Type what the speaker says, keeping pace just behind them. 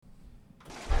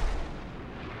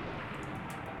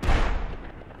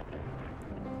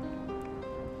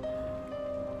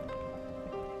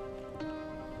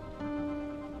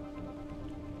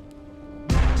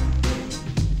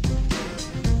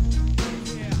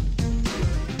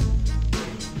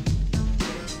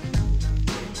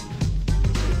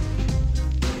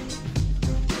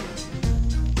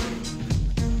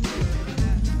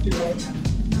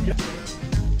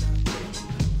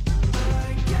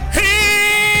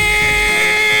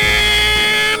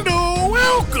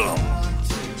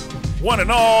one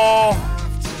and all.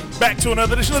 Back to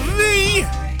another edition of the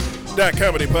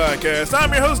Dotcomedy Podcast.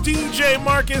 I'm your host,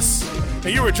 DJMarcus,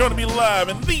 and you are joining me live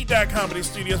in the Dotcomedy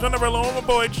Studios. My number one, my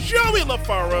boy, Joey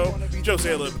LaFaro. Joe, say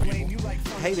hello to people.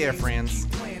 Hey there, friends.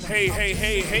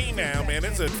 Hey now, man.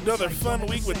 It's another fun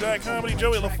week with Dotcomedy.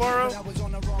 Joey LaFaro.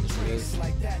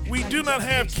 We do not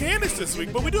have Kandyce this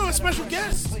week, but we do have a special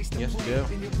guest. Yes, we do.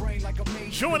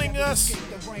 Joining us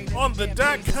on the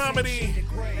Dotcomedy.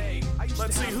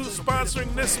 Let's see who's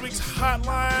sponsoring this week's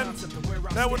hotline.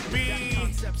 That would be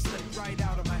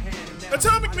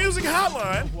Atomic Music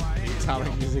Hotline. The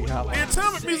Atomic Music Hotline. The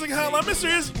Atomic Music Hotline. Mr.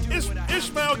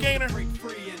 Ishmael Gaynor.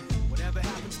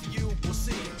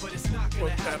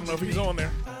 Well, I don't know if he's on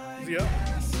there. Is he up?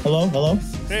 Hello.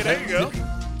 Hey, there you go.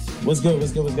 What's good?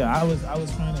 I was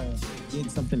trying to get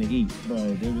something to eat, but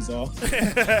it was all.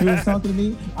 He was talking to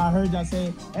me. I heard y'all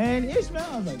say, and Ishmael.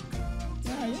 I was like,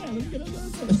 yeah, let's get it.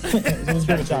 It was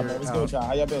good with y'all, man. It was good with y'all.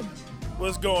 How y'all been?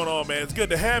 What's going on, man? It's good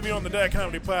to have you on the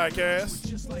Dotcomedy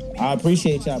Podcast. I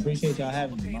appreciate y'all. Appreciate y'all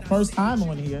having me. My first time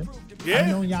on here. Yeah. I've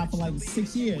known y'all for like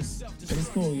 6 years. But it's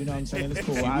cool, you know what I'm saying? It's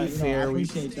cool. I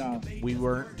appreciate y'all. We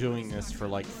weren't doing this for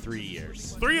like 3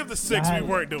 years. 3 of the 6 we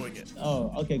weren't doing it.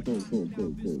 Oh, okay, cool. So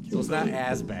it's not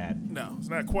as bad. No, it's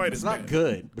not quite as bad. It's not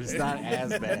good, but it's not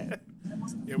as bad.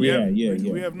 We have known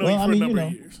you for a number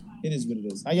of years. It is what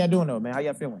it is. How y'all doing though, man? How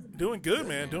y'all feeling? Doing good,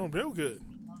 man. Doing real good.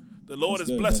 The Lord is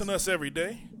blessing us every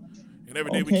day. And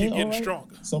every day we keep getting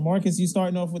stronger. So, Marcus, you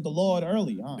starting off with the Lord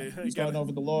early, huh? You starting off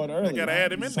with the Lord early. I got to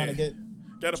add him in there.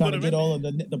 Trying to get all of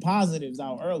the positives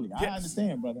out early. Yes. I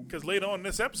understand, brother. Because later on in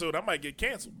this episode, I might get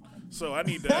canceled. So I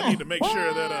need to make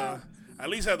sure that I at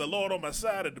least have the Lord on my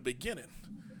side at the beginning.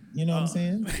 You know what I'm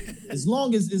saying? As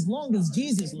long as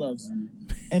Jesus loves you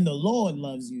and the Lord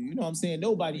loves you, you know what I'm saying?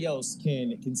 Nobody else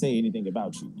can say anything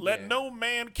about you. Let no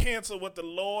man cancel what the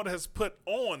Lord has put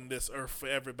on this earth for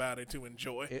everybody to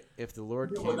enjoy. If the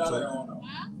Lord canceled...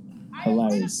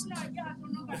 Hilarious.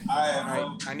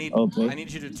 I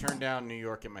need you to turn down New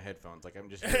York in my headphones. Like I'm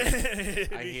just hearing,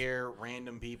 I hear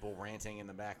random people ranting in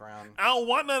the background. I don't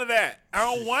want none of that.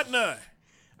 I don't want none.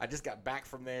 I just got back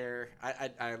from there. I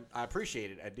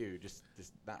appreciate it. I do. Just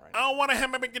not right now. I don't want a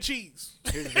ham and mac and cheese.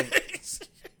 Here's the thing.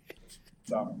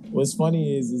 What's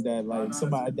funny is that like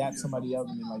somebody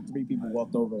else and then like 3 people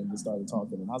walked over and just started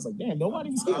talking and I was like, damn, nobody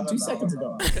was here 2 seconds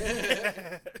ago.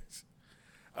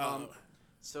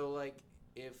 So like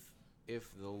if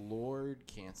the Lord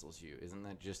cancels you, isn't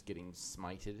that just getting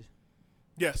smited?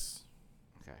 Yes.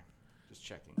 Okay. Just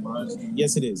checking.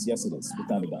 Yes, it is.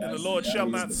 Without a doubt. And the Lord shall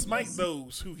not smite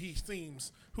those who he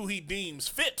deems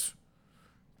fit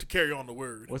to carry on the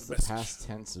word. What's the past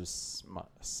tense of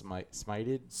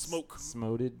smited?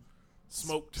 Smoted?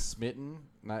 Smoked. Smitten?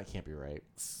 No, that can't be right.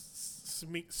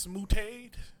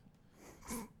 Smooted?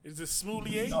 Is it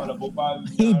smoothly? He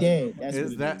dead. He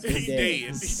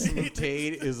dead.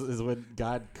 Smooted is when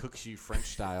God cooks you French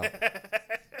style.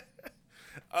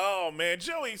 Oh man,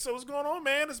 Joey. So what's going on,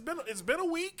 man? It's been a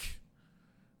week.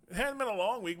 It hasn't been a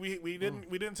long week. We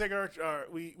didn't take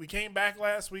we came back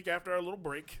last week after our little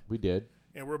break. We did,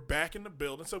 and we're back in the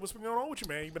building. So what's been going on with you,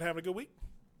 man? You been having a good week?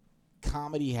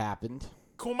 Comedy happened.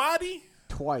 Comedy?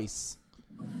 Twice.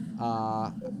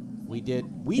 We did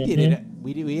it.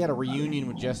 We had a reunion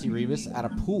with Jesse Rivas at a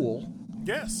pool.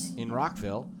 Yes. In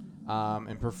Rockville,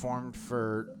 and performed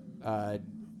for 8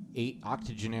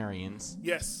 octogenarians.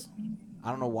 Yes. I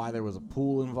don't know why there was a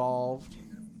pool involved.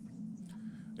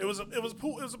 It was a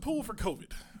pool for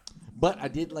COVID. But I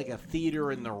did like a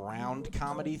theater in the round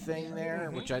comedy thing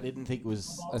there, which I didn't think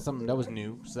was something that was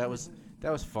new. So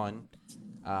that was fun.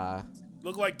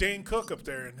 Looked like Dane Cook up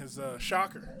there in his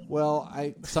shocker. Well,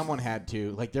 someone had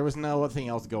to. Like there was nothing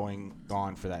else going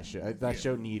on for that show. That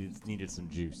show needed some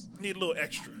juice. Need a little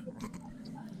extra.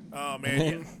 Oh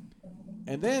man.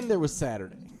 And then there was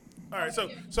Saturday. All right, so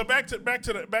back to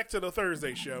the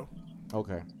Thursday show.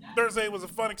 Okay. Thursday was a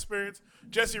fun experience.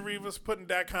 Jesse Rivas putting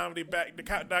the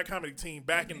Dotcomedy team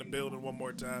back in the building one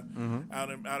more time.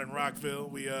 Mm-hmm. out in Rockville.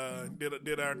 We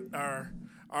did our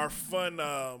fun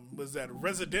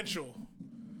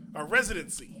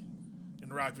residency in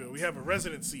Rockville. We have a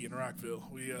residency in Rockville.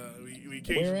 We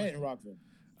Where at in Rockville?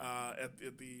 At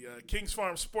the Kings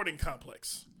Farm Sporting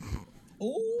Complex.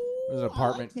 Ooh, it was an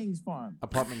apartment. Kings Farm.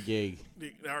 Apartment gig.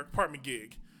 Our apartment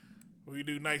gig. We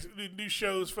do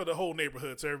shows for the whole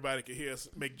neighborhood so everybody can hear us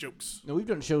make jokes. No, we've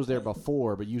done shows there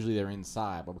before, but usually they're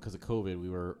inside. But because of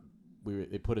COVID,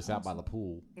 they put us out by the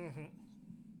pool. Mm-hmm.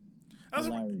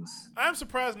 I'm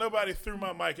surprised nobody threw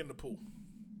my mic in the pool.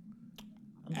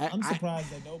 I'm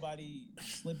surprised that nobody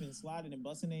slipping, sliding, and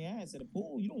busting their ass at a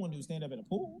pool. You don't want to stand up at a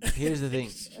pool. Here's the thing.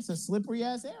 That's a slippery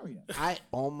ass area. I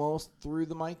almost threw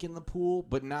the mic in the pool,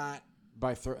 but not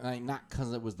not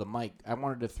because it was the mic. I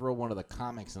wanted to throw one of the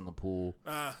comics in the pool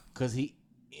because he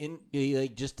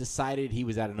like just decided he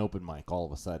was at an open mic all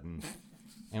of a sudden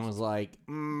and was like,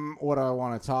 "What do I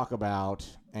want to talk about?"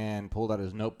 and pulled out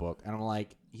his notebook. And I'm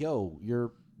like, "Yo,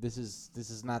 this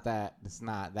is not that. It's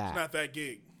not that. It's not that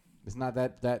gig. It's not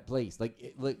that place.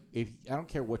 Like, look, if I don't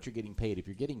care what you're getting paid. If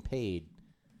you're getting paid,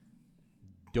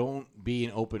 don't be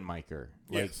an open micer.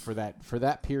 Like for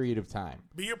that period of time.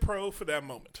 Be a pro for that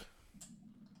moment.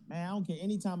 Man, I don't care.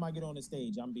 Anytime I get on the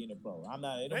stage, I'm being a pro. I'm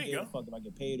not. It don't give a fuck if I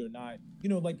get paid or not. You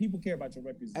know, like people care about your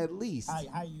representation. At least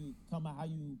how you come out, how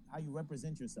you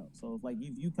represent yourself. So like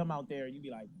if you come out there, you be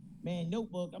like, man,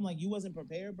 notebook. I'm like, you wasn't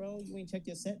prepared, bro. You ain't checked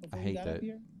your set before you got up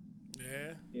here.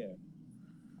 Yeah.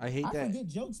 I hate that. I forget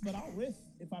jokes, but I'll riff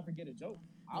if I forget a joke.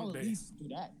 I'll at least do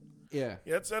that. Yeah,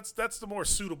 that's the more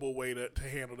suitable way to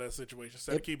handle that situation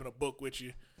instead of keeping a book with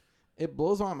you. It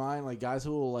blows my mind, like guys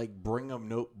who will like bring a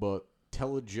notebook,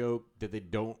 tell a joke that they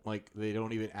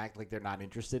don't even act like they're not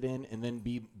interested in, and then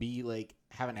be like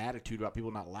have an attitude about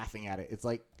people not laughing at it. It's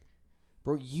like,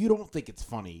 bro, you don't think it's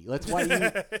funny. That's why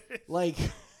you like.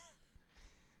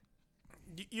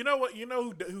 You know what? You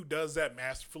know who does that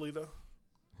masterfully though?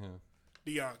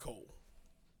 Deion Cole.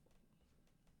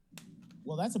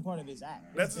 Well, that's a part of his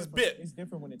act. That's his bit. It's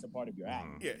different when it's a part of your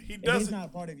act. Yeah, he does. It's not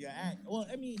a part of your act. Well,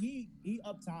 I mean, he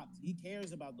up top. He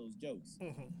cares about those jokes,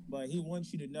 but he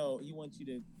wants you to know. He wants you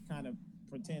to kind of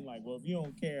pretend like, well, if you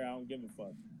don't care, I don't give a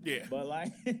fuck. Yeah. But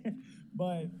like,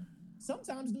 but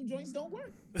sometimes new joints don't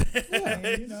work.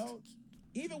 And, you know,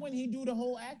 even when he do the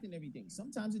whole act and everything,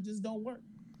 sometimes it just don't work.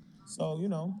 So you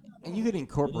know, and you could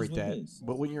incorporate that.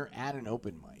 But when you're at an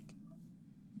open mic.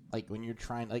 Like when you're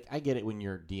trying, like I get it when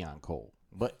you're Deion Cole,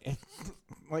 but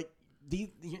like,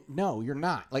 no, you're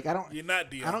not. Like You're not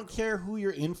Deion. I don't care who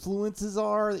your influences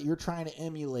are that you're trying to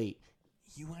emulate.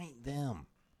 You ain't them.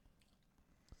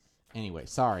 Anyway,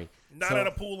 sorry. Not at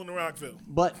a pool in Rockville.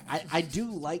 But I do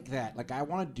like that. Like I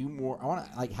want to do more. I want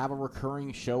to like have a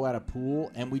recurring show at a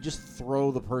pool, and we just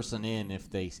throw the person in if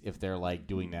they're like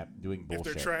doing bullshit. If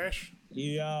they're trash.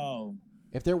 Yo.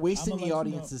 If they're wasting the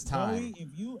audience's time. Joey, if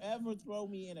you ever throw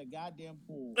me in a goddamn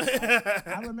pool,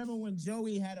 I remember when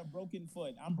Joey had a broken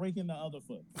foot. I'm breaking the other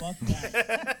foot. Fuck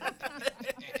that.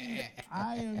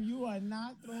 You are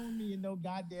not throwing me in no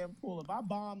goddamn pool. If I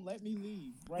bomb, let me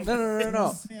leave. Right?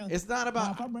 No. It's not about.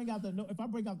 Now, if I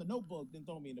break out the notebook, then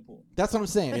throw me in the pool. That's what I'm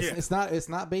saying. It's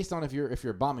not based on if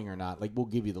you're bombing or not. Like we'll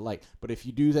give you the light. But if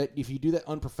you do that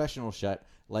unprofessional shit,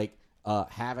 like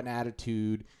have an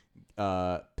attitude.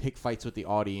 Pick fights with the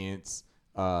audience,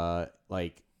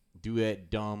 like do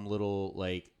that dumb little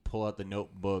like pull out the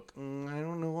notebook. I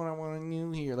don't know what I want to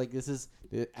do here. Like this is,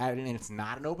 and it's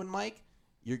not an open mic.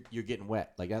 You're getting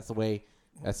wet. Like that's the way.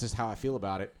 That's just how I feel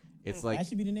about it. It's like that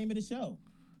should be the name of the show.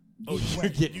 You're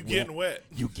getting wet.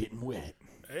 You getting wet.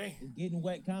 Hey, it's Getting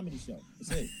Wet comedy show.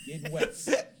 That's it. Getting Wet.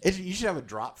 You should have a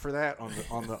drop for that on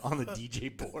the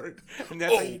DJ board, and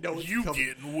that's how you know you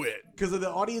getting wet because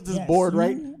the audience is bored,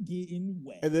 right? Getting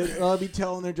wet. And then I'll be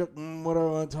telling their joke. What do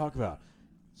I want to talk about?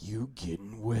 You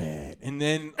getting wet, and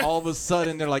then all of a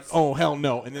sudden they're like, "Oh hell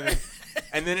no!" And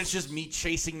then it's just me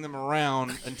chasing them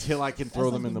around until I can throw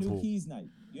them in the pool. Keys night.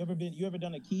 You ever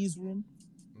done a keys room?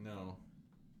 No.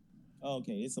 Oh,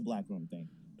 okay, it's a black room thing.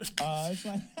 It's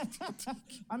like,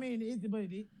 I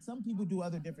mean, some people do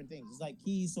other different things. It's like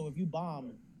keys. So if you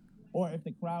bomb, or if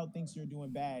the crowd thinks you're doing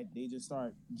bad, they just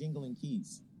start jingling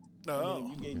keys. No.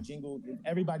 If you get jingled, if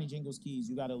everybody jingles keys,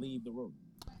 you got to leave the room.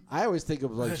 I always think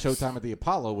of like Showtime at the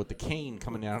Apollo with the cane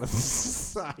coming out of the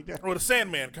side, or the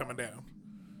Sandman coming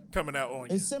out on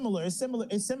you. It's similar. It's similar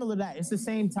to that. It's the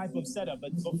same type of setup.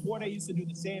 But before they used to do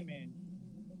the Sandman,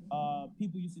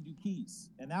 people used to do keys,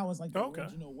 and that was like the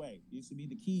original way. It used to be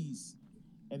the keys,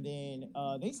 and then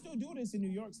they still do this in New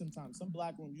York sometimes. Some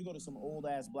black rooms, you go to some old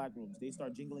ass black rooms, they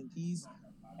start jingling keys.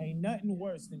 Ain't nothing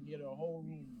worse than get a whole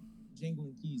room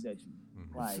jingling keys at you.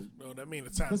 Mm-hmm. Like, well, that means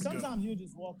it's time to go. Because sometimes you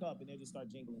just walk up and they just start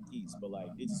jingling keys, but like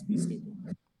it just be stupid.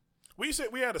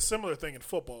 We had a similar thing in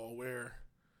football where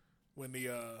when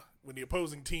the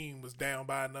opposing team was down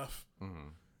by enough. Mm-hmm.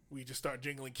 We just start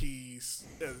jingling keys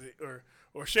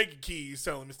or shaking keys,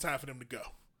 telling them it's time for them to go.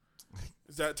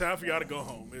 It's that time for y'all to go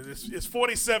home. It's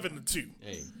 47-2.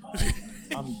 Hey,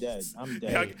 I'm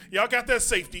dead. Y'all got that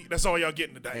safety. That's all y'all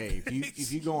getting today. Hey,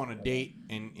 if you go on a date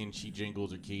and she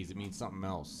jingles her keys, it means something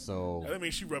else. So that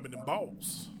means she rubbing them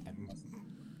balls.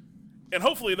 And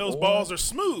hopefully those balls are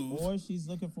smooth. Or she's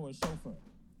looking for a chauffeur.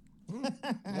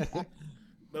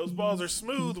 Those balls are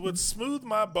smooth with Smooth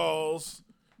My Balls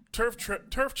Turf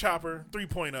Chopper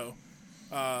 3.0.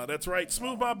 That's right,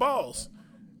 Smooth My Balls.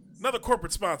 Another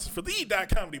corporate sponsor for the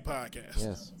Dotcomedy podcast.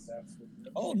 Yes.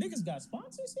 Oh, niggas got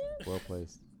sponsors here? Well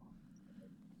placed.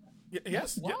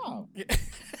 Yes. Wow. Yeah.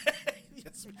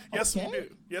 Yes, Okay. we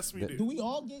do. Yes, we do. Do we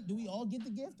all get the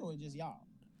gift or just y'all?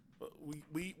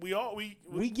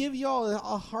 We give y'all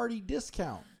a hearty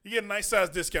discount. You get a nice size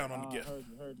discount on the gift.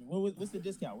 Heard you. What's the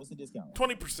discount?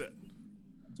 20%.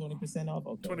 20% off?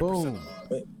 Okay. 20% Boom. off.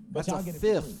 But That's y'all a get it for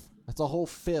fifth. free. That's a whole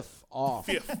fifth off.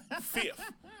 Fifth.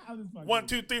 I'm just fucking 1,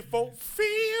 2, 3, 4,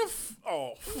 fifth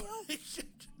off.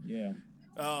 Yeah.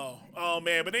 Oh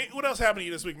man. But what else happened to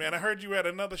you this week, man? I heard you had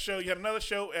another show. You had another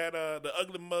show at the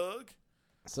Ugly Mug.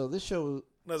 So this show,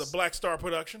 Another Black Star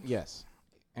production. yes,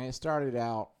 and it started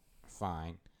out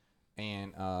fine,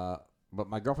 and but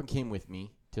my girlfriend came with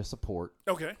me to support.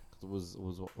 Okay. It was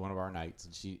one of our nights,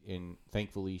 and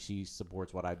thankfully she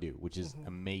supports what I do, which is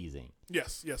amazing.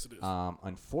 Yes, it is.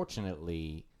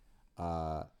 Unfortunately,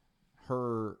 her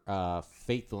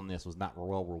faithfulness was not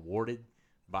well rewarded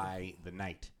by the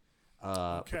night,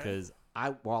 because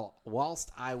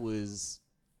whilst I was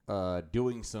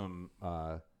doing some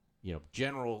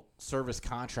general service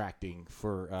contracting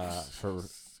for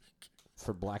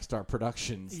Black Star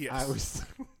Productions. Yes. I was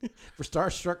for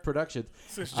Starstruck Productions.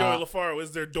 Since Joey LaFaro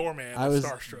was their doorman, I was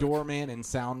Starstruck. doorman and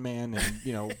sound man,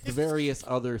 and the various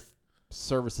other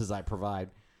services I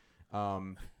provide.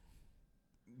 The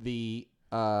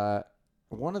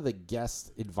one of the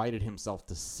guests invited himself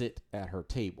to sit at her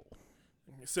table,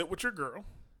 Sit with your girl.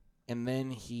 and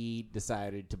then he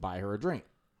decided to buy her a drink,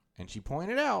 and she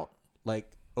pointed out,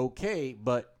 like, okay,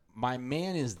 but my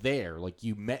man is there. Like,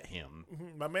 you met him.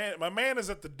 My man is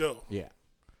at the door. Yeah.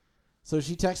 So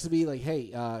she texted me like, "Hey,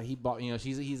 he bought."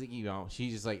 She's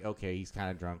just like, "Okay, he's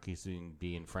kind of drunk. He's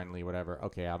being friendly, whatever.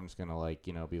 Okay, I'm just gonna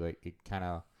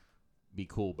be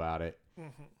cool about it."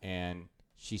 Mm-hmm. And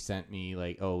she sent me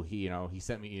like, "Oh, he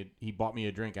bought me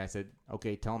a drink." I said,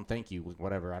 "Okay, tell him thank you,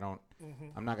 whatever.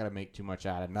 I'm not gonna make too much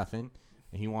out of nothing."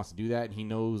 And he wants to do that, and he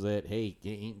knows that, hey,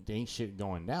 ain't shit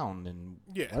going down, and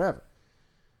whatever.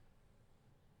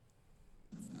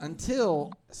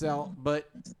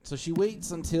 So she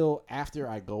waits until after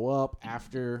I go up,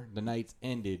 after the night's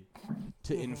ended,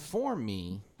 to inform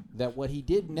me that what he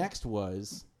did next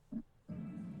was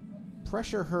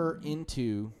pressure her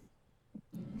into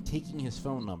taking his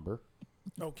phone number.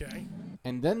 Okay.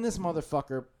 And then this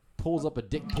motherfucker pulls up a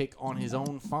dick pic on his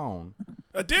own phone.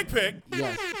 A dick pic?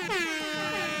 Yes.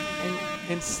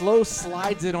 And slow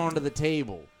slides it onto the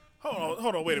table.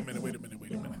 Hold on. Wait a minute.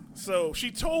 So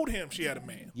she told him she had a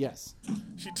man. Yes.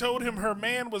 She told him her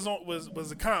man was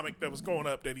a comic that was going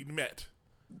up that he met.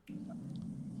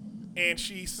 And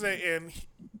she said,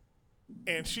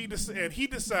 and he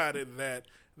decided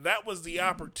that was the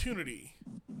opportunity,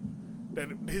 that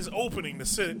his opening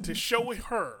to show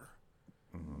her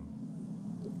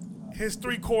his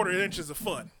 3/4 inches of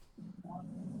fun.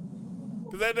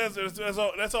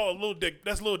 That's all little dick.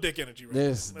 That's little dick energy, right?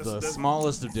 That's the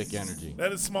smallest of dick energy.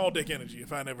 That is small dick energy.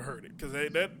 If I never heard it, because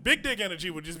that big dick energy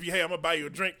would just be, hey, I'm gonna buy you a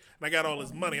drink and I got all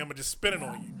this money. I'm gonna just spend it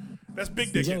on you. That's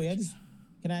big dick Joey, energy.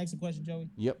 can I ask a question, Joey?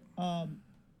 Yep.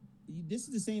 This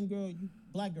is the same girl,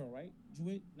 black girl, right?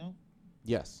 Jewett? No.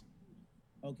 Yes.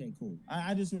 Okay, cool.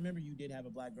 I just remember you did have a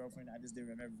black girlfriend. I just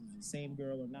didn't remember if it was the same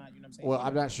girl or not. You know what I'm saying? Well,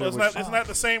 I'm not sure. Well, it's not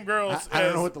the same girl. I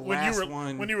don't know what the last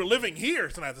one. When you were living here,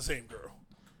 it's not the same girl.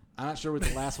 I'm not sure what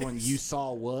the last one you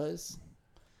saw was.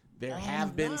 There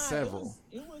have been several.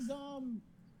 It was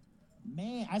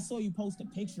man, I saw you post a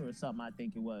picture or something. I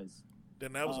think it was.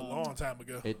 Then that was a long time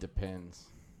ago. It depends.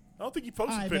 I don't think you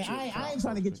posted a Man, picture. I ain't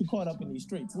trying to get you caught up in these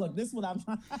streets. Look, this is what I'm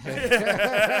trying.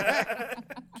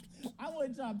 I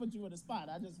wasn't trying to put you in a spot.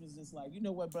 I just was like, you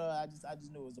know what, bro? I just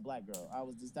knew it was a black girl. I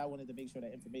wanted to make sure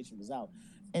that information was out.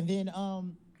 And then,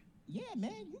 yeah,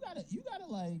 man, you gotta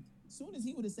like, as soon as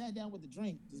he would have sat down with the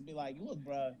drink, just be like, look,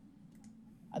 bro,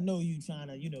 I know you trying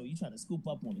to scoop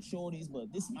up on the shorties,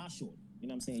 but this is my shorty. You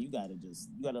know what I'm saying? You gotta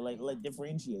like let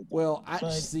differentiate that. Well,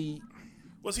 see.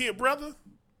 Was he a brother?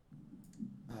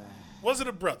 Was it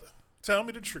a brother? Tell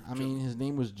me the truth. I mean, his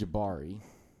name was Jabari.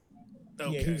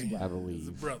 Okay. Yeah, he was black. I believe. He was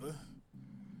a brother.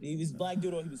 He was black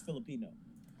dude or he was Filipino.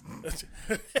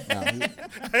 I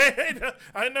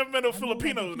ain't never met no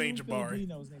Filipinos named Jabari.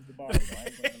 Filipinos named Jabari. Though. I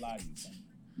ain't gonna lie to you.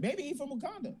 Maybe he's from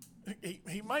Wakanda.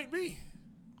 He might be.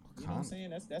 You know what I'm saying?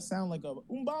 That sound like a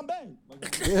Umbambe.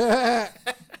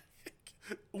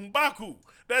 Umbaku.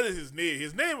 That is his name.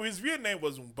 His real name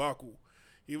was Umbaku.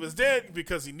 He was dead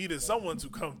because he needed someone to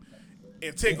come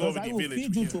and take over the I will village.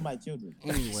 feed you to my children.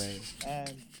 Anyway.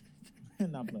 And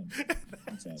Not playing.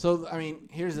 So I mean,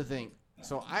 here's the thing.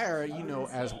 So I already,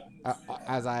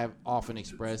 as I have often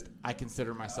expressed, I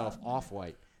consider myself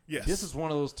off-white. Yes. This is one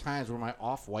of those times where my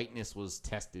off-whiteness was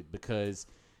tested because,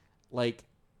 like,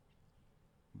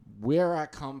 where I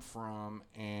come from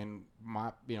and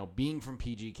my, being from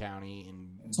PG County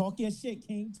and talk your shit,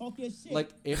 King. Talk your shit. Like,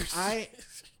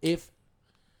 if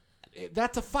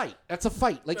that's a fight. That's a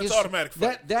fight. Like, it's automatic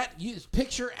fight. That you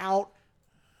picture out,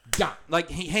 dot, like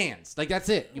hands. Like, that's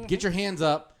it. You get your hands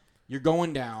up. You're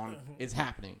going down. It's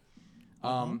happening.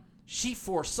 She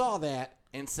foresaw that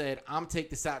and said, "I'm take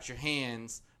this out your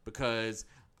hands because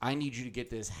I need you to get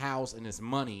this house and this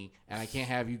money, and I can't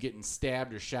have you getting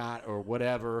stabbed or shot or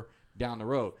whatever down the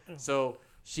road." So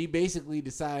she basically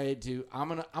decided to, I'm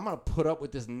gonna put up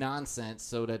with this nonsense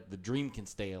so that the dream can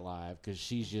stay alive because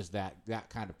she's just that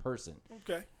kind of person.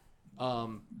 Okay.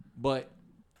 But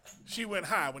she went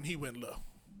high when he went low.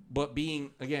 But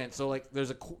being, again, so like there's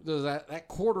that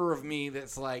quarter of me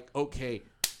that's like, okay,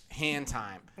 hand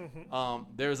time.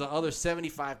 There's the other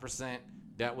 75%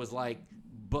 that was like,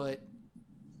 but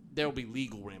there'll be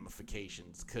legal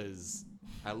ramifications because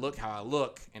I look how I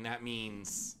look, and that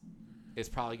means it's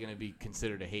probably going to be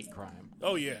considered a hate crime.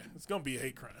 Oh, yeah. It's going to be a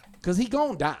hate crime. Because he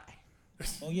going to die.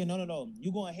 Oh, yeah, no.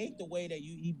 You're going to hate the way that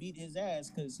he beat his ass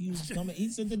because he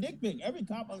sent the dick pic. Every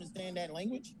cop understand that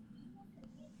language.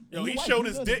 Yo, he showed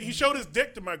his dick. He showed his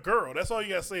dick to my girl. That's all you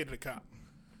gotta say to the cop.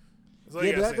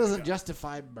 Yeah, but that doesn't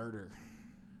justify murder.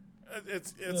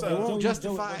 It won't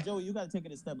justify. Joey, you gotta take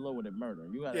it a step lower than murder.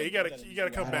 You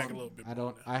gotta come back a little bit.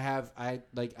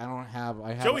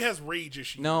 Joey has rage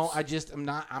issues. No, I'm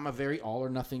not. I'm a very all or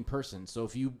nothing person. So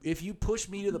if you push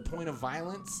me to the point of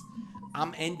violence,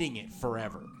 I'm ending it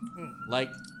forever. Like,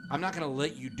 I'm not gonna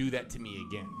let you do that to me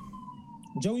again.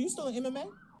 Joey, you still in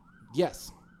MMA?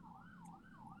 Yes.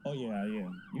 Oh yeah. You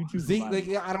choose. See, like,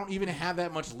 I don't even have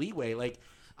that much leeway. Like,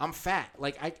 I'm fat.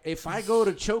 Like, if I go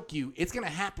to choke you, it's gonna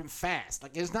happen fast.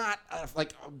 Like, it's not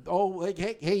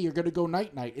hey, you're gonna go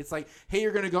night. It's like, hey,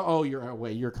 you're gonna go. Oh, you're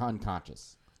away. You're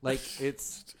unconscious. Like,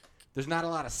 there's not a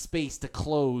lot of space to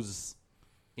close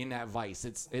in that vice.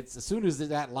 It's as soon as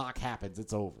that lock happens,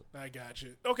 it's over. I got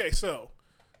you. Okay, so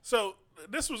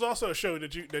this was also a show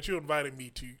that you invited me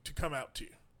to come out to.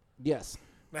 Yes.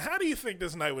 Now, how do you think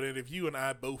this night would end if you and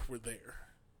I both were there?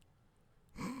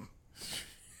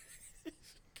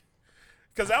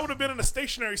 Because I would have been in a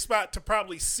stationary spot to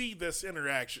probably see this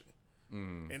interaction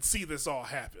and see this all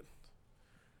happen.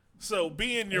 So,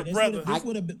 being your brother, this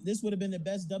would have been the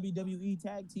best WWE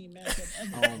tag team matchup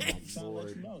ever. Oh my Lord!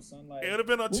 Let you know, son. Like, it would have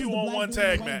been a 2-on-1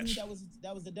 tag match. That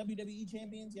was the WWE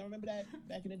champions. Y'all remember that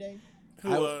back in the day?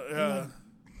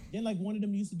 Then, like, one of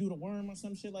them used to do the worm or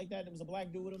some shit like that. There was a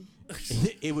black dude with him.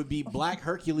 It would be Black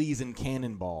Hercules and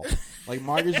Cannonball. Like,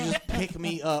 Marcus just pick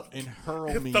me up and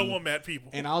hurl me. Throw them at people.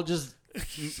 And I'll just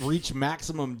reach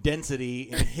maximum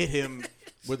density and hit him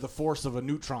with the force of a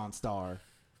neutron star.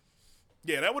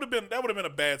 Yeah, that would have been a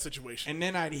bad situation. And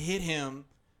then I'd hit him,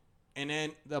 and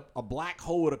then a black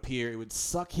hole would appear. It would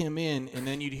suck him in, and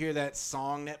then you'd hear that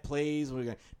song that plays where you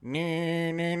go,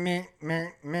 and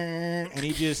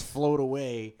he just float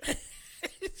away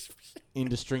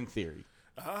into string theory.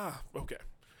 Okay.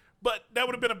 But that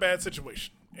would have been a bad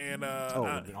situation. And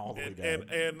all the way down.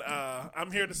 And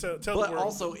I'm here to tell the world. But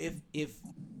also,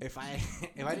 if I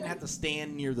didn't have to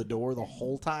stand near the door the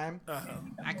whole time,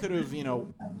 I could have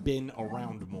been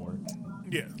around more.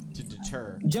 Yeah. To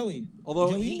deter. Joey.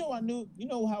 Although Joey, how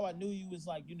I knew you was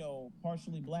like,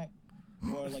 partially black,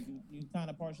 or like you kind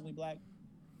of partially black.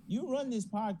 You run this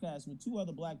podcast with two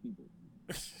other black people,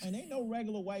 and ain't no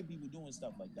regular white people doing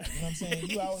stuff like that. You know what I'm saying?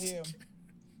 You out here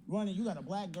running. You got a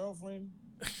black girlfriend.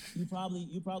 You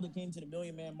probably came to the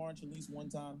Million Man March at least one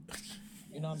time.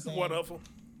 You know what I'm saying? One of them.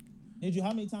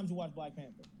 How many times you watch Black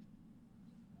Panther?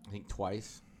 I think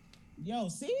twice. Yo,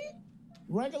 see?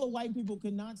 Regular white people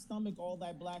could not stomach all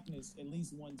that blackness at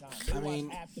least one time. They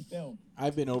watch half the film.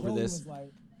 I've been over Joey this. was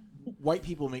like, white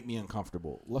people make me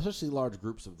uncomfortable, especially large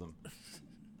groups of them.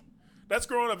 That's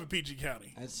growing up in PG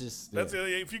County. That's just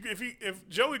if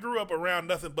Joey grew up around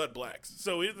nothing but blacks,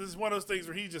 so this is one of those things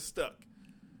where he's just stuck.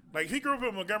 Like, if he grew up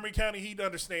in Montgomery County, he'd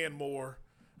understand more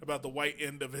about the white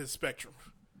end of his spectrum.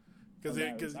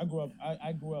 Because I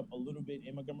grew up a little bit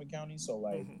in Montgomery County, so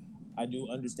like I do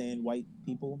understand white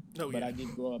people. But I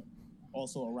did grow up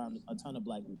also around a ton of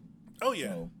black people. Oh yeah.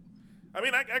 So, I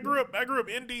mean, I grew up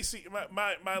in DC.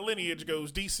 My lineage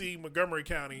goes DC, Montgomery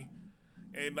County,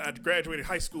 and I graduated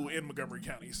high school in Montgomery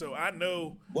County, so I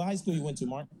know. What high school you went to,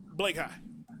 Mark? Blake High.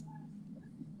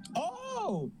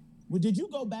 Oh, well, did you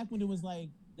go back when it was like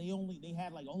they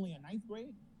had like only a ninth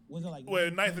grade? Was it like Well,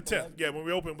 9th 10th, and 10th. 11th? Yeah, when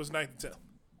we opened, it was 9th and 10th.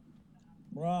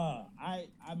 Bruh,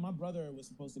 my brother was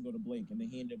supposed to go to Blake, and then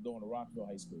he ended up going to Rockville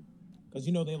High School, because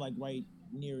you know they like right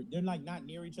near. They're like not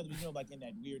near each other, but you know, like in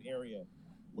that weird area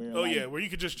where. Oh like, yeah, where you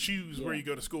could just choose where you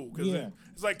go to school, because Yeah.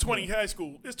 it's like 20 high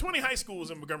school. It's 20 high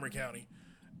schools in Montgomery County,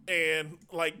 and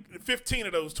like 15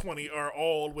 of those 20 are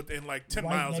all within like 10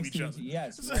 right miles of next each to other.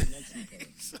 Yes, right next to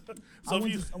each other. So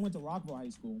I went to Rockville High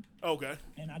School, okay,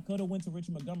 and I could have went to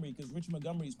Richard Montgomery because Richard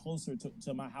Montgomery is closer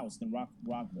to my house than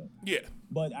Rockville. yeah,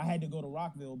 But I had to go to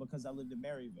Rockville because I lived in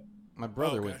Maryville. My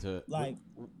brother Okay. went to Like,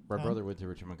 my brother went to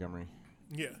Richard Montgomery.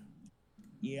 yeah.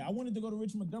 Yeah, I wanted to go to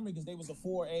Richard Montgomery because they was a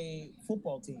 4A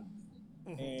football team,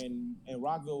 and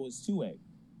Rockville was 2A.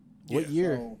 What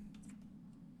year? So,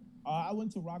 I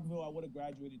went to Rockville. I would have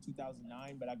graduated in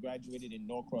 2009, but I graduated in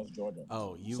Norcross, Georgia.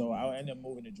 Oh, you. So I ended up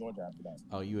moving to Georgia after that.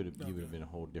 Oh, you would have been a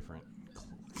whole different.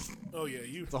 Oh yeah,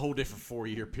 you. It's a whole different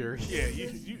 4-year period. Yeah,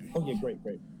 you. Oh yeah, great.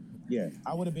 Yeah,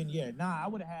 I would have been. Yeah, I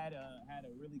would have had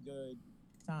a really good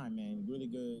time, man. Really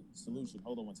good solution.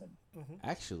 Hold on one second.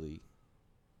 Actually,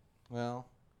 well,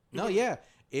 no, yeah.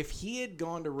 If he had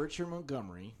gone to Richard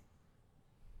Montgomery,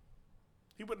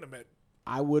 He wouldn't have met.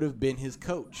 I would have been his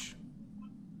coach.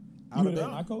 You would have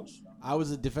been my coach? I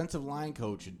was a defensive line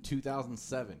coach in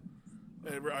 2007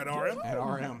 At RM. at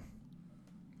RM.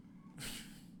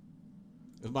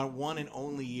 It was my one and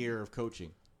only year of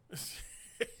coaching.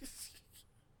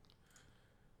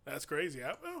 That's crazy. I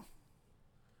don't know.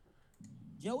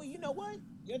 Joey, you know what?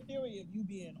 Your theory of you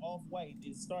being off-white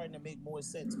is starting to make more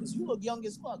sense because you look young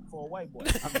as fuck for a white boy.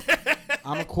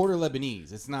 I'm a quarter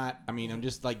Lebanese. It's not. I mean, I'm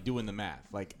just like doing the math.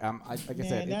 Like I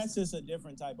said, That's just a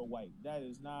different type of white. That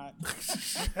is not.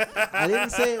 I didn't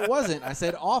say it wasn't. I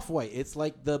said off-white. It's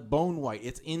like the bone white.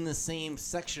 It's in the same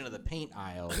section of the paint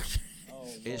aisle. Oh,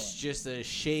 It's just a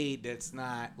shade that's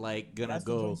not like gonna that's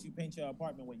the go. joints you paint your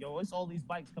apartment with. Yo, it's all these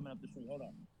bikes coming up the street. Hold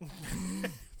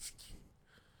on.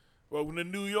 Welcome to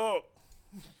New York.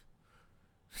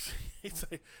 He's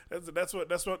like, that's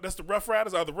the Rough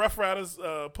Riders. Are the Rough Riders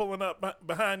pulling up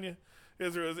behind you?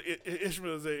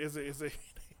 Ishmael is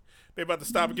they about to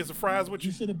stop and get some fries with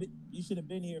you? You should have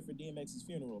been here for DMX's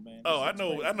funeral, man. Oh, I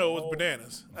know it was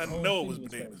bananas. I know it was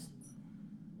bananas. Crazy.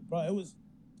 Bro, it was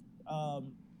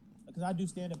because I do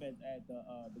stand up at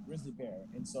the Grizzly Bear,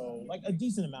 and so like a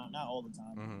decent amount, not all the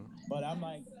time, but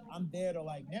I'm there to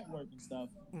like network and stuff,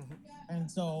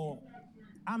 and so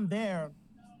I'm there.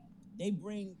 They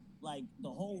bring like the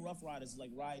whole Rough Riders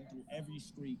like riding through every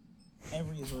street,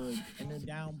 every hood, and they're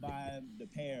down by the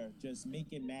pair, just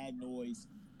making mad noise,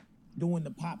 doing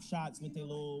the pop shots with their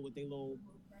little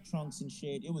trunks and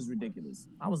shit. It was ridiculous.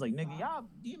 I was like, nigga, y'all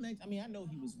DMX. I mean, I know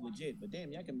he was legit, but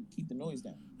damn, y'all can keep the noise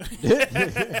down.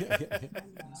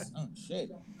 Oh, shit.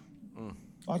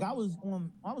 Like I was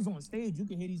on stage. You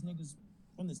could hear these niggas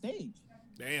from the stage.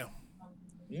 Damn.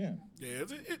 Yeah. Yeah.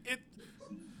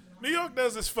 New York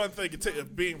does this fun thing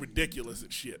of being ridiculous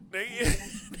and shit. They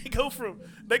go from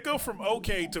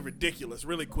okay to ridiculous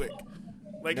really quick.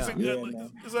 Like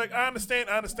it's like I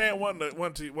understand one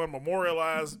to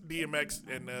memorialize DMX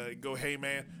and go, hey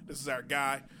man, this is our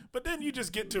guy. But then you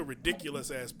just get to a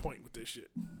ridiculous ass point with this shit.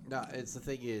 No, it's the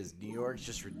thing is, New York's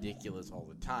just ridiculous all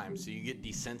the time, so you get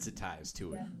desensitized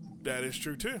to it. That is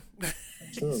true too.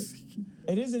 True.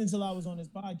 It isn't until I was on this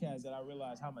podcast that I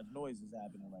realized how much noise is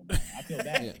happening right now. I feel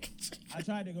bad. Yeah. I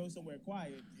tried to go somewhere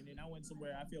quiet, and then I went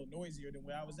somewhere I feel noisier than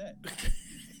where I was at.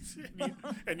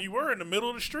 and you were in the middle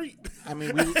of the street. I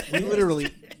mean, we literally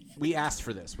we asked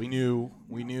for this. We knew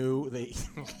they.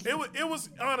 It was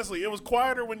honestly, it was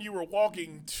quieter when you were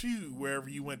walking to wherever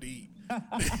you went to eat. We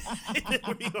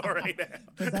are right now.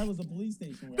 Because that was a police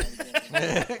station where I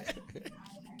was walking.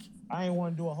 I ain't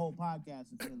want to do a whole podcast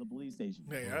in front of the police station.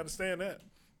 Hey, I understand that.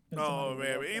 Oh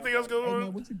man, anything else going on? Hey,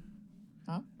 man,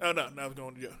 huh? Oh no, I was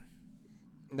going to jail.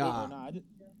 Nah.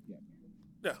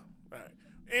 Yeah. All right.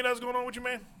 Anything else going on with you,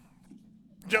 man?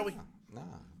 Joey? Nah.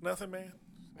 Nothing, man.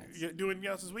 You doing anything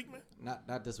else this week, man?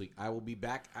 Not this week. I will be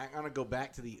back. I'm gonna go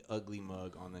back to the Ugly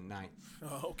Mug on the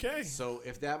 9th. Okay. So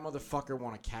if that motherfucker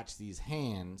want to catch these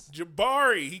hands,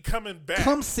 Jabari, he coming back.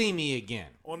 come see me again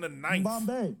on the 9th.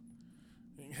 Bombay.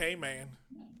 Hey, man.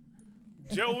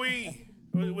 Joey,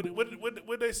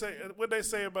 what they say? What they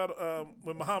say about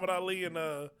when Muhammad Ali and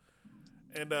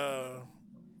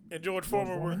George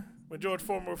Foreman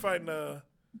were fighting?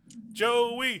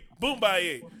 Joey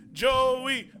Boombaye.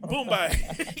 Joey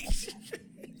Boombaye.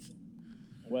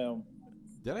 Well,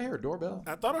 did I hear a doorbell?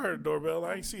 I thought I heard a doorbell.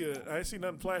 I ain't see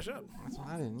nothing flash up. That's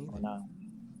why I didn't either. nah.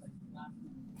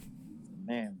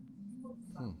 Man.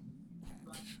 Well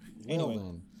Anyway.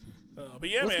 then. But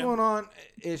yeah, what's man. going on,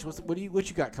 Ish? What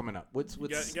you got coming up? What's You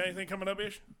got anything coming up,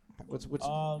 Ish? What's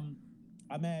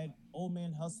I'm at Old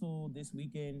Man Hustle this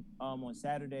weekend on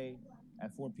Saturday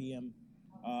at 4 p.m.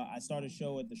 I start a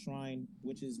show at the Shrine,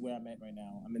 which is where I'm at right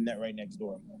now. I'm in that right next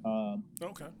door.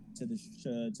 Okay.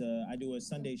 I do a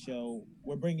Sunday show.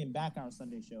 We're bringing back our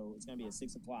Sunday show. It's gonna be at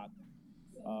 6:00.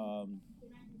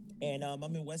 And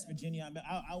I'm in West Virginia. I'm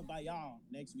out by y'all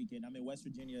next weekend. I'm in West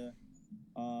Virginia,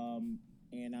 and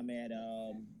I'm at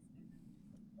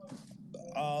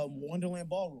Wonderland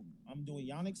Ballroom. I'm doing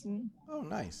Yonik's Room. Oh,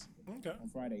 nice. Okay. On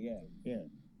Friday, yeah.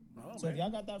 Oh, so man. if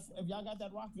y'all got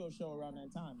that Rockville show around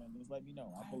that time, man, just let me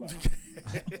know. I'll pull up.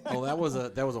 Oh, that was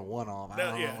a one-off.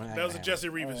 That was a Jesse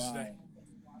Rivas thing.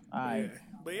 All right.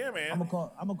 But yeah, man. I'm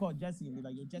gonna call Jesse and be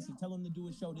like, yo, Jesse, tell him to do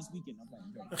a show this weekend.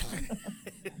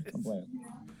 I'm playing.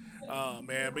 Oh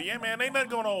man, but yeah, man, ain't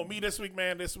nothing going on with me this week,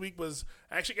 man. This week I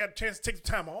actually got a chance to take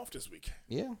some time off this week.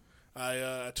 Yeah.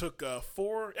 I took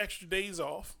 4 extra days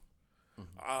off.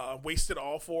 I wasted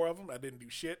all 4 of them. I didn't do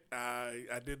shit.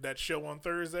 I did that show on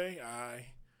Thursday.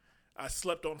 I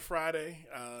slept on Friday.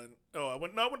 I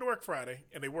went to work Friday,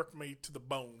 and they worked me to the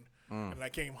bone. And I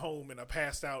came home and I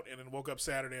passed out, and then woke up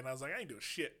Saturday, and I was like, I ain't doing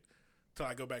shit till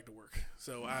I go back to work.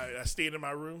 So I stayed in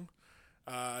my room.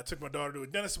 I took my daughter to a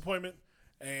dentist appointment,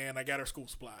 and I got her school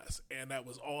supplies, and that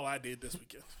was all I did this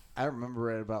weekend. I remember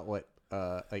at about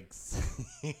I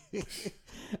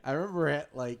remember at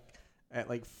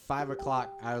 5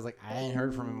 o'clock. I was like, I ain't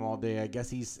heard from him all day. I guess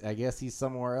he's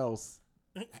somewhere else.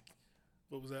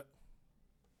 What was that?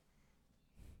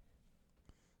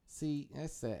 See,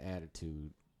 that's that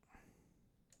attitude.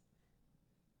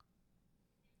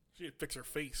 She had to fix her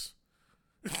face.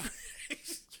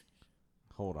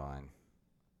 Hold on.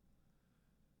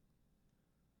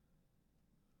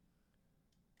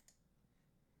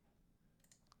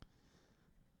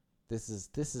 This is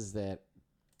that.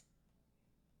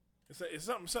 It's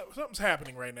something's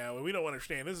happening right now, and we don't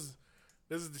understand. This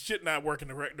is the shit not working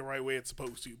the right way it's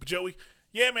supposed to. But Joey,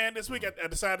 yeah, man, this week I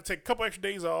decided to take a couple extra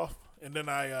days off, and then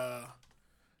I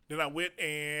went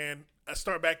and I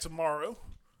start back tomorrow,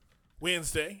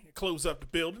 Wednesday, close up the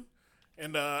building,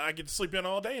 and I get to sleep in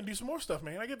all day and do some more stuff,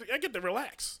 man. I get to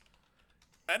relax.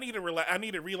 I need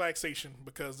a relaxation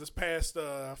because this past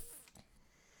 3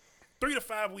 to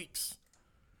 5 weeks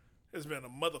has been a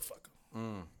motherfucker.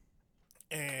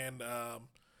 And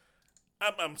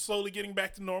I'm slowly getting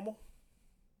back to normal.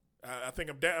 I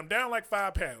think I'm down like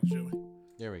 5 pounds, Joey.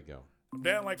 There we go. I'm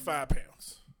down like 5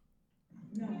 pounds.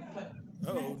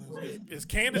 Oh, is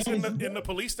Kandyce in the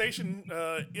police station?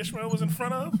 Ishmael was in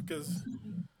front of because.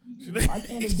 I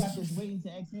Kandyce got this waiting to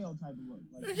exhale type of look.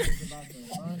 Like she's about to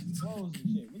burn some clothes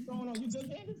and shit. What's going on? You good,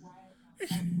 Kandyce?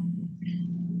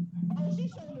 Oh, she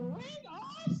showed the ring.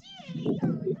 Oh shit!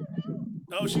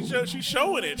 No, she's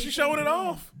showing it. She's showing it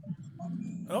off.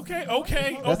 Okay.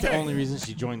 That's the only reason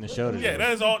she joined the show today. Yeah,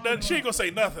 that is all. She ain't gonna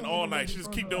say nothing all night. She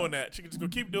just keep doing that. She just gonna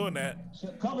keep doing that.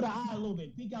 Cover the eye a little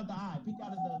bit. Peek out the eye. Peek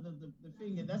out of the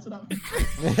finger. That's what I'm.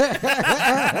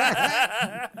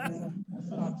 That's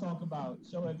what I'm talking about.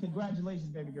 So,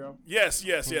 congratulations, baby girl. Yes.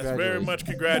 Very much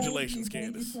congratulations, Kandyce.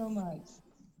 Thank you so much.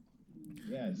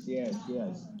 Yes.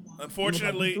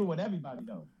 Unfortunately, through with everybody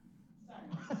though.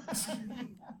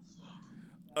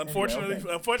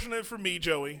 Unfortunately for me,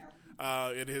 Joey,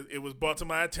 it was brought to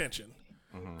my attention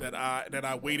that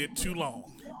I waited too long.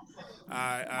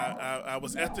 I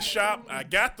was at the shop. I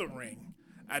got the ring.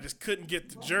 I just couldn't get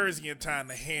the jersey in time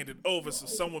to hand it over, so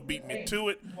someone beat me to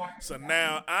it. So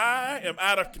now I am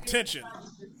out of contention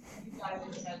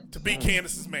to be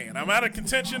Kandyce's man. I'm out of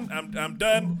contention. I'm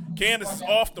done. Kandyce is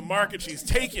off the market. She's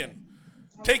taken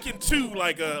two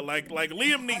like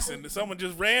Liam Neeson. Someone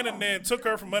just ran in there and took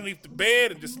her from underneath the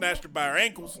bed and just snatched her by her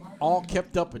ankles. All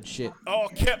kept up and shit. All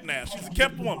kept now. She's a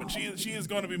kept woman. She is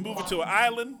going to be moving to an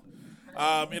island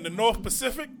in the North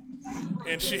Pacific,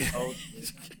 and she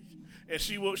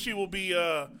will be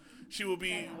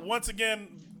once again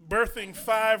birthing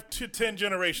 5 to 10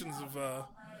 generations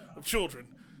of children.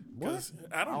 Because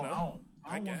I don't know.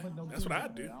 That's what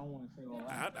I'd do.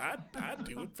 I'd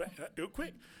do it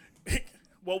quick.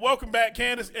 Well, welcome back,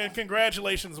 Kandyce, and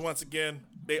congratulations once again.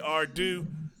 They are due.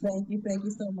 Thank you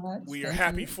so much. We are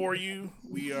happy for you.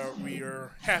 We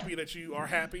are happy that you are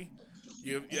happy.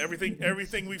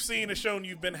 Everything we've seen has shown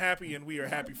you've been happy, and we are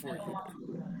happy for you.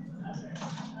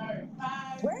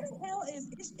 Where the hell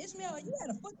is Ishmael? Are you at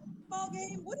a football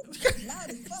game? What is it loud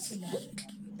as fuck in there?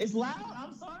 It's loud?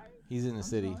 I'm sorry. He's in the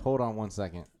city. Hold on 1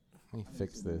 second. Let me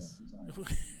fix this.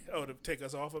 Oh, to take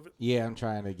us off of it? Yeah, I'm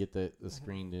trying to get the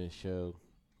screen to show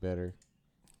better.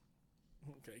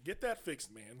 Okay, get that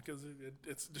fixed, man, because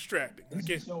it's distracting. It's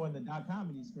just showing the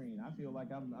 .comedy screen. I feel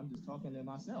like I'm just talking to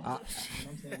myself. You know what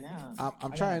I'm saying now?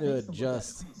 I'm trying to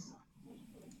adjust.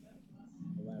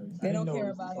 They don't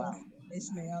care about us,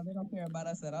 Ishmael. They don't care about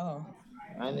us at all.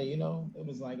 I know, it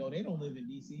was like, oh, they don't live in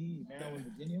D.C., Maryland,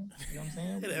 Virginia. You know what I'm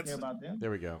saying? We don't care about them. There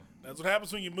we go. That's what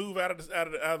happens when you move out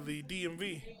of the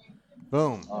DMV.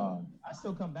 Boom. I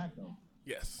still come back though.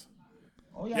 Yes.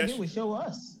 All y'all did was show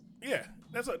us. Yeah,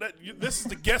 this is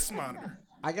the guest monitor.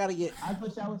 I gotta get. I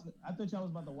thought y'all was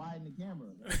about to widen the camera.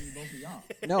 Both of y'all.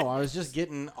 No, I was just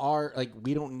getting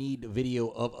we don't need video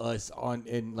of us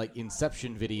in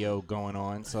Inception video going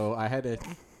on, so I had to.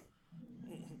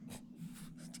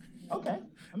 Okay.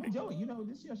 I mean, Joey,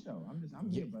 this is your show. I'm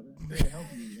here, brother. I'm here to help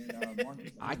you. And,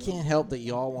 Marcus, I can't help that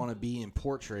y'all want to be in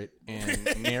portrait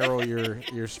and narrow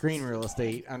your screen real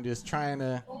estate. I'm just trying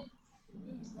to.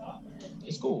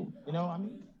 It's cool. I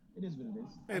mean, it is what it is.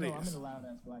 It is. I'm in a loud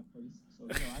ass black place, so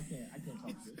I can't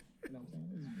talk shit. You know what I'm saying?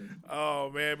 This is good. Oh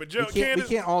man, but Joe, we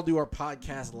can't all do our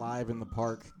podcast live in the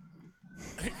park.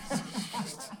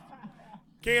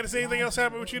 Kandyce, anything else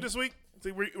happen with you this week?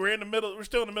 See, we're in the middle. We're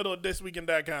still in the middle of This Week in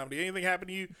Comedy. Anything happen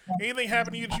to you? Anything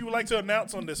happen to you that you would like to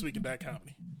announce on This Week in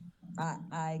Comedy?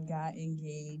 I got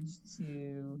engaged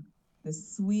to the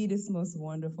sweetest, most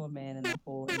wonderful man in the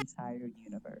whole entire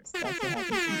universe. That's what happened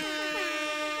to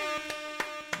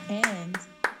me. And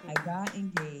I got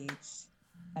engaged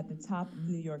at the top of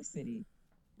New York City.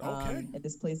 At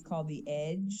this place called The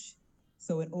Edge.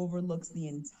 So it overlooks the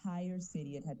entire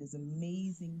city. It had this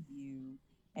amazing view.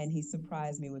 And he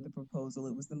surprised me with the proposal.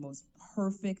 It was the most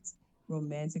perfect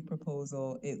romantic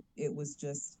proposal. It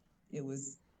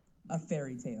was a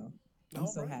fairy tale. I'm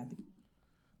so happy.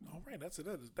 All right,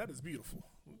 that is beautiful.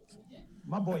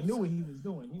 My boy knew what he was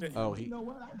doing. You know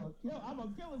what? I'm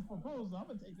gonna kill his proposal. I'm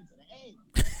gonna take it to the egg.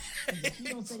 If she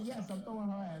don't say yes, I'm throwing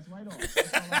her ass right off.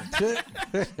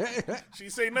 She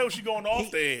say no, she going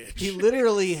off the edge. He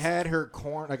literally had her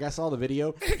cornered. Like I saw the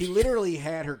video. He literally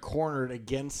had her cornered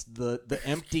against the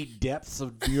empty depths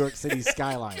of New York City's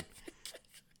skyline.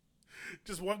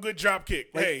 Just one good drop kick.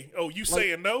 You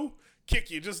saying no? Kick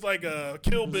you just like a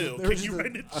Kill Bill. Kick you right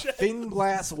in the chest. A thin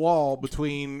glass wall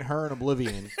between her and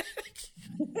oblivion.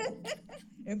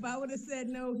 If I would have said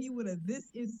no, he would have.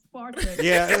 This is Sparta.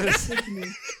 Yeah. Just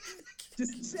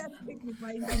chest kick me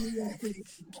right in New York City.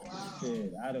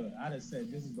 Shit, I'd have said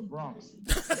this is the Bronx.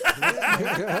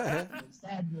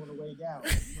 Stab you on the way down.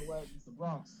 You know what? It's the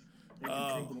Bronx.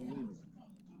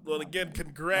 Well, again,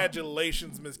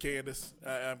 congratulations, Miss Kandyce.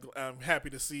 I'm happy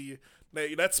to see you.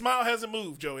 That smile hasn't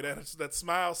moved, Joey. That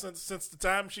smile since the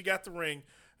time she got the ring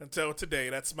until today.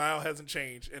 That smile hasn't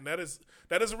changed, and that is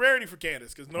a rarity for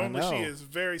Kandyce because normally she is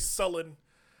very sullen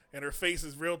and her face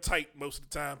is real tight most of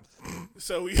the time.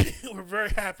 So we're very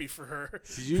happy for her.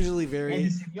 She's usually very.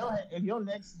 And if your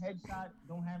next headshot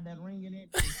don't have that ring in it,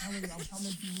 I'm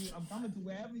coming to you. I'm coming to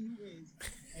wherever you is,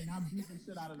 and I'm beating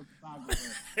shit out of the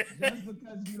photographer. Just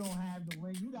because you don't have the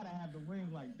ring, you gotta have the ring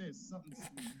like this. Something.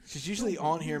 She's usually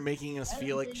on here making us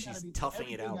feel like she's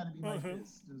toughing it out. Gotta be like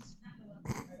this.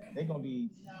 They're gonna be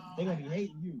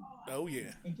hating you. Oh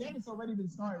yeah. And Kandyce already been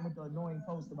starting with the annoying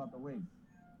post about the ring.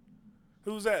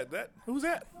 Who's that? Who's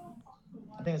that?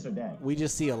 I think it's her dad. We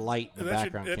just see a light in the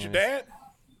background. That's your dad?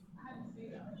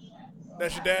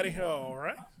 That's your daddy? Oh, all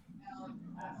right.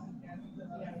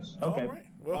 Okay. All right.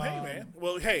 Well, hey, man.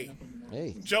 Well, hey.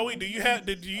 Joey,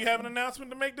 did you have an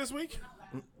announcement to make this week?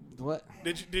 What?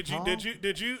 Did you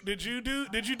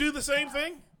do the same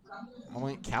thing? I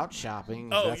went couch shopping.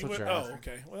 That's what you're asking.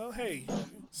 Okay. Well, hey,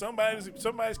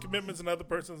 somebody's commitment's another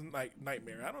person's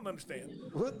nightmare. I don't understand.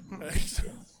 What?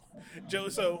 Joe,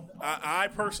 so I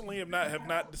personally have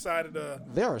not decided.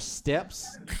 There are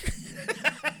steps.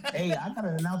 Hey, I got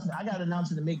an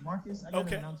announcement to make, Marcus. I got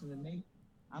an announcement to make.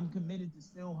 I'm committed to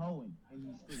still hoeing in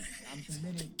these streets. I'm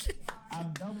committed.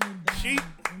 I'm doubling down in the streets.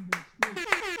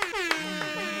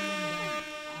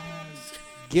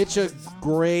 Get your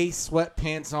gray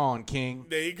sweatpants on, King.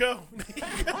 There you go. You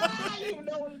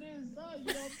know what it is, son.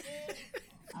 You know what I'm saying?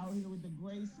 Out here with the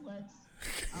gray sweats.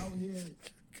 Out here.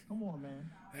 Come on, man.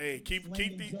 Hey, keep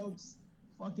the jokes,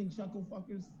 fucking chuckle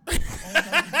fuckers. All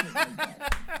types of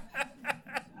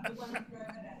shit like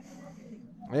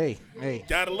that. Hey.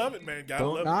 Gotta love it, man.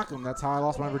 Don't knock them. That's how I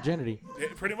lost my virginity. Yeah,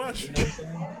 pretty much. You know what I'm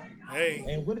saying? Hey.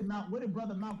 And what did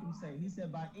Brother Malcolm say? He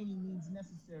said, by any means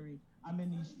necessary, I'm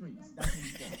in these streets. That's what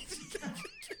he said.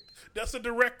 That's a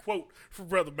direct quote from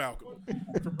Brother Malcolm.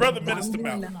 From Brother Minister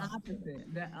Malcolm. The opposite.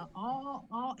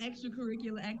 All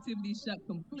extracurricular activities shut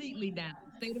completely down.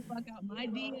 Stay the fuck out my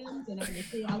DMs and I'm going to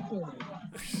stay out there.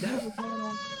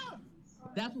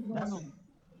 That's what's going on.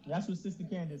 That's what Sister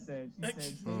Kandyce said. She said,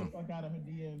 stay the fuck out of her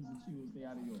DMs and she will stay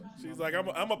out of yours. She's like, I'm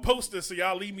going to post this so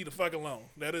y'all leave me the fuck alone.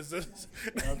 That's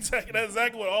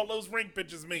exactly what all those ring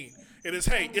pictures mean. It is,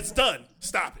 hey, it's done.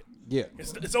 Stop it. Yeah.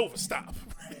 It's over. Stop.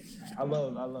 I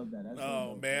love that. That's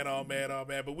oh,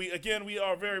 man. But we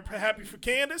are very happy for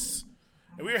Kandyce,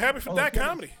 and we are happy for that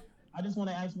comedy. I just want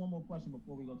to ask one more question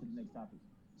before we go to the next topic.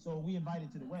 So we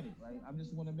invited to the wedding, right? I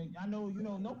just want to I know,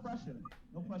 no pressure.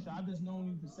 I've just known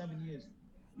you for 7 years.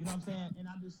 You know what I'm saying? And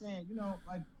I'm just saying,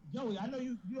 like Joey, I know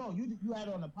you had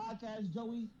on a podcast,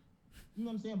 Joey. You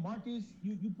know what I'm saying? Marcus,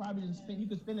 you probably you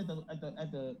could spend at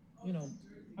the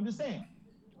I'm just saying.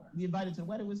 We invited to the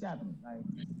wedding. What's happening? Like,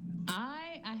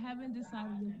 I haven't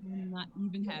decided if we're not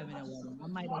even having a wedding. I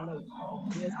might elope.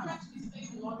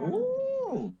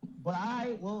 Ooh, but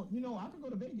I can go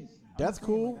to Vegas. That's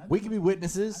cool. We can be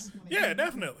witnesses. Yeah,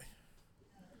 definitely.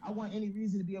 I want any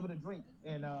reason to be able to drink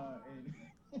and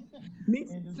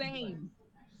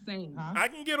Same. Huh? I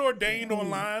can get ordained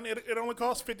online. It only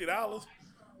costs $50.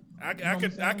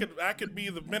 I could be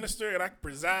the minister and I could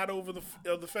preside over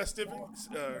the festivities.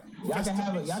 Y'all can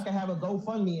have a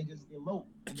GoFundMe and just elope.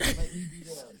 And just let me be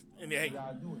there. And hey,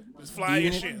 just fly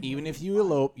your shit. Even if you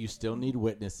elope, you still need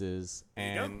witnesses,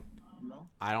 and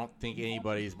I don't think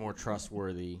anybody's more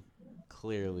trustworthy,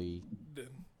 clearly,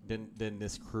 than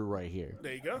this crew right here.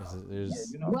 There you go.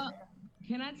 Well,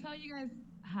 can I tell you guys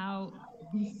how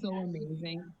he's so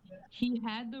amazing? He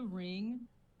had the ring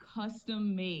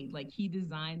custom made, like he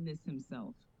designed this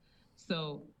himself.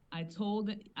 So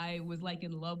I was like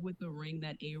in love with the ring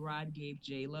that A-Rod gave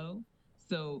J-Lo.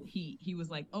 So he was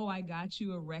like, oh, I got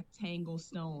you a rectangle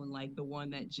stone like the one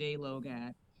that J-Lo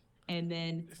got. And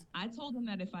then I told him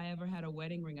that if I ever had a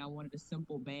wedding ring, I wanted a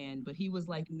simple band. But he was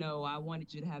like, no, I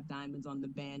wanted you to have diamonds on the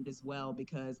band as well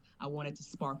because I wanted to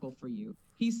sparkle for you.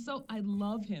 I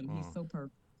love him. He's so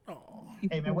perfect. Oh.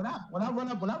 Hey man, when I run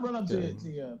up to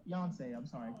your fiance, I'm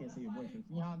sorry, I can't say your boyfriend.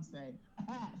 Fiance.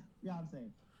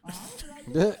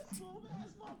 This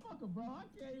motherfucker, bro. I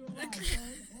can't even lie,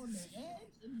 bro. On the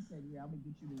edge, and he said, "Yeah, I'm gonna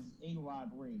get you this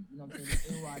A-Rod ring. You know what I'm saying?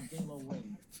 This A-Rod J-Lo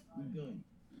ring. We good."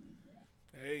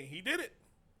 Hey, he did it.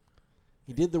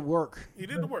 He did the work.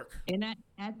 And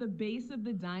at the base of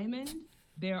the diamond,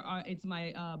 it's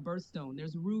my birthstone.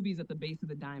 There's rubies at the base of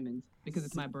the diamond because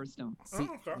it's my birthstone. See,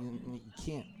 you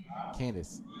can't,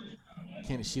 Kandyce,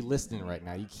 she listening right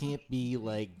now. You can't be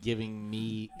like giving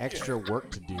me extra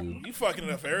work to do. You fucking it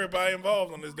up for everybody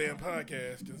involved on this damn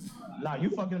podcast. Nah,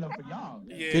 you fucking it up for y'all.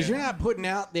 Yeah. Because you're not putting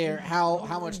out there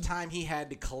how much time he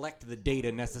had to collect the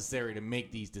data necessary to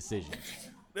make these decisions.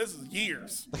 This is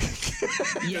years.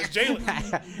 Because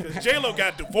J-Lo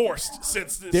got divorced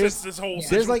since this whole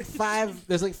situation.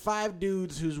 There's like five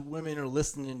dudes whose women are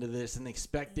listening to this and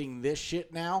expecting this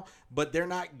shit now, but they're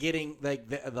not getting like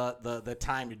the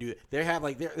time to do it. They have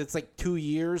it's like 2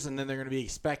 years, and then they're going to be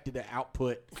expected to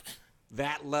output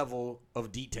that level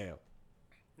of detail.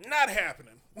 Not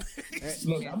happening.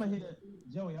 Look, I'm gonna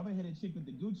hit a chick with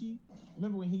the Gucci.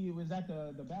 Remember when he was at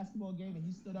the basketball game and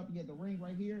he stood up and he had the ring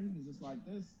right here? He was just like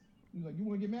this. He was like, "You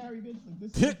want to get married, bitch? Like,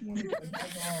 this is what you want to do."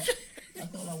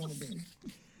 That's all I want to do.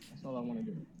 That's all I want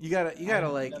to do. You gotta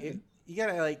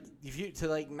if you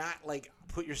to not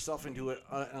put yourself into an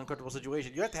uncomfortable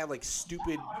situation. You have to have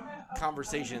stupid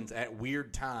conversations at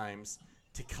weird times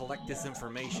to collect this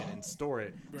information and store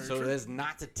it so as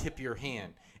not to tip your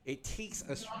hand. It takes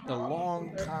a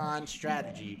long con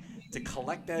strategy to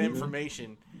collect that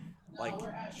information,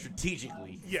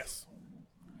 strategically. Yes.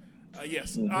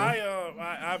 Yes.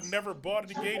 I've never bought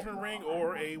an engagement ring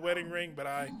or a wedding ring, but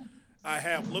I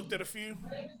have looked at a few.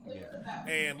 Yeah.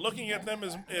 And looking at them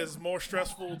is more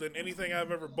stressful than anything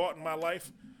I've ever bought in my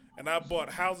life. And I've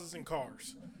bought houses and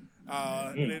cars.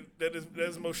 That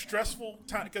is the most stressful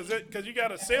time because you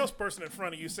got a salesperson in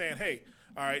front of you saying, "Hey,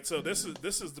 all right, so this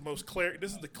is the most clear.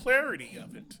 This is the clarity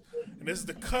of it, and this is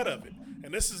the cut of it,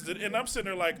 and this is and I'm sitting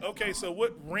there like, okay, so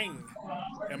what ring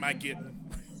am I getting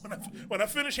when I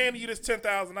finish handing you this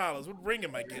 $10,000? What ring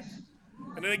am I getting?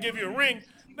 And then they give you a ring.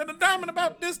 Then the diamond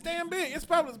about this damn big. It's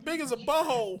probably as big as a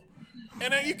butthole,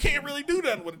 and then you can't really do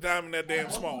nothing with a diamond that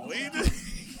damn small. We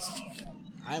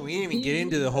didn't even get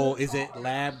into the whole, is it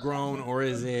lab grown or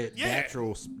is it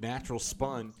natural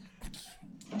spun?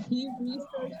 He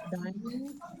researched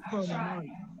diamonds for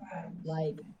months,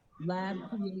 lab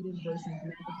created versus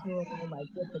natural,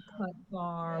 what the cuts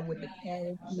are, what the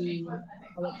clarity,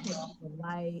 how it catches the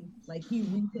light. He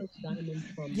researched diamonds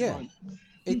for months.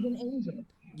 He's an angel.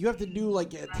 You have to do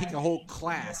take a whole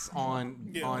class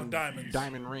on diamonds.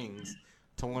 Diamond rings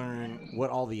to learn what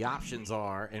all the options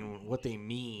are and what they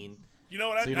mean. You know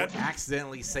what? So you don't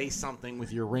accidentally say something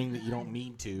with your ring that you don't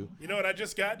mean to. You know what I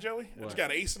just got, Joey? What? I just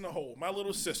got ace in the hole. My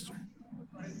little sister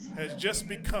has just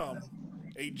become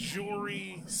a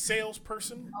jewelry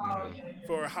salesperson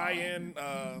for a high-end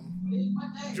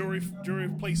jewelry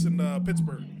place in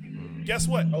Pittsburgh. Guess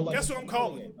what? Guess what I'm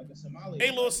calling?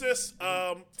 Hey, little sis,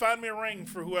 find me a ring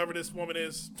for whoever this woman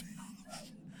is.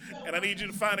 And I need you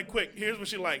to find it quick. Here's what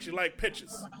she likes. She likes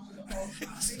pictures.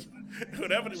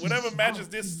 whatever matches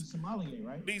this. Somalia,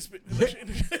 right? These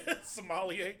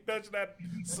Somalia. That's not.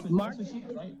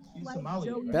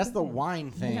 Somalia. That's the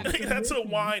wine thing. That's a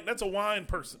wine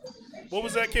person. What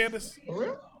was that, Kandyce? For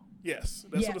real? Yes,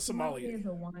 that's what a Somalia is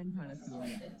a wine connoisseur.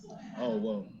 Oh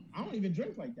well, I don't even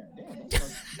drink like that. Damn.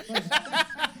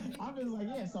 I was like,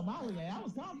 yeah, Somalia. I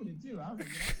was confident too. I was like,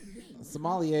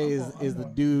 Sommelier is the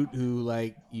dude who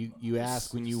like you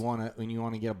ask when you want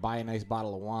to buy a nice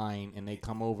bottle of wine, and they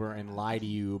come over and lie to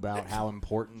you about how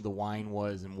important the wine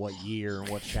was and what year and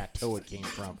what chateau it came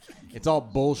from. It's all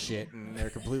bullshit, and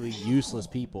they're completely useless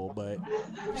people, but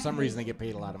for some reason they get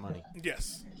paid a lot of money.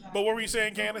 Yes. But what were you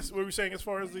saying, Kandyce? What were you saying as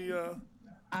far as the...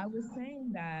 I was saying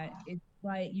that it's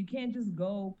like you can't just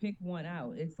go pick one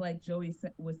out. It's like Joey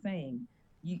was saying.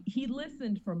 He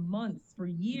listened for months, for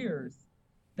years,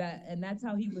 and that's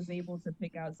how he was able to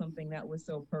pick out something that was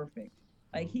so perfect.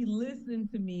 Like, he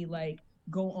listened to me, like,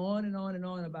 go on and on and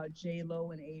on about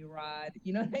J-Lo and A-Rod.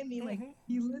 You know what I mean? Like,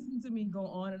 he listened to me go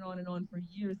on and on and on for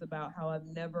years about how I've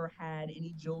never had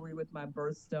any jewelry with my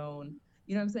birthstone.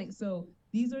 You know what I'm saying? So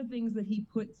these are things that he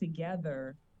put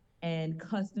together and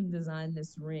custom designed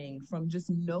this ring from just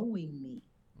knowing me.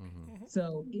 Mm-hmm.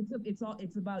 So it's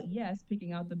about, yes,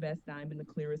 picking out the best diamond, the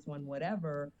clearest one,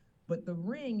 whatever, but the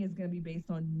ring is going to be based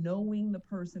on knowing the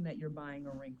person that you're buying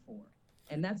a ring for.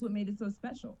 And that's what made it so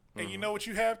special. And you know what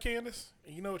you have, Kandyce?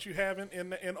 And you know what you have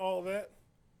in all that?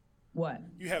 What?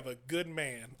 You have a good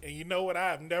man. And you know what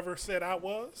I've never said I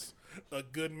was? A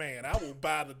good man. I will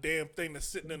buy the damn thing that's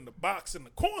sitting in the box in the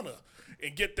corner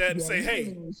and get that and say, "Hey,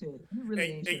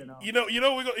 you know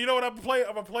what I'm gonna play?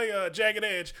 I'm gonna play Jagged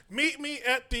Edge. Meet me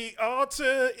at the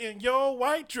altar in your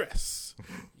white dress.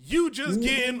 You just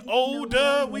getting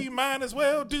older. We might as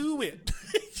well do it."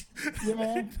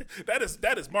 Yeah.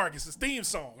 That is Marcus's theme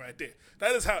song right there.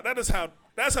 That's how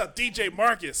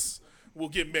DJMarcus will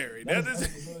get married. That is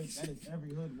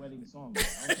every hood wedding song. I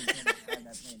don't think somebody had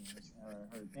that thing.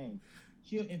 Her thing.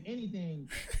 If anything,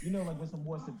 like with some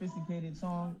more sophisticated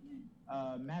song,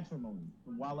 Matrimony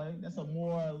from Wale. That's a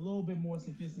little bit more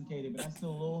sophisticated, but that's still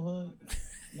a little hood.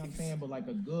 You know what I'm saying? But like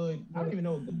I don't even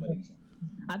know a good wedding song.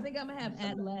 I think I'm gonna have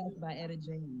 "At Last" by Etta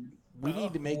James. We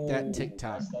need to make that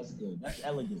TikTok. That's good. That's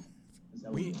elegant.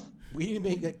 We need to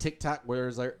make that TikTok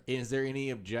where is there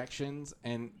any objections,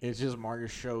 and it's just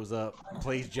Marcus shows up,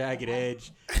 plays Jagged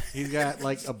Edge. He's got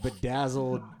like a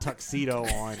bedazzled tuxedo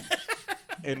on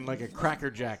and like a Cracker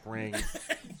Jack ring.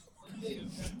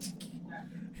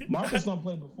 Marcus gonna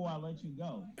play Before I Let You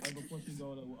Go, right before she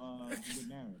go to get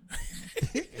married.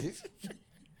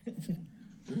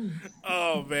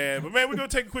 Oh man, but man, we're gonna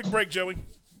take a quick break, Joey.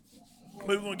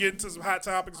 We're gonna get into some hot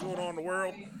topics going on in the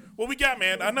world. What we got,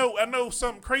 man? I know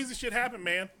some crazy shit happened,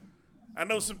 man. I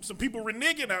know some people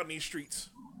reneging out in these streets.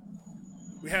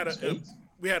 We had a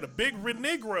big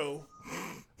renegro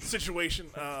situation.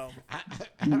 I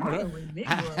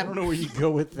don't know where you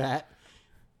go with that.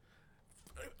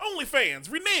 OnlyFans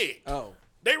reneged. Oh,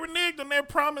 they reneged on their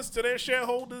promise to their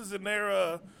shareholders and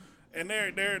their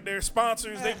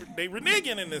sponsors. They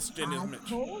reneging in this. I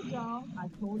told y'all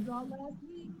last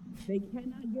week. They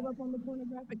cannot give up on the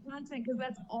pornographic content because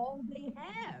that's all they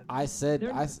have. I said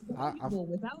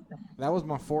without that. That was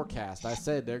my forecast. I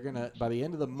said they're gonna by the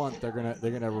end of the month they're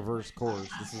gonna reverse course.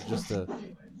 This is just to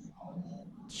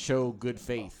show good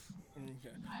faith. Okay.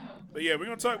 But yeah,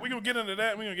 we're gonna get into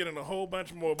that. We're gonna get into a whole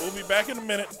bunch more. But we'll be back in a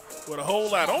minute with a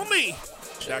whole lot on the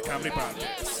Dotcomedy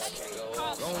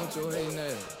Podcast. Going with your hating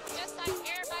ass.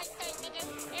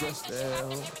 Just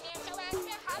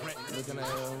looking at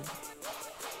hell.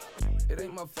 It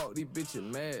ain't my fault these bitches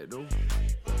mad though.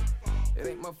 It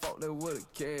ain't my fault that where the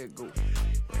cat go.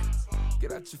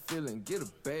 Get out your feeling, get a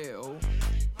bag, oh.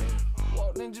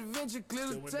 Walked in Javinci, clear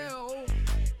the tail, oh.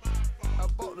 I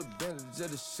bought the Bentley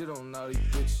just to shit on all these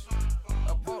bitches.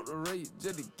 I bought the Ray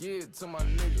just to give it to my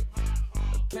nigga.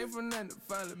 I Came from nothing,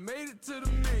 finally made it to the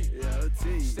meat. Yeah, I'll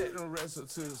tell you. Set and wrestle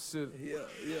to the city. Yeah.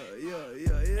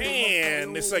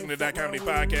 And this segment of That Comedy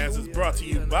Podcast is brought to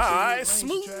you by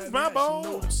Smooth My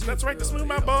Balls. That's right, the Smooth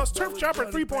My Balls Turf Chopper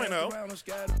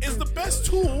 3.0 is the best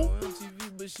tool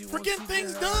for getting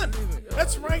things done.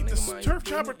 That's right, the Turf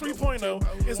Chopper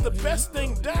 3.0 is the best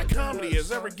thing Dot Comedy has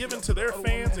ever given to their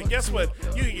fans. And guess what?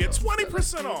 You can get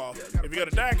 20% off if you go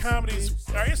to Dot Comedy's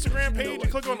our Instagram page and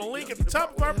click on the link at the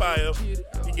top of our bio.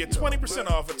 You get 20%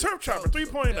 off a Turf Chopper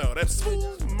 3.0. That's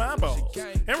Smooth My Balls.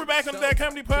 And we're back on the That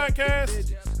Comedy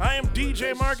Podcast. I am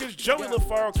DJMarcus, Joey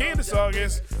LaFaro, Kandyce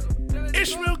August,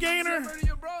 Ishmael Gaynor.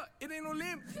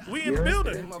 We in the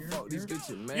building.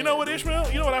 You know what,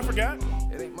 Ishmael? You know what I forgot?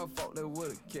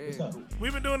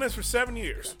 We've been doing this for 7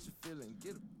 years.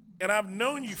 And I've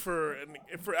known you for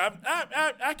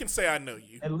I can say I know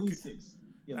you. At least 6.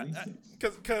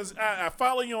 Because I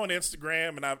follow you on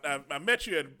Instagram, and I met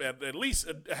you at least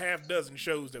a half dozen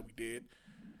shows that we did.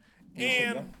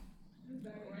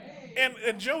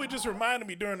 And Joey just reminded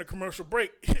me during the commercial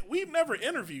break, we've never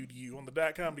interviewed you on the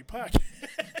Dot Comedy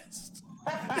Podcast.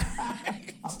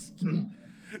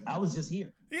 I was just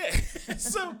here. Yeah.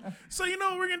 So you know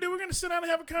what we're gonna do? We're gonna sit down and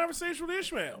have a conversation with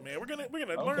Ishmael, man. We're gonna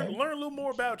learn a little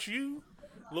more about you,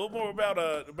 a little more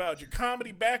about your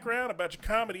comedy background, about your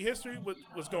comedy history.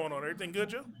 What's going on? Everything good,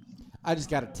 Joe? I just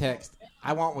got a text.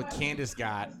 I want what Kandyce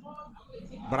got,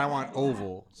 but I want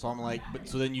oval. So I'm like, but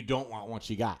so then you don't want what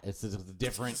she got. It's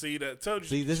different. See, that told you.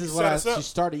 See, this is what she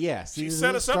started. Yeah, she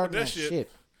set us up with that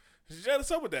shit. She set us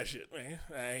up with that shit, man.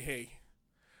 Hey.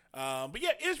 But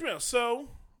yeah, Ishmael. So,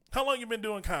 how long you been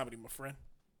doing comedy, my friend?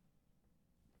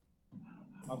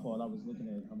 My fault. I was looking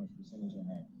at how much percentage I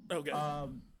had. Okay.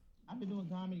 I've been doing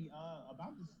comedy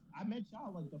about this. I met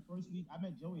y'all like the first week. I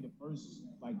met Joey the first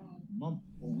like month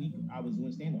or week I was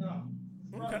doing stand up.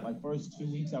 Okay. Like first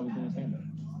 2 weeks I was doing stand up.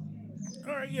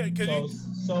 All right, yeah.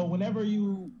 So whenever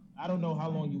I don't know how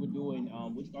long you were doing.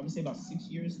 I'm gonna say about 6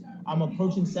 years. I'm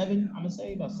approaching 7. I'm gonna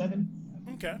say about 7.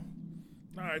 Okay.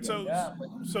 All right.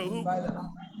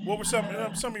 What were some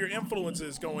of your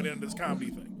influences going into this comedy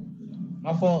thing?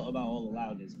 My fault about all the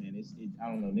loudness, man. I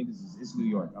don't know, niggas. It's New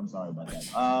York. I'm sorry about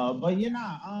that. But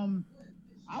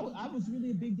I was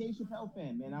really a big Dave Chappelle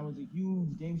fan, man. I was a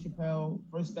huge Dave Chappelle.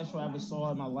 First special I ever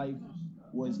saw in my life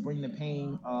was Bring the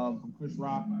Pain from Chris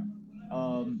Rock.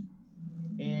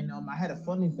 And I had a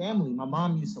funny family. My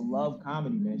mom used to love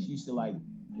comedy, man. She used to like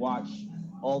watch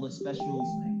all the specials.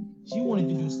 She wanted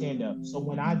to do stand-up. So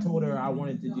when I told her I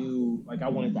wanted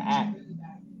to act,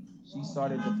 she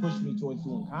started to push me towards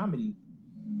doing comedy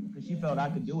because she felt I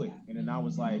could do it. And then I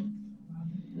was like,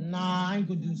 nah, I ain't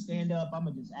gonna do stand-up. I'm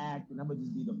gonna just act, and I'm gonna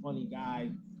just be the funny guy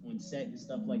on set and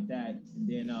stuff like that. And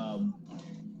then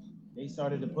they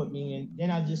started to put me in.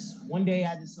 Then one day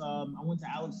I went to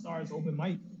Alex Starr's open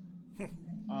mic.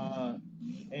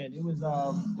 And it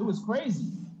was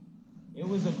crazy. It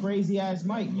was a crazy ass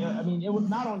mic. Yeah, I mean, it was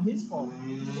not on his fault.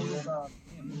 It was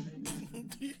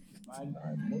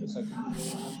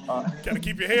Gotta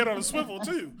keep your head on a swivel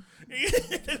too.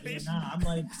 I'm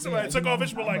like, somebody took off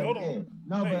his, but like, hold on.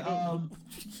 No, but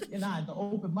at the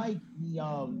open mic, he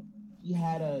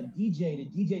had a DJ. The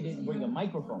DJ didn't bring a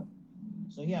microphone,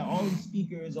 so he had all these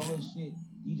speakers, all this shit.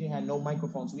 DJ had no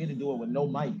microphone, so we had to do it with no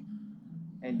mic.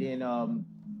 And then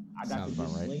I got to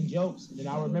just sling jokes. And then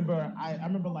I remember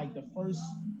like the first.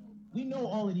 We know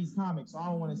all of these comics, so I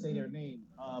don't want to say their name,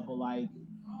 but like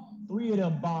 3 of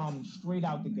them bombed straight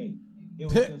out the gate. It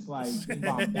was just like they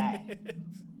bombed bad.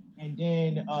 And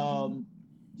then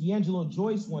D'Angelo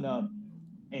Joyce went up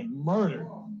and murdered,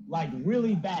 like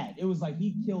really bad. It was like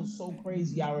he killed so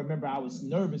crazy. I remember I was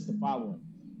nervous to follow him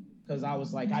because I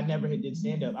was like, I never did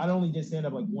stand up. I only did stand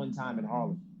up like one time in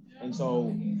Harlem. And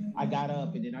so I got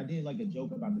up and then I did like a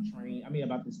joke about the train. I mean,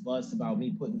 about this bus, about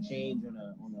me putting change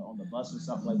on the bus or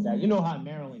stuff like that. You know how in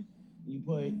Maryland, you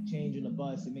put change in the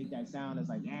bus and make that sound. It's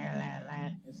like,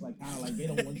 it's like kind of like they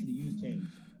don't want you to use change.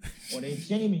 Or they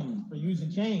shaming you for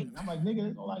using change. I'm like,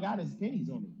 nigga, all I got is pennies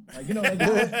on me. Like, you know, like,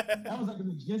 that was like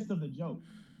the gist of the joke.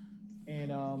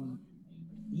 And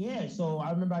so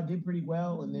I remember I did pretty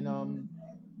well. And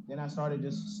then I started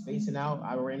just spacing out.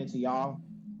 I ran into y'all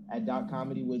at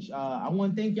Dotcomedy, which I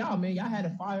want to thank y'all, man. Y'all had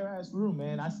a fire-ass room,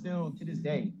 man. I still, to this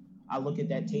day, I look at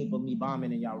that tape of me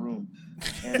bombing in y'all room.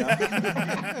 And,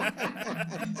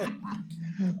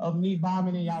 of me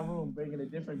bombing in y'all room, bringing a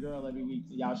different girl every week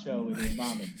to y'all show and then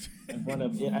bombing in front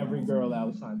of every girl that I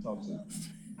was trying to talk to.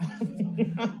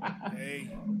 Hey.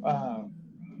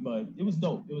 But it was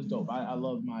dope. It was dope. I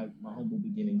love my humble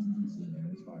beginnings in DC, man.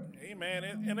 It's fire. Hey, man.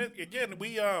 And again,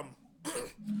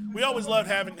 we always loved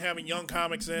having young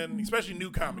comics in, especially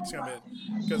new comics come in,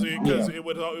 because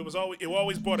it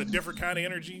always brought a different kind of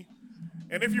energy,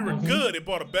 and if you were good, it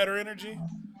brought a better energy.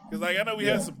 Because like I know we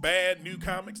had some bad new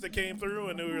comics that came through,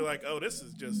 and we were like, oh, this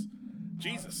is just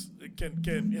Jesus.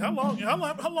 How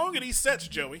long are these sets,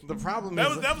 Joey? The problem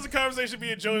that was a conversation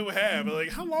me and Joey would have.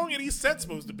 Like, how long are these sets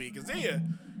supposed to be? Because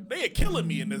they are killing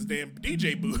me in this damn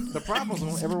DJ booth. The problem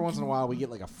is every once in a while we get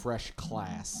like a fresh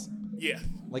class. Yeah.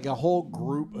 Like a whole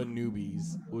group of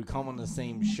newbies would come on the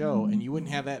same show, and you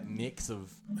wouldn't have that mix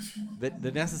of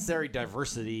the necessary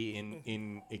diversity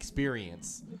in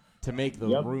experience to make the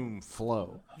room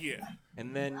flow. Yeah.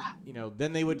 And then,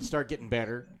 then they would start getting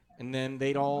better, and then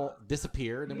they'd all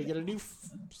disappear, and then we get a new...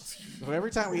 So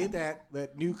every time we hit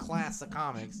that new class of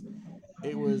comics,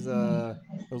 it was a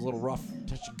little rough,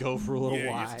 touch and go for a little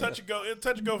while. Yeah, touch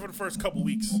and go for the first couple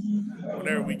weeks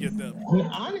whenever we get them. I mean,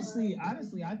 honestly,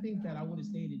 I think that I would have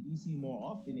stayed in DC more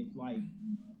often if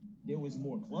there was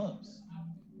more clubs.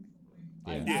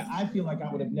 I feel like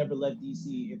I would have never left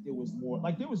DC if there was more.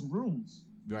 Like there was rooms.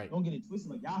 Right. Don't get it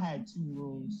twisted. Like y'all had 2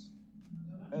 rooms.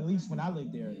 At least when I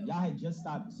lived there, y'all had just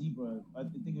stopped Zebra. I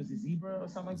think it was a Zebra or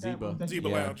something like that.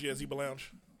 Zebra Lounge, Zebra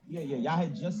Lounge. Yeah. Y'all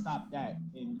had just stopped that,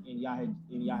 and y'all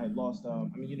had lost.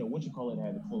 What you call it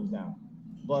had to close down.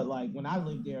 But like when I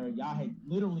lived there, y'all had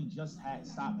literally just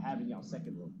stopped having y'all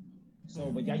second room.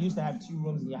 So, but y'all used to have 2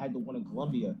 rooms, and y'all had the one in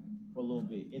Columbia for a little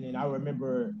bit. And then I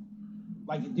remember,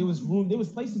 like there was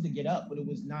places to get up, but it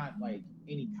was not like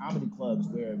any comedy clubs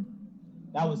where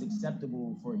that was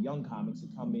acceptable for young comics to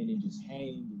come in and just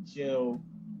hang and chill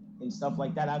and stuff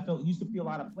like that. I used to feel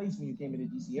out of place when you came into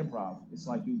DC Improv. It's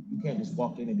like you can't just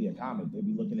walk in and be a comic. They'd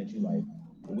be looking at you like,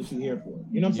 well, what you here for?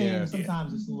 You know what I'm saying? Yeah.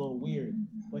 Sometimes it's a little weird.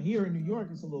 But here in New York,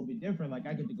 it's a little bit different. Like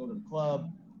I get to go to the club.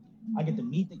 I get to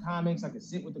meet the comics. I can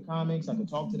sit with the comics. I can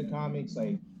talk to the comics.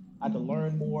 Like I can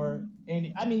learn more.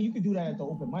 And I mean, you could do that at the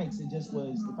open mics. It just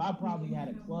was, if I probably had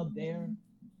a club there,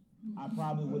 I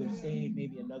probably would have stayed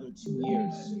maybe another 2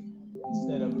 years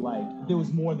instead of like if there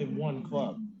was more than one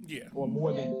club. Yeah. Or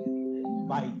more than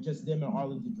like just them in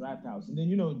Arlington Draft House. And then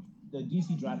the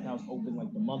DC Draft House opened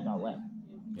like the month I left.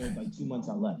 It was like 2 months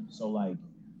I left. So like,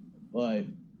 but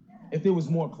if there was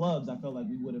more clubs, I felt like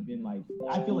we would have been like,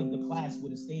 I feel like the class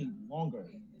would have stayed longer.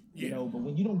 Yeah. But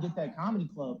when you don't get that comedy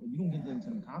club, and you don't get into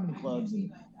the comedy clubs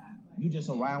and you just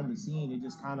around the scene, it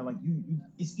just kind of like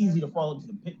it's easy to fall into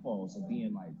the pitfalls of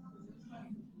being like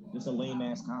just a lame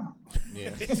ass comic. Yeah.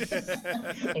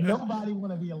 And nobody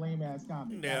want to be a lame ass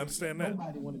comic. Yeah, I understand that.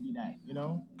 Nobody want to be that,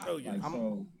 Oh yeah. Like,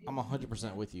 I'm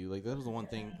 100% with you. Like that was the one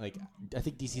thing. Like I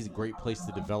think DC is a great place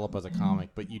to develop as a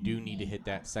comic, but you do need to hit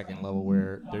that second level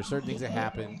where there's certain things that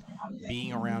happen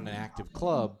being around an active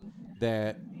club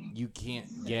that you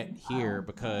can't get here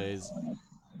because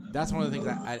that's one of the things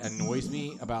that annoys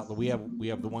me about we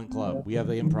have the one club, we have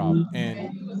the Improv,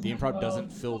 and the Improv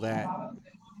doesn't fill that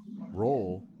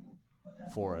role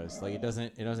for us. Like it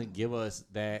doesn't give us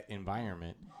that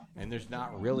environment, and there's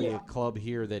not really a club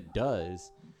here that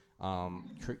does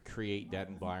create that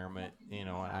environment.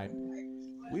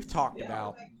 We've talked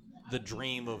about the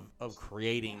dream of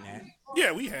creating that.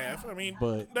 Yeah, we have. I mean,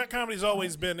 but that comedy's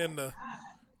always been in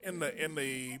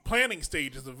the planning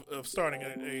stages of starting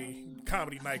a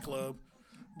comedy nightclub.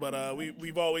 But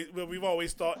we've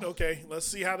always thought, okay, let's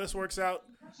see how this works out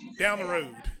down the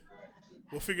road.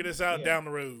 We'll figure this out down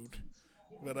the road.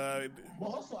 But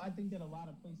well, also I think that a lot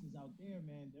of places out there,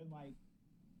 man, they're like,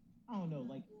 I don't know,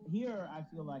 like here I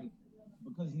feel like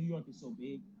because New York is so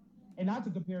big, and not to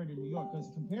compare it to New York,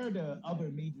 because compared to other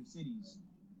major cities,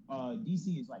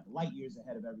 DC is like light years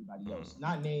ahead of everybody else.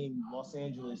 Not named Los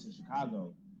Angeles and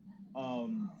Chicago.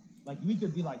 Like we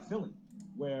could be like Philly,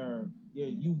 where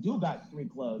you do got 3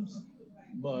 clubs,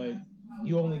 but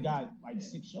you only got like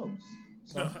 6 shows.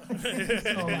 So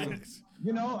like,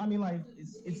 I mean, like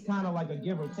it's kind of like a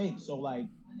give or take. So like,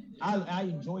 I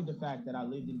enjoyed the fact that I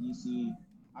lived in DC.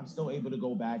 I'm still able to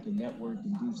go back and network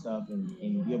and do stuff and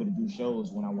be able to do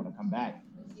shows when I want to come back.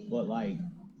 But like,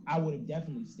 I would have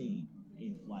definitely stayed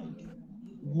if like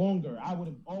longer. I would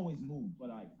have always moved,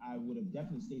 but I would have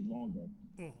definitely stayed longer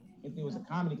if there was a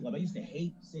comedy club. I used to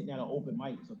hate sitting at an open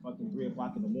mic till fucking 3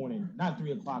 o'clock in the morning. Not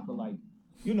 3 o'clock, but like,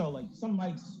 like some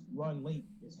mics run late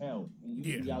as hell, and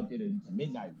you can be out there to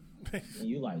midnight, and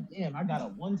you like, damn, I got a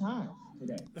one time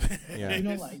today.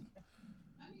 Yeah.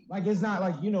 Like it's not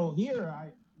like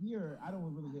here I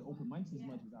don't really get open mics as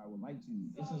much as I would like to.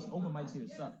 It's just open mics here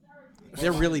suck.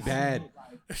 They're really bad.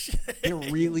 They're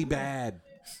really bad.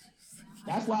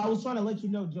 That's why I was trying to let you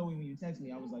know, Joey, when you text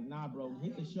me. I was like, nah, bro,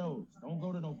 hit the shows. Don't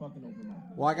go to no fucking open mic.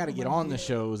 Well, I got to get on the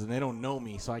shows, and they don't know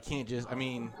me, so I can't just. I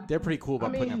mean, they're pretty cool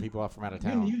about putting people out from out of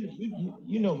town.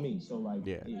 You know me, so like,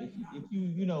 yeah. If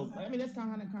you know, I mean, that's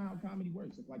kind of how comedy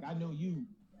works. If like I know you,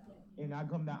 and I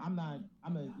come down,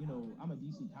 I'm a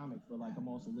DC comic, but like I'm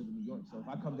also live in New York. So if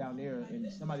I come down there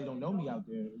and somebody don't know me out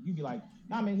there, you be like,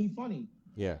 nah, man, he funny.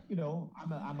 Yeah. You know,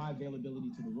 my availability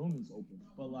to the room is open.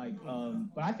 But like,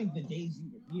 but I think the days you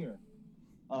were here,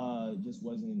 just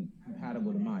wasn't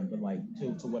compatible to mine. But like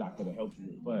to what I could have helped you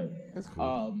with. But that's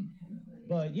cool.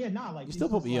 But yeah, nah, like you still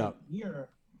put me like, up. Here,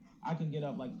 I can get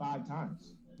up like 5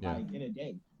 times, yeah. like in a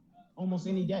day, almost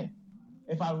any day.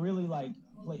 If I really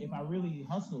if I really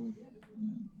hustle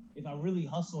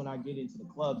and I get into the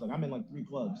clubs, like I'm in like 3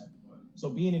 clubs. So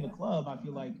being in the club, I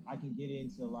feel like I can get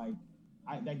into like.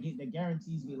 That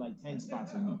guarantees me like 10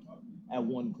 spots a week at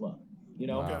one club, you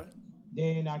know. Wow.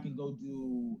 Then I can go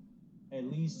do at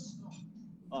least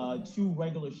 2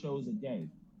 regular shows a day.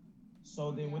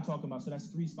 So then we're talking about, so that's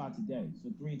 3 spots a day. So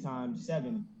 3 times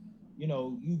 7, you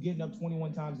know, you getting up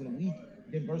 21 times in a week.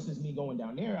 Then versus me going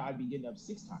down there, I'd be getting up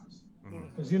 6 times.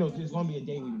 Because you know there's gonna be a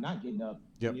day where you're not getting up.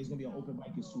 Yep. And there's gonna be an open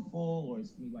mic is too full, or it's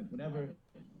gonna be like whatever.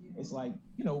 It's like,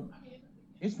 you know.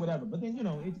 It's whatever, but then you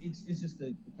know it's just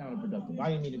the counterproductive. I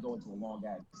didn't mean to go into a long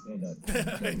ass stand up.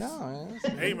 No,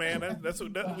 hey man, that's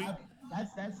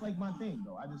like my thing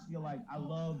though. I just feel like I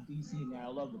love DC now.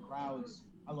 I love the crowds.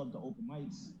 I love the open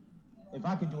mics. If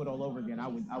I could do it all over again, I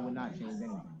would not change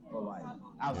anything. But like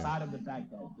outside of the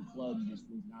fact that the club just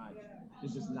was not,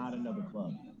 there's just not another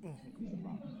club.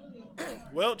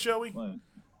 Well, Joey. But,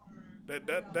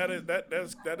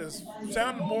 that is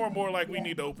sounding more and more like we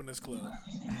need to open this club.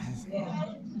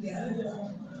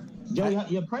 Joey,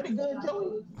 your credit good,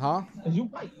 Joey? Huh? You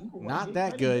white. Not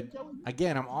that good.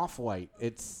 Again, I'm off white.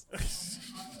 It's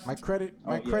my credit.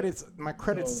 My credit's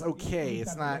so okay.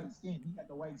 It's not. He got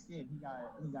the white skin. He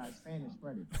got Spanish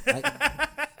credit.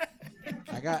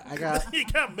 I got. You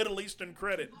got Middle Eastern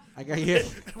credit. I got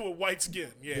with white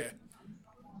skin. Yeah.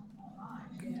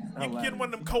 You can get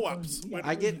one of them co-ops.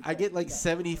 I get like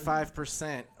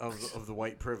 75% of the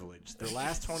white privilege. The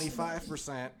last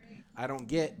 25% I don't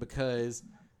get because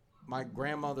my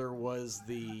grandmother was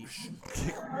the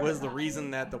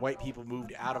reason that the white people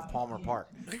moved out of Palmer Park.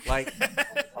 Like,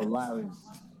 hilarious.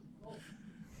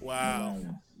 Wow.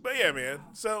 But yeah, man.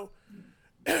 So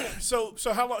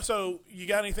how long? So you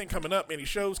got anything coming up? Any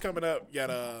shows coming up? You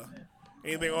got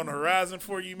anything on the horizon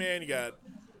for you, man? You got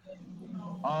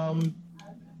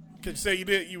Could you say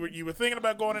you were thinking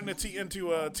about going into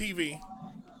TV?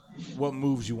 What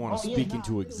moves you want to speak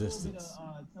into existence?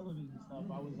 Television stuff.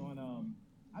 I was on.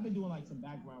 I've been doing like some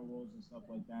background roles and stuff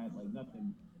like that. Like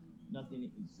nothing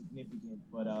significant.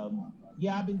 But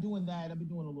yeah, I've been doing that. I've been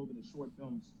doing a little bit of short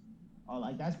films.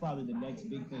 Like that's probably the next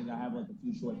big thing. I have like a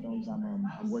few short films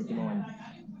I'm working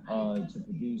on to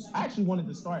produce. I actually wanted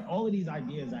to start all of these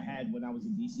ideas I had when I was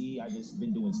in DC. I just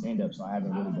been doing stand-up, so I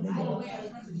haven't really been able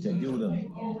to do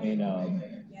them. And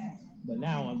but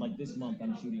now I'm like this month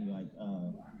I'm shooting like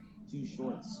 2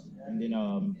 shorts, and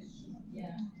then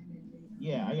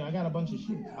yeah, I got a bunch of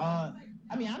shit. I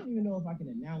mean, I don't even know if I can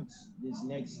announce this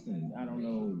next thing. I don't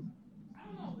know.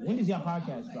 When does y'all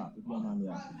podcast drop, if you don't mind me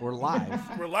asking? We're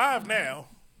live. We're live now.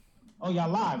 Oh, y'all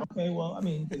live. Okay, well, I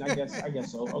mean, I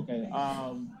guess so. Okay.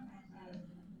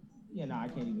 Yeah, no, I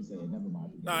can't even say it. Never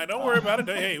mind. Nah, don't worry about it.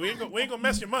 Hey, we ain't gonna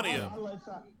mess your money up.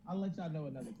 I'll let y'all know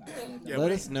another time.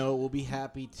 Let us know. We'll be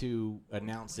happy to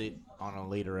announce it on a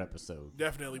later episode.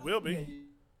 Definitely will be.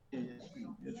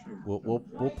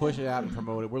 We'll push it out and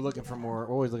promote it. We're looking for more. We're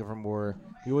always looking for more.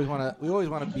 We always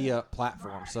want to be a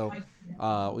platform. So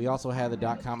we also have the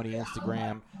 .comedy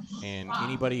Instagram, and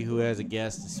anybody who has a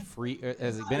guest is free.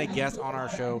 Has been a guest on our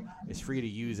show is free to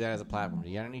use that as a platform.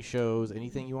 You got any shows,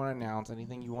 anything you want to announce,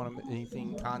 anything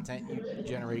content you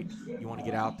generate, you want to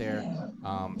get out there,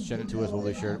 send it to us.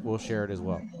 We'll share it as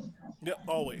well. Yep,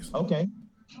 always. Okay.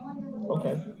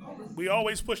 We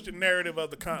always push the narrative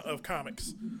of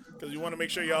comics because we want to make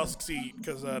sure y'all succeed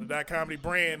because the .comedy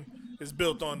brand is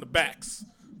built on the backs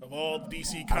of all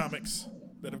DC comics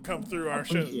that have come through our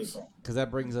shows. Because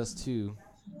that brings us to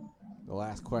the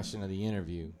last question of the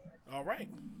interview. All right.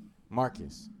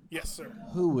 Marcus. Yes, sir.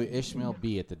 Who would Ishmael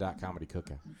be at the .comedy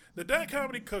cookout? The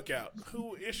 .comedy cookout. Who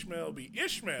would Ishmael be?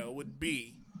 Ishmael would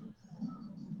be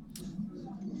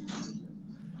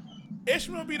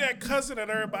that cousin that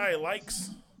everybody likes.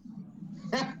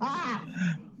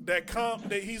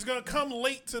 that he's gonna come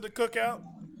late to the cookout.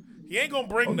 He ain't gonna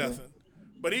bring nothing,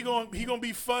 but he gonna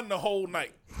be fun the whole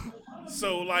night.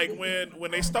 So like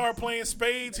when they start playing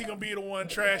spades, he gonna be the one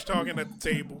trash talking at the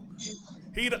table.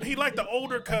 He like the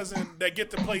older cousin that get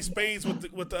to play spades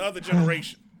with the other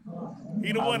generation.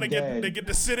 He the one that get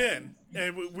to sit in,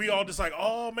 and we all just like,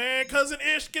 oh man, cousin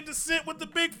Ish get to sit with the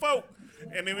big folk,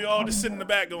 and then we all just sit in the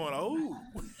back going, oh.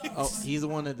 Oh, he's the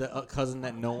one that the cousin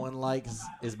that no one likes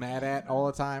is mad at all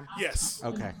the time. Yes.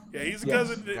 Okay. Yeah, he's the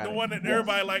cousin, the one that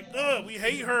everybody like, we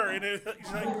hate her, and he's like,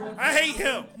 I hate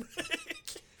him.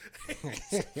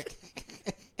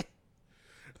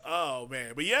 Oh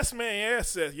man, but yes, man,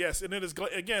 yes, and it is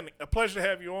again a pleasure to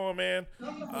have you on, man.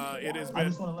 It has been. I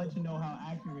just want to let you know how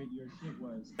accurate your shit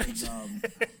was. 'Cause,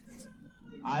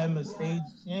 I am a stage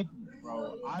champion,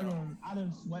 bro. I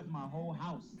don't sweat my whole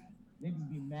house. Niggas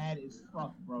be mad as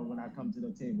fuck, bro, when I come to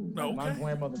the table. Like, my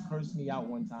grandmother cursed me out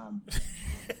one time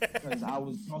because I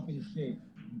was talking shit,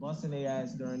 busting their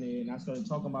ass during it, and I started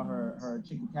talking about her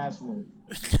chicken casserole.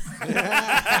 While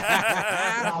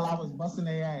I was busting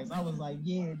their ass, I was like,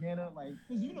 yeah, Nana, like,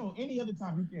 because any other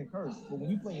time you can curse, but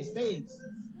when you play in spades,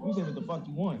 you say what the fuck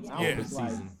you want. I was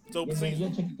like, your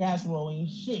chicken casserole ain't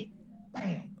shit.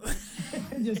 Bam.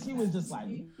 She was just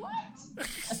like, what?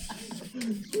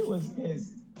 She was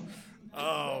pissed.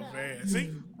 Oh man,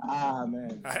 see?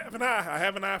 Man. I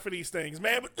have an eye for these things,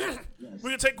 man. But we're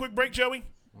gonna take a quick break, Joey,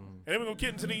 and then we're gonna get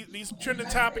into these trending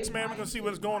topics, man. We're gonna see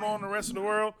what's going on in the rest of the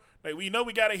world. Like we know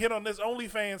we gotta hit on this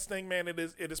OnlyFans thing, man. It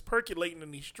is percolating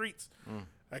in these streets.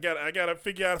 I gotta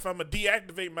figure out if I'm gonna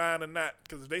deactivate mine or not.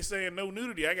 Because if they saying no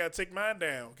nudity, I gotta take mine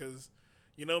down. Because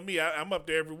you know me, I'm up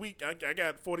there every week. I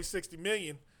got 40, 60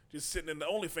 million just sitting in the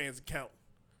OnlyFans account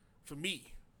for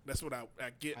me. That's what I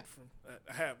get from.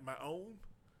 I have my own,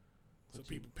 so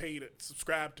people pay to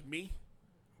subscribe to me.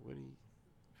 What do you?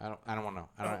 I don't want to know.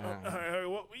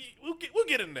 We'll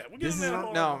get in that.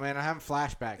 No, man. I'm having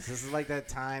flashbacks. This is like that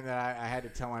time that I had to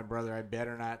tell my brother I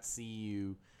better not see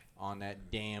you on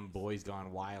that damn Boys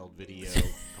Gone Wild video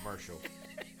commercial.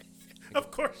 Of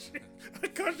course you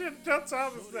tell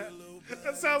Thomas that.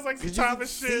 That sounds like some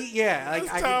Thomas shit. Yeah,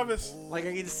 like Thomas. I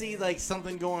can see like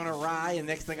something going awry, and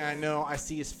next thing I know, I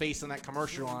see his face on that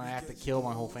commercial, and I have to kill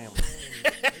my whole family.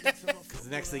 Because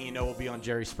the next thing you know, we'll be on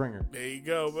Jerry Springer. There you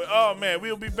go. But oh man,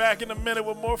 we'll be back in a minute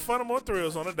with more fun and more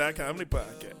thrills on the Dotcomedy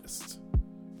Podcast.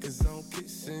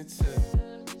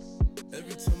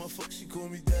 Every time I fuck, she call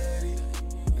me daddy.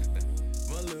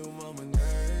 My little mama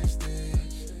nasty.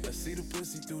 I see the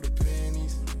pussy through the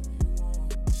panties.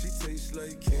 She tastes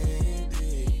like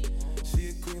candy. She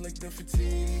a queen like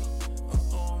Nefertiti.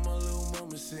 My little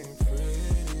mama sitting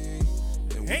pretty.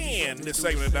 And this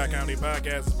segment of the Dotcomedy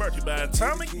Podcast is brought to you by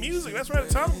Atomic Music. That's right,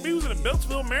 Atomic Music in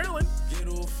Beltsville, Maryland.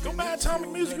 Go buy Atomic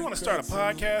Music. You want to start a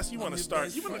podcast? You want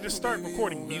to just start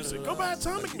recording music? Go buy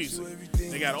Atomic Music.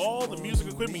 They got all the music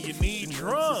equipment you need: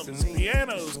 drums,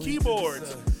 pianos,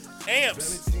 keyboards,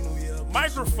 amps,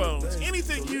 microphones,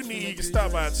 anything you need. You can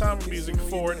stop by Atomic Music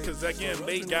for it, because again,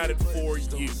 they got it for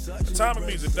you. Atomic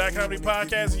Music, Dotcomedy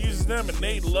Podcast uses them, and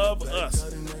they love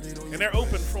us. And they're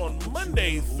open from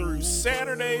Monday through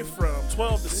Saturday from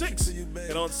 12 to 6,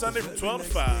 and on Sunday from 12 to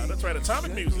 5. That's right,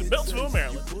 Atomic Music, Beltsville,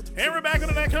 Maryland. And we're back on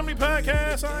the Dotcomedy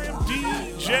Podcast. I am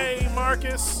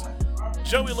DJMarcus,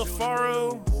 Joey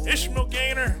LaFaro, Ishmael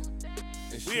Gaynor.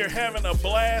 We are having a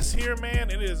blast here, man.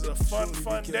 It is a fun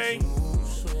day.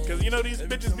 Because, these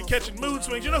bitches be catching mood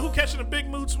swings. You know who catching a big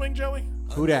mood swing, Joey?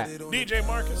 Who that?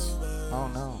 DJMarcus. Oh,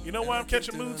 no. You know why I'm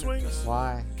catching mood swings?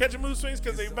 Why? Catching mood swings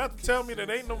because they about to tell me that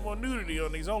ain't no more nudity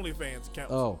on these OnlyFans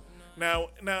accounts. Oh. Now,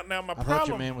 my problem... I thought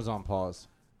your man was on pause.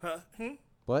 Huh?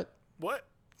 What?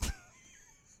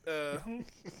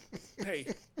 Hey,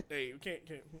 we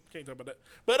can't talk about that.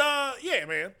 But, yeah,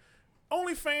 man.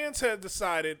 OnlyFans had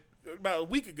decided about a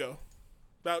week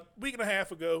and a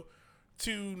half ago,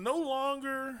 to no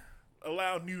longer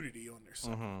allow nudity on their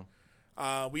site.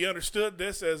 We understood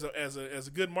this as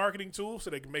a good marketing tool, so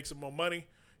they can make some more money,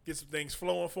 get some things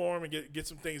flowing for them, and get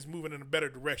some things moving in a better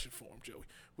direction for them.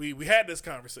 Joey, we had this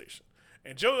conversation,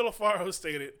 and Joey LaFaro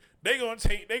stated they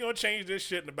gonna change this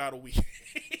shit in about a week.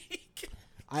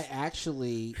 I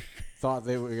actually thought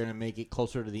they were gonna make it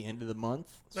closer to the end of the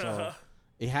month, so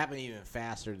it happened even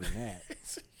faster than that.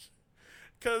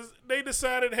 Because they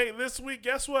decided, hey, this week,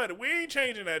 guess what? We ain't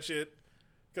changing that shit.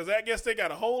 Because I guess they got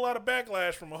a whole lot of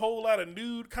backlash from a whole lot of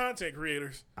nude content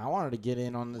creators. I wanted to get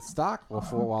in on the stock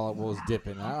while it was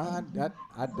dipping. I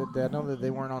know that they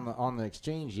weren't on the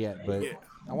exchange yet, but yeah.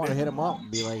 I want to hit them up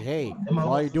and be like, hey,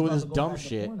 while you're doing this dumb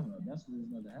shit. That's what was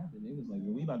about to happen. It was like,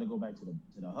 we about to go back to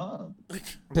the hub.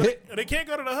 They can't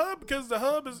go to the hub because the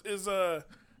hub is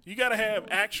you got to have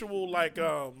actual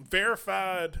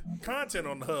verified content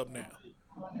on the hub now.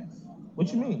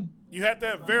 What you mean? You have to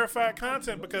have verified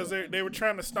content because they were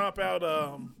trying to stomp out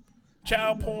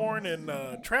child porn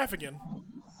and trafficking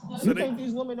So you think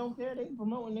these women don't care? They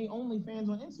promoting their OnlyFans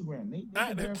on Instagram. They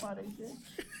can verify their shit.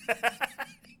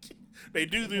 They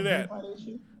do that.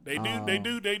 They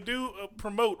do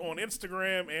promote on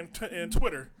Instagram and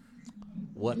Twitter.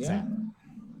 WhatsApp.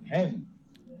 Yeah. Heavy.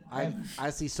 I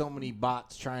see so many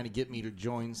bots trying to get me to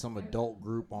join some adult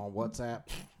group on WhatsApp.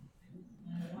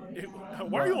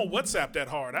 Why are you on WhatsApp that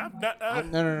hard?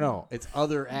 No. It's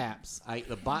other apps.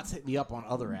 The bots hit me up on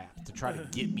other apps to try to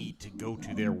get me to go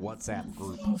to their WhatsApp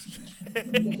group.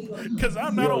 Because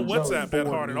I'm not on WhatsApp that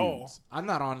hard at all. I'm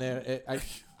not on there.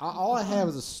 All I have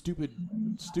is a stupid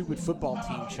football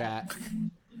team chat,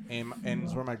 and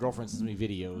it's where my girlfriend sends me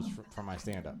videos for my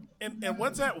stand-up. And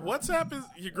WhatsApp is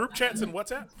your group chats in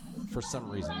WhatsApp? For some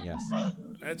reason, yes.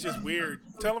 That's just weird.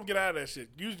 Tell them get out of that shit.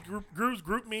 Use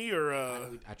group me or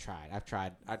I tried. I've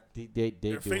tried. They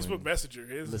Facebook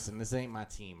Messenger is. Listen, this ain't my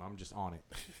team. I'm just on it.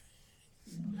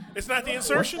 It's not the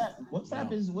insertion.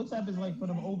 WhatsApp is like for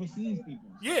them overseas people.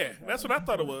 Yeah, that's what I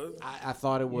thought it was. I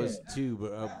thought it was too,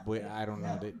 but I don't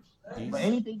know. But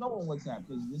anything go on WhatsApp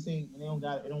because this ain't it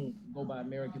don't go by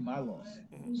American bylaws.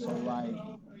 So like,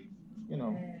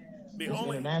 it's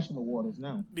international waters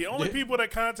now. The only people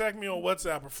that contact me on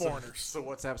WhatsApp are foreigners. So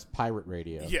WhatsApp's pirate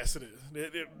radio. Yes, it is.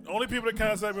 The only people that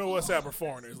contact me on WhatsApp are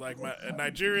foreigners, like my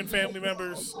Nigerian family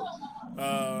members,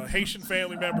 Haitian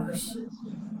family members.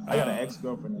 I got an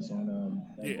ex-girlfriend that's on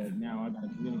that now I got to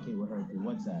communicate with her through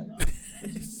WhatsApp.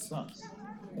 It sucks.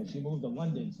 And she moved to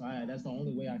London, so that's the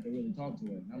only way I can really talk to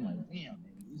her. And I'm like, damn,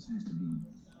 man, this used to be.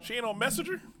 She ain't on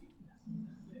Messenger?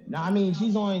 No, I mean,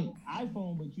 she's on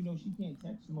iPhone, but she can't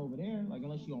text from over there, like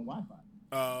unless she's on Wi-Fi.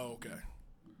 Oh, okay.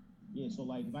 Yeah, so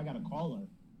like if I gotta call her,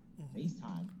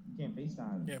 FaceTime. You can't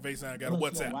FaceTime. Yeah, FaceTime. Got a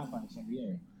WhatsApp. Wi-Fi, so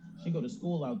yeah. She go to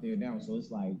school out there now, so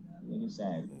it's like it's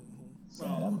sad.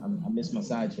 Sad. I miss my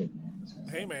side chick.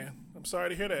 Hey man, I'm sorry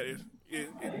to hear that.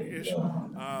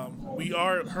 We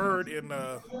are heard in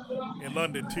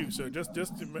London too, so just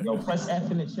to yo, press F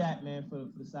in the chat, man, for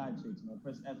the side chicks, man.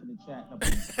 Press F in the chat.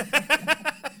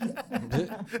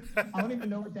 I don't even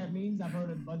know what that means. I've heard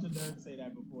a bunch of nerds say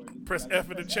that before. Press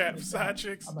F in the chat for side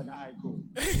chicks. I'm like, all right, cool.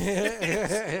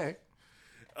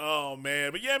 Oh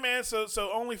man, but yeah, man. So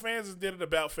OnlyFans did it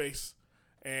about face,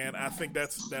 and I think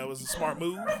that was a smart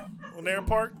move on their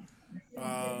part.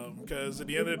 Because at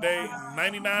the end of the day,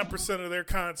 99% of their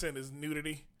content is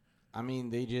nudity. I mean,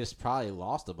 they just probably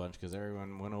lost a bunch because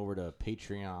everyone went over to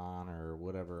Patreon or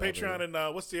whatever. Patreon and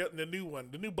what's the new one?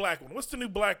 The new black one. What's the new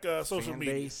black social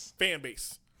media? Fan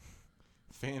base.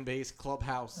 Fan base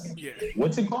Clubhouse. Yeah.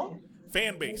 What's it called?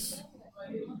 Fan base.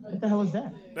 What the hell is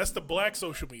that? That's the black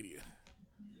social media.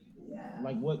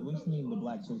 Like what do you mean the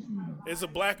black social media? It's a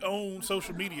black-owned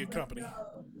social media company.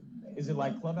 Is it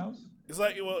like Clubhouse? It's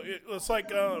like it's like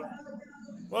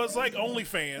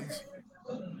OnlyFans,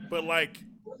 but like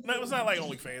no, it's not like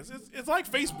OnlyFans. It's like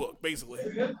Facebook basically,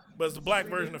 but it's the black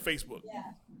version of Facebook.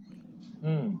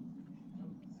 You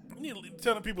need to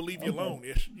telling people leave you alone,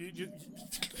 Ish.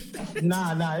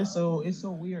 Nah. It's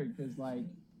so weird because like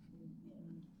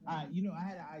I had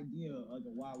an idea like a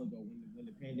while ago when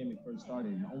the pandemic first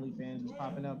started and OnlyFans was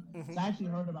popping up. So I actually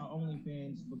heard about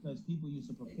OnlyFans because people used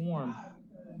to perform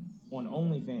on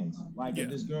OnlyFans. Like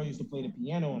this girl used to play the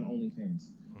piano on OnlyFans.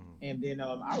 And then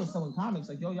I was telling comics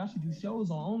like, yo, y'all should do shows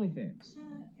on OnlyFans.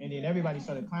 And then everybody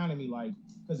started clowning me like,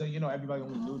 because everybody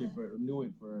only knew it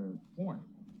for porn.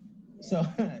 So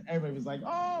everybody was like,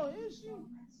 oh, is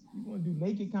you want to do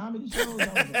naked comedy shows?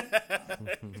 I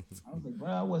was like, bro,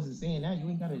 I wasn't saying that. You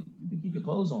can keep your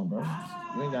clothes on, bro.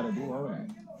 You ain't gotta do all that.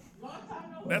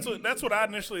 That's what I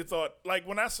initially thought. Like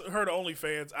when I heard of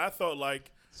OnlyFans, I thought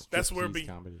like that's where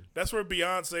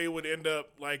Beyonce would end up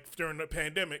like during the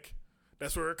pandemic.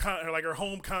 That's where her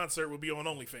home concert would be on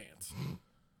OnlyFans.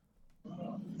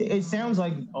 It sounds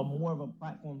like more of a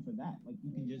platform for that. Like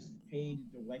you can just pay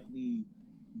to directly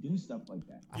do stuff like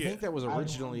that. I think that was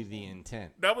originally the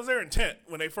intent. That was their intent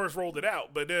when they first rolled it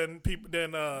out. But then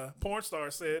porn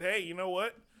stars said, "Hey, you know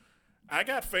what? I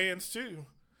got fans too,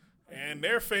 and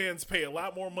their fans pay a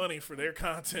lot more money for their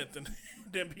content than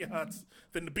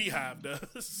the Beehive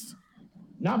does."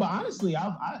 No, but honestly,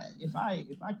 if I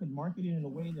could market it in a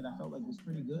way that I felt like was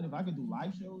pretty good, if I could do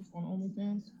live shows on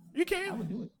OnlyFans, you can. I would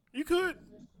do it. You could.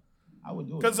 I would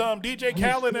do it. Because DJ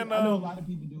Khaled and I know a lot of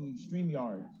people do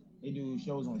StreamYard. They do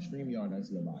shows on StreamYard. I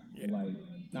see a lot. Yeah. Like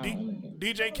not OnlyFans.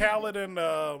 DJ Khaled and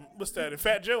what's that? And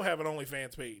Fat Joe have an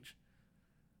OnlyFans page,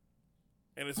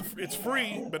 and it's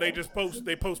free, but they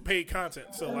post paid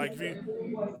content. So like if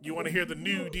you want to hear the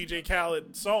new DJ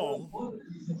Khaled song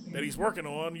that he's working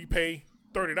on, you pay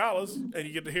 $30 and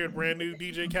you get to hear a brand new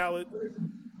DJ Khaled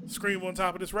scream on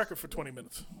top of this record for 20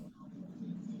 minutes.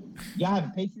 Y'all have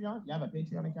a Patreon? Y'all have a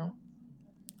Patreon account?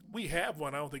 We have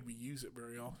one. I don't think we use it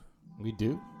very often. We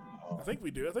do? I think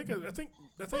we do. I think.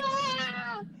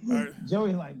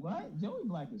 Joey like, what? Joey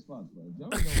black as fuck, bro.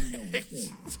 Joey don't know what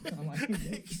shit. I'm like,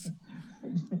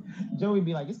 Joey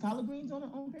be like, is collard greens on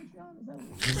Patreon? Is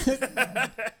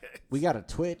that We got a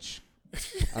Twitch. I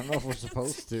don't know if we're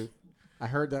supposed to. I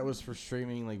heard that was for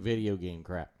streaming like video game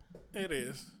crap. It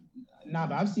is. Nah,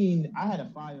 but I had a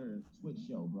fire Twitch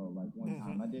show, bro. Like one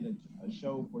time, I did a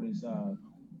show for this.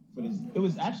 It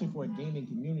was actually for a gaming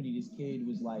community. This kid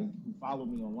was like, who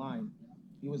followed me online.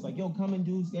 He was like, "Yo, come and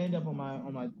do stand up on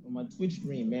my Twitch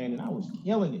stream, man." And I was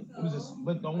killing it. It was just,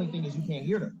 but the only thing is you can't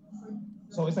hear them.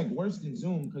 So it's like worse than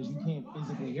Zoom because you can't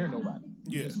physically hear nobody.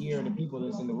 You just hear the people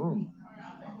that's in the room.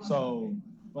 So,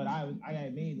 but I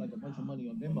had made like a bunch of money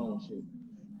on Venmo and shit.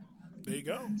 There you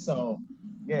go. So,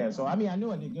 yeah. So I mean, I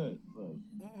knew I did good, but it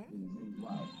was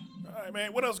wild. All right,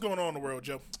 man. What else going on in the world,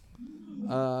 Joe?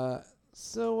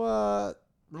 So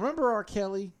remember R.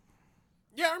 Kelly?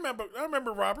 Yeah, I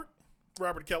remember Robert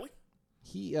Kelly.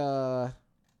 He so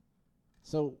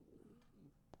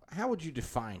how would you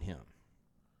define him?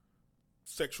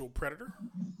 Sexual predator.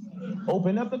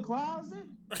 Open up the closet.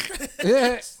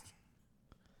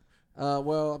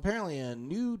 Well, apparently a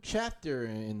new chapter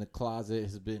in the closet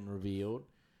has been revealed.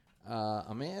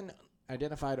 A man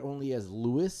identified only as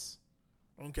Lewis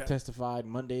testified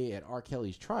Monday at R.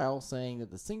 Kelly's trial, saying that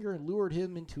the singer lured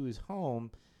him into his home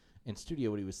and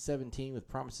studio when he was 17 with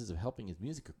promises of helping his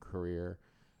music career,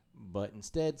 but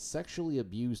instead sexually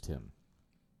abused him.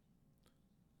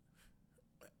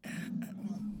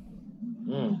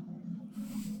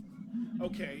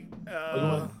 Okay.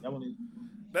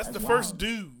 That's the first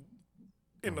dude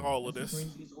in all of this.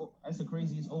 That's the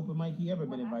craziest open mic he ever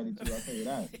been invited to. I'll tell you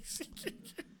that.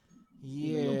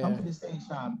 Yeah. Come for the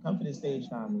stage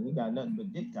time. And we got nothing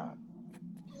but dick time.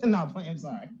 No, I'm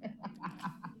sorry.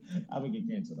 I would get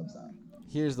canceled. I'm sorry.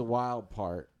 Here's the wild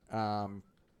part.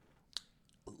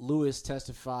 Lewis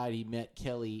testified he met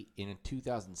Kelly in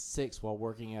 2006 while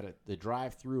working at the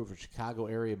drive-thru of a Chicago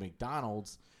area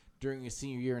McDonald's during his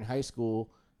senior year in high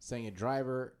school, saying a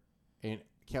driver and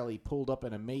Kelly pulled up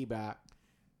in a Maybach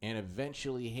and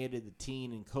eventually handed the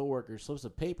teen and coworker slips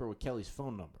of paper with Kelly's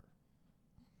phone number.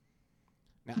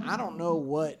 Now, I don't know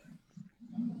what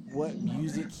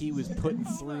music he was putting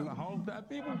through. Hog tied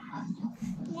people?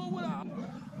 What would I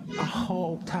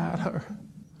hog tied her?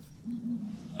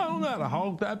 I don't know how to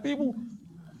hog tie people.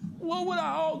 What would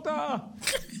I hog tie?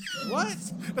 What?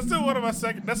 That's still one of my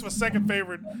second. That's my second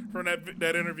favorite from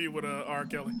that interview with R.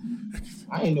 Kelly.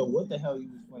 I didn't know what the hell he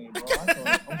was playing, bro.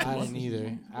 I didn't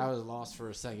either. I was lost for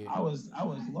a second. I was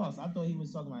lost. I thought he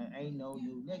was talking about ain't no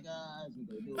new niggas.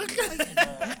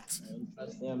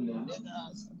 Trust them new niggas.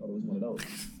 I thought it was one of those.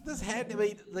 This had to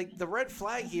be like the red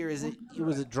flag here is it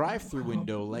was a drive-through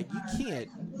window. Like you can't.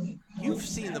 You've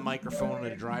seen the microphone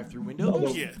in a drive-through window.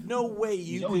 There's no way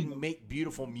you can make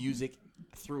beautiful music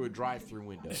through a drive-through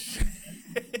window.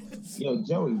 Yo,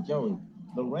 Joey,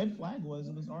 the red flag was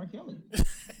it was R. Kelly.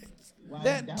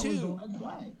 That too.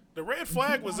 The red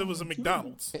flag was it was a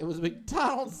McDonald's. It was a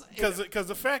McDonald's. Because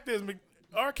the fact is,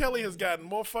 R. Kelly has gotten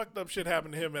more fucked up shit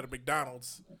happen to him at a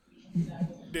McDonald's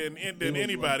than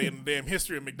anybody in the damn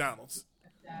history of McDonald's.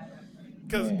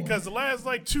 Because the last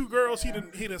like two girls he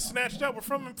done snatched up were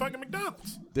from fucking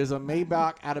McDonald's. There's a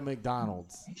Maybach at a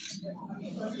McDonald's.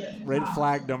 Red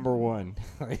flag number one.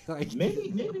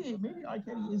 Maybe R.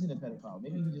 Kelly isn't a pedophile.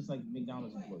 Maybe he just like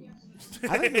McDonald's employees.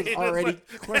 I think it's already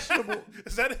questionable.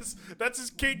 That's his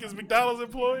kink is McDonald's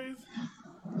employees.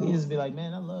 He just be like,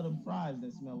 man, I love them fries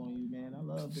that smell on you, man. I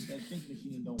love that shake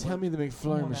machine don't work. Tell me the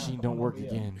McFlurry machine don't work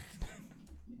again.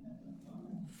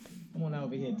 Come on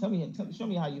over here. Show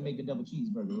me how you make a double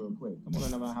cheeseburger real quick. Come on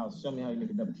into my house. Show me how you make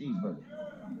a double cheeseburger.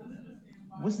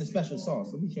 What's the special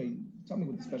sauce? Let me show you. Tell me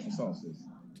what the special sauce is.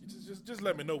 Just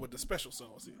let me know what the special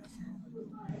sauce is.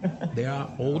 There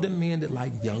are older men that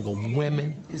like younger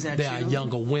women. There are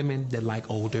younger women that like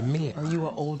older men. Are you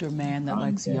an older man that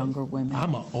likes younger women?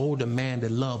 I'm an older man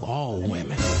that love all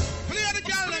women.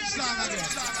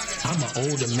 I'm an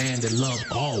older man that love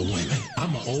all women.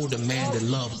 I'm an older man that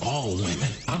love all women.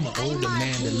 I'm an older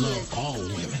man that love all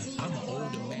women. I'm an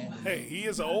older man. Hey, he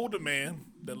is an older man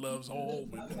that loves all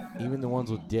women. Even the ones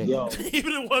with dicks.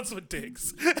 Even the ones with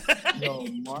dicks.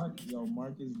 Marcus,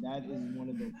 that is one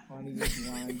of the funniest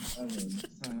lines ever.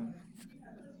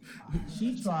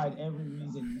 She tried every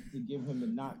reason to give him to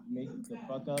not make the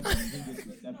fuck up, and he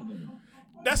just stepping in.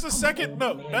 That's the second.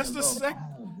 No, that's the second.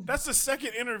 That's the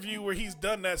second interview where he's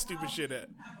done that stupid shit at.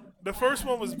 The first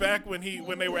one was back when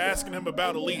they were asking him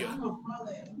about Aaliyah,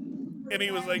 and he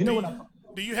was like,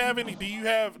 Do you have any?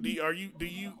 Are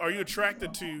you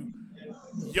attracted to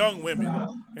young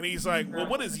women? And he's like, well,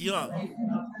 what is young?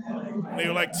 And they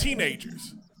were like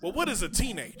teenagers. Well, what is a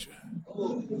teenager?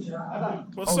 Well, you're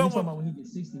talking about when he did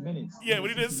 60 Minutes. Yeah,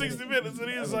 when he did 60 Minutes, and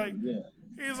he was like,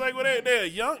 well, they're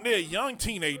young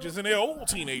teenagers and they're old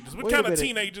teenagers. What kind of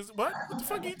teenagers? What the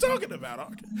fuck are you talking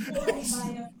about?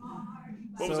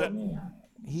 What was that?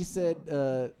 He said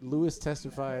Lewis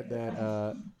testified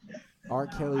that R.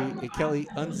 Kelly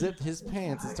unzipped his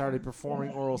pants and started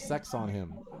performing oral sex on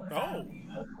him. Oh.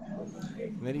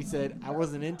 And then he said, I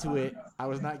wasn't into it. I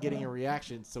was not getting a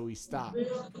reaction, so he stopped.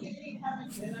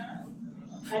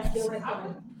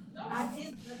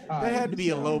 That had to be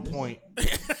a low point.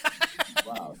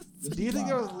 Wow. Do you think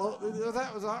it was low? Was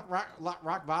that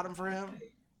rock bottom for him?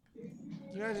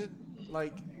 You imagine,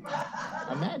 like...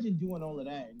 Imagine doing all of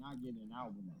that and not getting an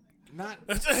album.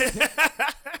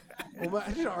 Well,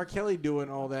 imagine R. Kelly doing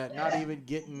all that, not even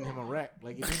getting him erect.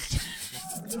 Like,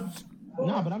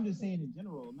 No, but I'm just saying in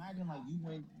general. Imagine like you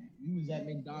was at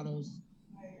McDonald's,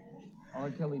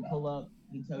 R. Kelly pull up,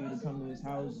 he tell you to come to his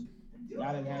house.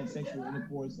 Y'all done had sexual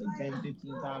intercourse like 10,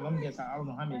 15 times. I'm guessing I don't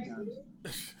know how many times.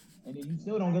 And then you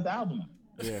still don't get the album out.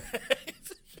 Yeah.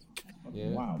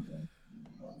 Wow, man.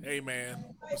 Hey, man.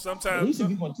 Sometimes. At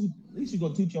least you go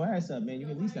toot your ass up, man. You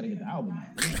at least gotta get the album out.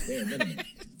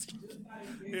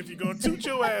 If you're gonna toot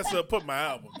your ass up, put my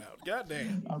album out.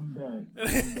 Goddamn. I'm done.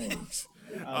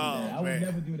 I would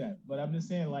never do that. But I'm just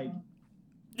saying, like,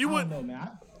 you would. I don't know, man.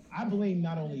 I blame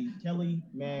not only Kelly,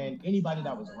 man, anybody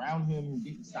that was around him who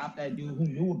didn't stop that dude, who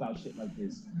knew about shit like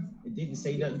this. It didn't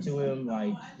say nothing to him,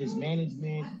 like his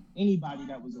management, anybody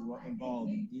that was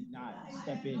involved did not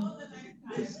step in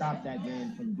to stop that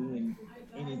man from doing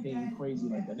anything crazy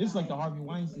like that. This is like the Harvey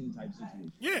Weinstein type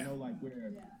situation. Yeah. You know, like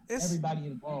where everybody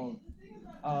involved.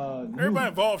 Everybody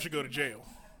involved should go to jail.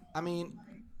 I mean,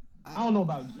 I don't know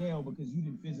about jail because you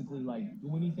didn't physically like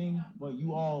do anything, but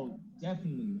you all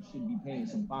definitely should be paying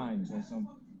some fines or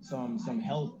some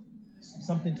health,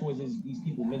 something towards these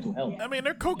people's mental health. I mean,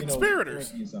 they're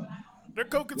co-conspirators. They're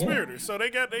co-conspirators, so they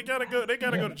gotta go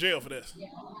to jail for this.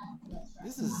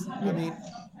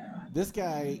 This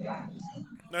guy.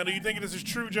 Now, do you think this is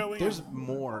true, Joey? There's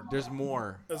more. There's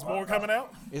more coming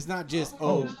out. It's not just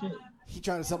he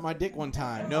tried to suck my dick one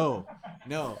time. No.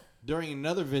 During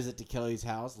another visit to Kelly's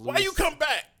house, why you come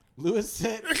back? Lewis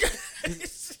said,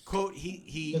 quote,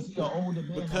 because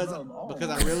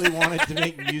I really wanted to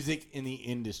make music in the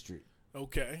industry.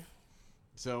 Okay.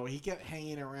 So he kept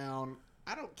hanging around.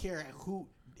 I don't care who.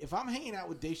 If I'm hanging out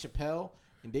with Dave Chappelle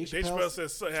and Dave Chappelle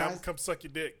says, "Hey, come suck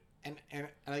your dick," and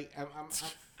like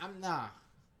I'm nah.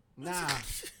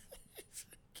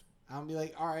 I'll be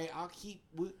like, all right, I'll keep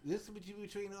this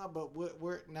between us, but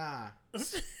we're nah.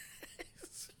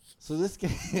 So this guy,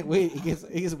 wait, it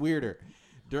gets weirder.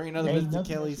 During another visit to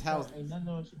Kelly's house. Ain't nothing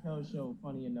on Chappelle's show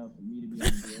funny enough for me to be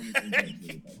able to do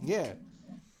anything. Yeah.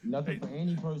 Nothing for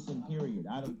any person, period.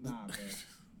 Man.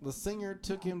 The singer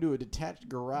took him to a detached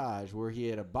garage where he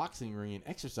had a boxing ring and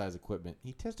exercise equipment.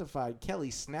 He testified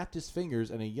Kelly snapped his fingers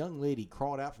and a young lady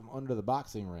crawled out from under the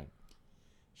boxing ring.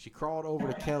 She crawled over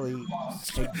to Kelly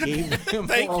and gave him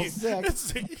oral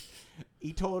sex.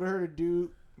 He told her to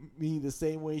do me the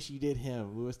same way she did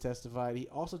him, Lewis testified. He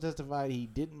also testified he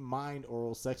didn't mind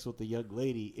oral sex with the young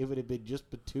lady if it had been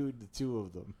just between the two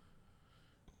of them.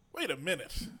 Wait a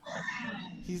minute.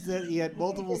 He said he had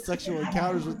multiple sexual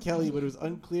encounters with Kelly, but it was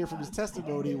unclear from his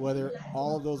testimony whether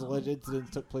all of those alleged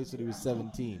incidents took place when he was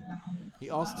 17.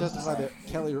 He also testified that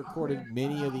Kelly recorded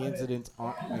many of the incidents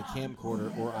on a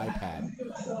camcorder or iPad.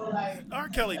 R.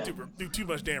 Kelly do too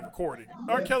much damn recording.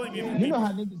 R. Kelly You know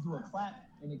how niggas do a clap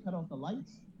and they cut off the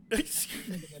lights?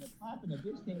 Nigga did a clap and the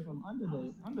bitch came from under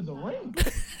the ring.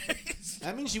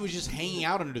 That means she was just hanging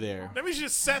out under there. That means she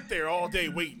just sat there all day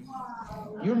waiting.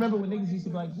 You remember when niggas used to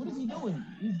be like, what is he doing?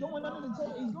 He's going under the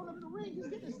table. He's going under the ring. He's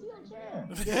getting a steel chair.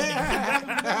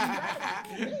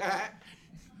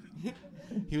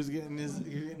 He was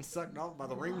getting sucked off by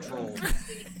the ring troll.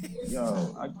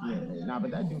 Yo, I can't, man. Nah,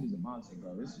 but that dude is a monster,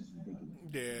 bro. This is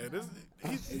ridiculous.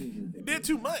 Yeah, he did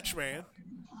too much, man.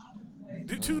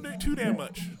 Did too damn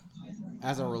much.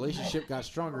 As our relationship got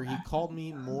stronger, he called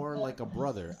me more like a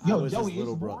brother. I was his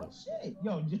little brother.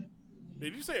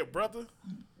 Did you say a brother?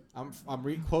 I'm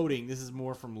re-quoting. This is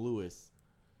more from Lewis.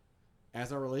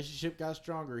 As our relationship got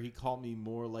stronger, he called me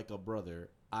more like a brother.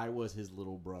 I was his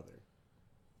little brother.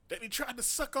 That he tried to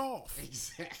suck off.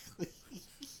 Exactly.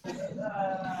 You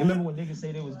remember when niggas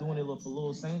say they was doing it for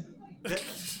Lil Saint?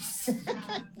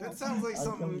 That sounds like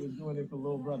something. Was doing it for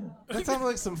little brother. That sounds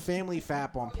like some family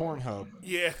fap on Pornhub.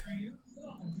 Yeah.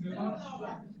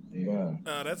 Yeah.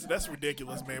 That's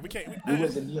ridiculous, man. We can't. He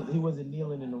wasn't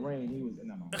kneeling in the rain. He was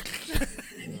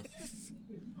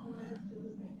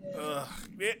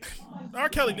Yeah. R.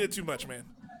 Kelly did too much, man.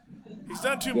 He's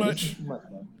done too much.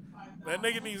 That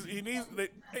nigga needs.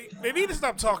 They need to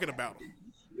stop talking about him.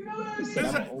 He's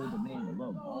an older man that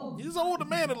love all. He's an older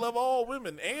man that love all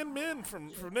women and men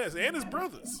from this and his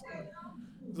brothers.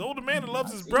 He's an older man that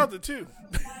loves his brother too.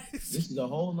 This is a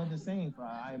whole other saying for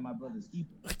I am my brother's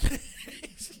keeper.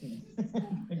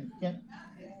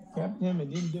 kept him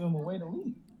and didn't give him away to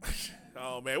leave.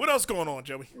 Oh man, what else going on,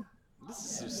 Joey? This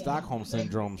is some Stockholm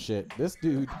syndrome shit. This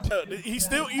dude. You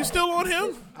still on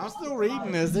him? I'm still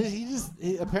reading this.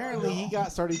 Apparently he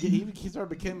started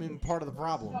becoming part of the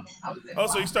problem. Oh,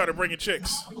 so he started bringing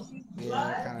chicks.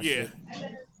 Yeah, kind of. Yeah.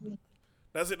 Shit.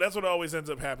 That's it. That's what always ends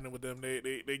up happening with them.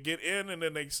 They get in and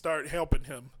then they start helping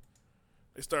him.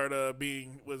 They start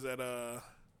being what's it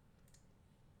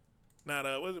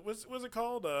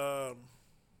called?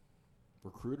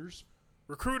 Recruiters?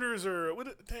 Recruiters or what?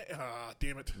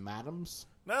 Damn it. Madams?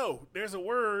 No, there's a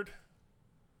word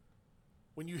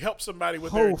when you help somebody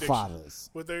with their addiction. Co-fathers.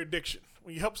 With their addiction.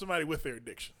 When you help somebody with their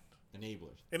addiction.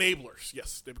 Enablers. Enablers.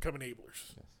 Yes, they become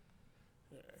enablers.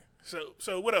 Yes. Yeah.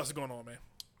 So what else is going on, man?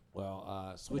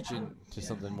 Well, switching to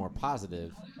something more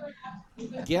positive.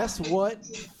 Guess what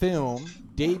film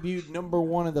debuted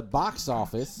 #1 at the box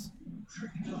office?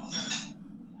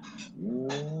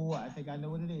 Oh, I think I know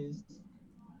what it is.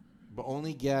 But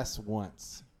only guess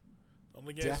once.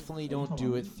 Only guess. Definitely don't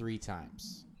do it 3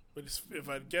 times. But if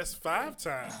I guess 5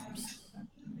 times.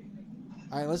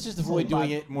 All right, let's just avoid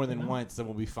doing it more than once, then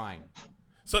we'll be fine.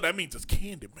 So that means it's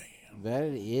Candyman. That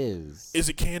it is. Is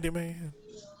it Candyman?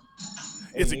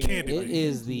 Is it Candyman? It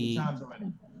is the.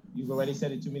 You've already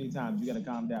said it too many times. You got to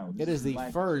calm down. It is the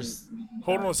first.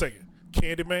 Hold on a second.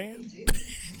 Candyman?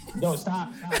 No,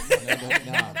 stop.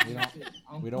 No,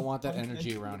 we don't want that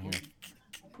energy around here.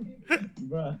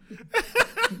 Bruh.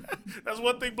 That's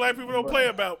one thing black people don't play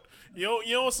about. You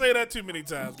don't say that too many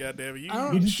times,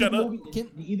 goddammit. You shut up. Did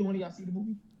either one of y'all see the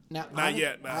movie? Not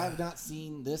yet. Nah. I have not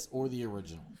seen this or the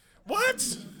original.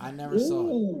 What? I never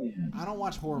saw it. I don't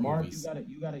watch horror Mark, movies.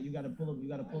 You gotta pull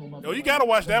them up. Oh, you gotta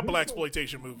watch that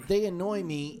blaxploitation movie. They annoy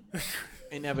me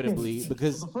inevitably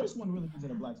because the first one really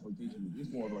isn't a blaxploitation movie.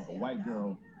 It's more of like a white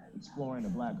girl exploring a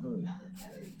black hood.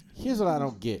 Here's what I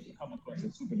don't get. It's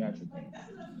a supernatural thing.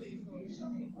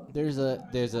 There's a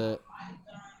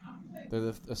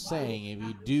saying: if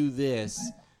you do this,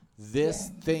 this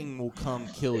thing will come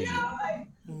kill you.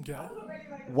 Okay.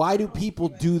 Why do people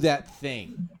do that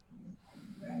thing?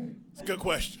 It's a good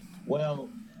question. Well,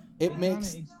 it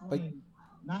makes like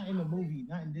not in the movie,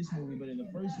 not in this movie, but in the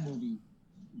first movie,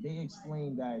 they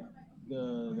explained that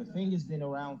the thing has been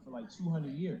around for like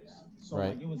 200 years. So right.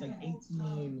 like it was like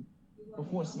 18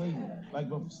 before slavery. Like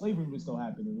before slavery was still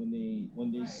happening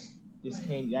when this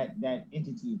came that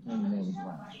entity of Candyman was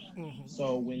around. Mm-hmm.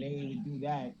 So when they would do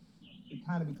that, it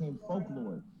kind of became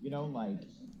folklore. Like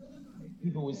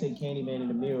people would say Candyman in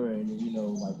the mirror, and like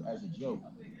as a joke.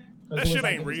 That shit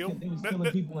ain't real. They was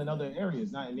killing people in other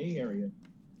areas, not in their area.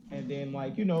 And then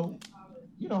like you know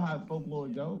how folklore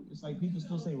go. It's like people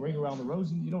still say "ring around the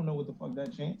rosy." You don't know what the fuck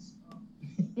that chants.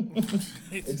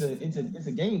 it's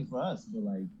a game for us, but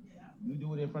like we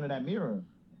do it in front of that mirror.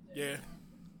 Yeah.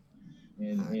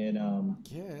 And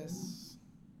Yes.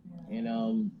 And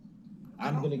I'm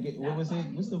gonna get what was it?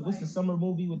 What's the summer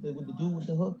movie with the dude with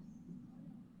the hook?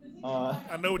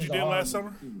 I Know What You Did Last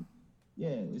Summer. Yeah,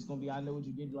 it's gonna be I Know What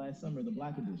You Did Last Summer, the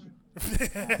Black Edition.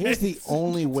 Here's the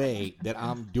only way that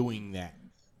I'm doing that.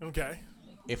 Okay.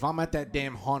 If I'm at that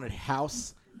damn haunted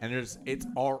house and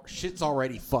shit's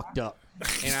already fucked up,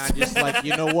 and I just like,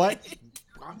 you know what?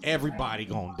 Everybody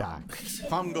gonna die.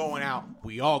 If I'm going out,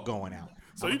 we all going out.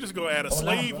 So you just gonna add a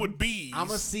slave with bees? I'm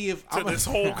gonna see if this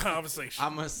whole conversation.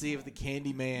 I'm gonna see if the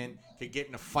Candyman could get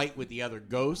in a fight with the other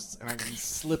ghosts, and I can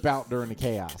slip out during the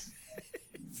chaos.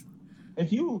 So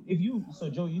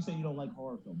Joe, you say you don't like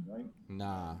horror films, right?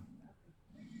 Nah,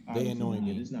 they annoy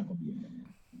me. It's not gonna be a thing.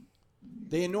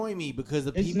 They annoy me because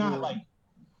the people. It's not like.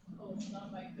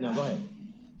 No, go ahead.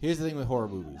 Here's the thing with horror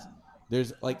movies.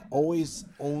 There's like always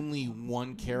only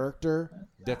one character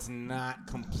that's not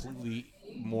completely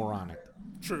moronic.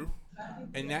 True.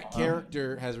 And that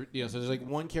character has, so there's like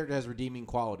one character has redeeming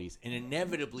qualities, and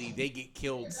inevitably they get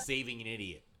killed saving an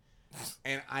idiot.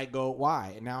 And I go,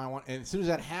 why? And now and as soon as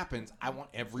that happens, I want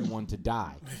everyone to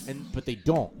die. But they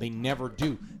don't. They never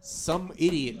do. Some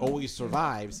idiot always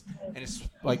survives, and it's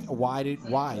like,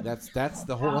 why? That's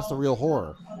the real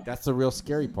horror. That's the real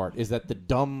scary part, is that the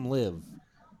dumb live.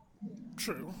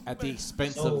 True. At the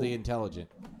expense of the intelligent.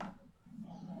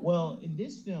 Well, in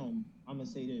this film, I'm gonna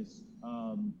say this.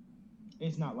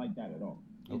 It's not like that at all.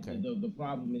 Okay. The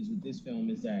problem is with this film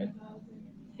is that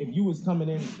if you was coming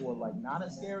in for like not a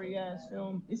scary ass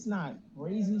film, it's not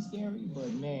crazy scary,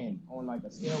 but man, on like a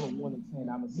scale of 1 to 10,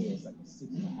 I'm gonna say it's like a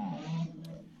 6.5,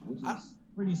 which is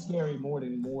pretty scary more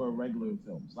regular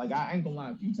films. Like I ain't gonna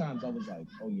lie, a few times I was like,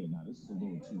 oh yeah, nah, this is a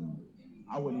little too.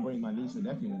 I wouldn't bring my niece or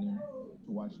nephew in there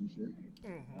to watch this shit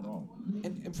at all.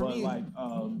 And for but me, like,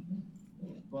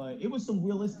 but it was some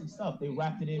realistic stuff. They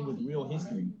wrapped it in with real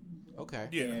history. Okay.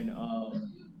 Yeah. And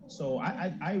so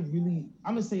I really,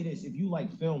 I'm gonna say this: if you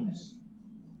like films,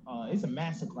 it's a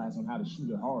masterclass on how to shoot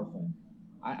a horror film.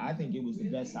 I think it was the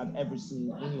best I've ever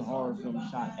seen any horror film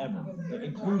shot ever,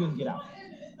 including Get Out.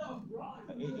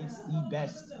 It's the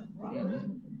best.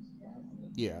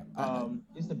 Yeah.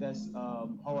 It's the best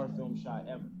horror film shot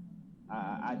ever.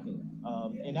 I think.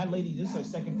 And that lady, this is her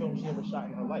second film she ever shot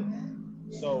in her life.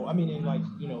 So I mean, in like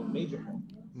major film.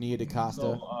 Nia DaCosta.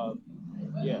 So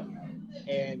yeah.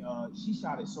 And she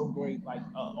shot it so great. Like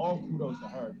all kudos to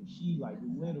her, because she like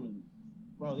literally,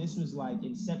 bro. This was like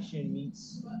Inception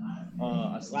meets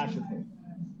a slasher film.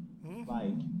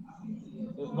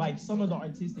 Like some of the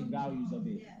artistic values of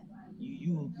it,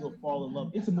 you'll fall in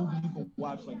love. It's a movie you can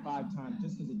watch like 5 times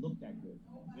just because it looked that good.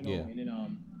 Yeah. And then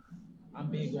I'm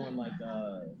big on like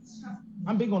a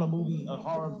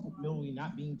horror movie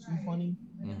not being too funny.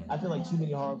 I feel like too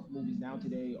many horror movies now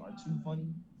today are too funny.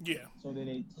 Yeah. So then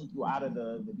they take you out of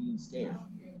the being scared.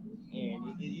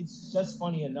 And it's just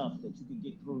funny enough that you can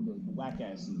get through the whack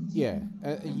ass scenes. Yeah.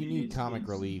 You need comic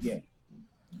relief. Yeah.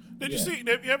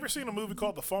 Have you ever seen a movie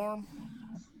called The Farm?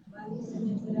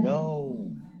 No.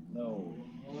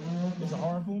 It's a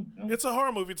horror film? No? It's a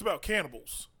horror movie. It's about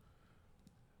cannibals.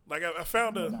 Like I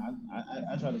found a.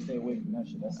 I try to stay away from that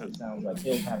shit. That shit sounds like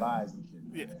Hills Have Eyes and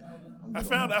shit. Yeah.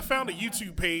 I found a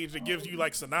YouTube page that gives you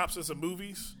like synopsis of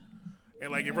movies,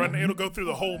 and like it'll go through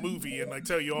the whole movie and like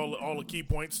tell you all the key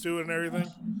points to it and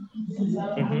everything.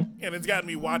 And it's gotten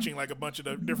me watching like a bunch of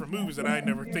the different movies that I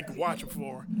never think of watching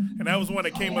before, and that was one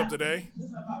that came up today.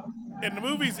 And the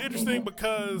movie's interesting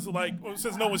because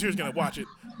since no one's here is gonna watch it.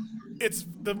 It's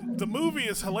the movie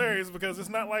is hilarious because it's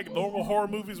not like normal horror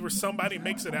movies where somebody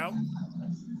makes it out.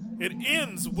 It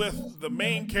ends with the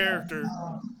main character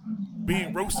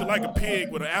being roasted like a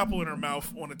pig with an apple in her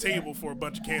mouth on a table for a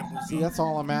bunch of cannibals. See, that's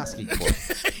all I'm asking for.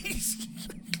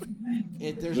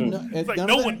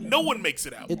 No one makes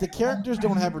it out. If the characters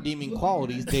don't have redeeming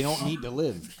qualities, they don't need to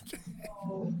live.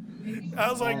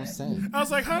 I was like,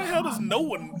 how the hell does no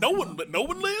one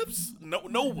lives? No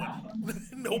one.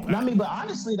 Nobody. I mean, but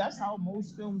honestly, that's how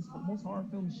most horror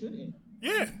films should end.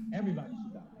 Yeah. Everybody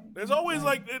should die. There's always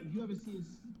if you ever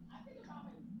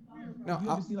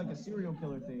see like a serial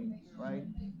killer thing, right?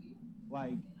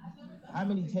 Like, how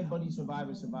many Ted Bundy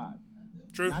survivors survived?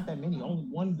 True. Not that many. Only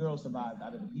one girl survived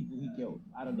out of the people he killed.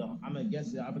 I forgot how many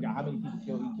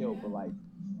people he killed, but like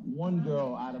one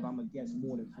girl out of, I'm gonna guess,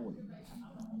 more than 40.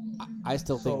 I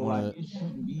still think it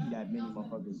shouldn't be that many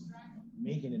motherfuckers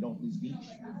making it off this beach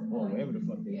or wherever the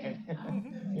fuck they at.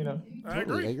 I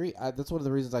agree. That's one of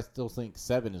the reasons I still think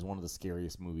 7 is one of the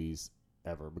scariest movies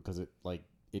ever, because it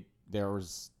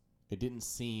didn't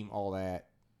seem all that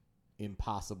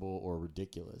impossible or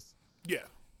ridiculous. Yeah.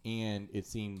 And it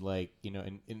seemed like,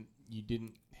 and you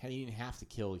didn't have to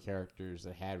kill the characters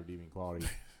that had redeeming qualities.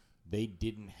 They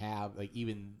didn't have they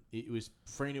didn't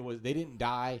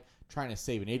die trying to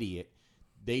save an idiot.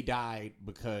 They died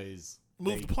because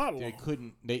the plot along. They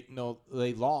couldn't. They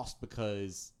lost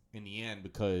because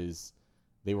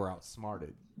they were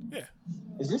outsmarted. Yeah.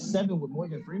 Is this 7 with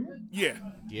Morgan Freeman? Yeah.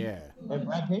 Yeah. And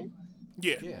Brad Pitt?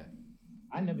 Yeah. Yeah.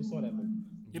 I never saw that movie.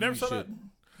 You never saw that?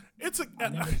 I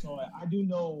never saw it. I do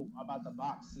know about the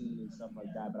box scene and stuff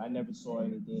like that, but I never saw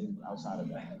anything outside of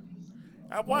that.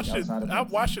 I've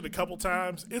watched it a couple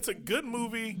times. It's a good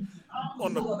movie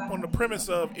on the premise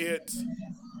of it.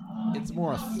 It's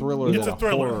more a thriller than a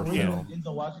horror film.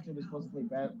 Denzel Washington was supposed to play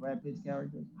Brad Pitt's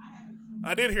character.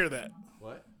 I did hear that.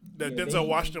 What? That Denzel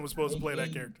Washington was supposed to play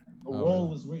that character. The role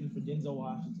was written for Denzel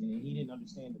Washington, and he didn't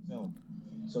understand the film,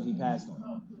 so he passed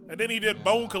on. And then he did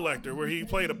Bone Collector, where he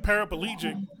played a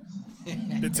paraplegic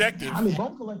detective. I mean,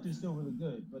 Bone Collector is still really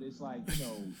good, but it's like,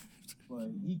 but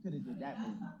he could have did that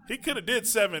movie. He could have did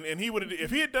 7, and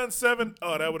if he had done 7,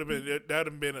 that would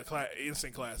have been an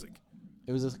instant classic.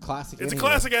 It was a classic. It's a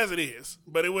classic as it is,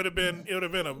 but it would have been in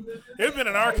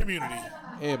our community.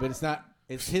 Yeah, but it's not.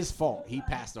 It's his fault. He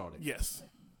passed on it. Yes.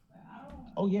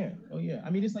 Oh yeah. I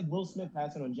mean, it's like Will Smith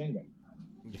passing on Django.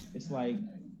 It's like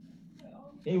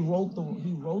he wrote the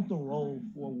role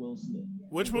for Will Smith.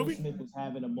 Which movie? Will Smith was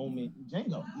having a moment.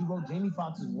 Django. He wrote Jamie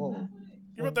Foxx's role.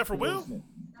 You wrote that for Will? Smith.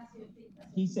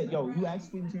 He said, "Yo, you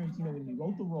asked Quentin Tarantino when he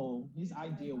wrote the role. His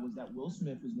idea was that Will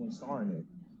Smith was going to star in it."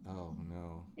 Oh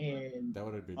no! And that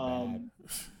would have been bad.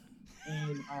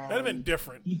 And that'd have been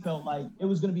different. He felt like it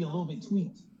was going to be a little bit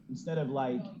tweaked instead of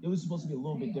like it was supposed to be a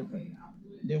little bit different.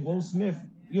 Then Will Smith,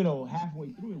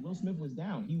 halfway through it, Will Smith was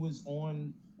down. He was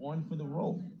on for the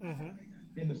role. Mm-hmm.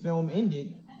 Then the film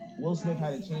ended. Will Smith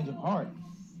had a change of heart.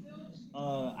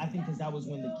 I think because that was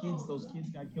when those kids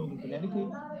got killed in Connecticut.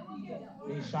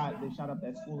 They shot up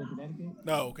that school in Connecticut.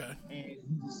 Oh, okay. And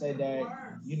he just said that,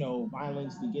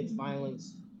 violence begets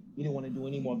violence. He didn't want to do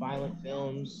any more violent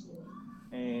films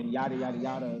and yada, yada,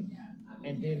 yada.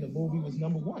 And then the movie was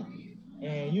number one.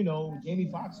 And, Jamie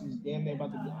Foxx was damn near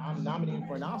about to be nominated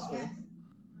for an Oscar.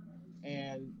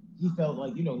 And he felt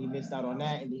like, he missed out on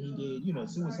that. And then he did,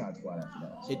 Suicide Squad after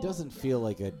that. It doesn't feel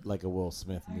like a Will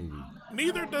Smith movie.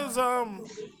 Neither does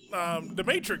The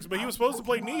Matrix, but he was supposed to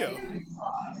play Neo.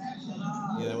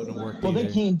 Yeah, that wouldn't work. Well, they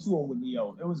came to him with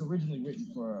Neo. It was originally written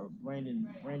for Brandon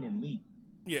Lee.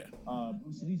 Yeah.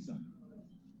 Bruce Lee's son.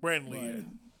 Brandon Lee.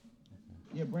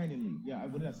 Yeah, Brandon Lee. Yeah,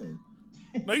 what did I say?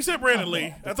 No, you said Brandon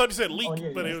Lee. I thought you said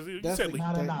Leak, but you said Leak.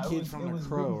 That kid from The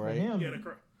Crow, right? Yeah, The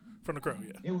Crow. From The Crow,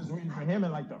 yeah. It was written for him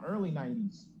in like the early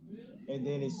 90s. And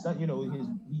then his son,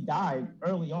 he died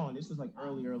early on. This was like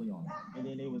early on. And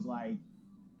then it was like,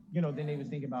 then they was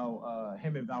thinking about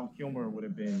him and Val Kilmer would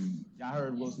have been, I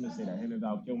heard Will Smith say that him and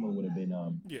Val Kilmer would have been,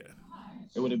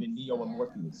 it would have been Neo and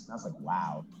Morpheus. And I was like,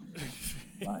 wow.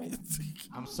 Like,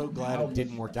 I'm so glad it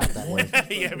didn't work out that way.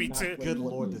 Yeah, me too. Good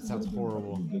Lord, that sounds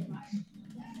horrible.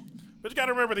 But you got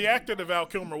to remember the actor that Val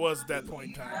Kilmer was at that point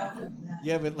in time.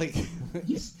 Yeah, but like,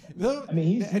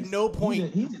 at no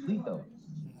point, he's elite though.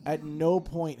 At no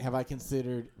point have I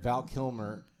considered Val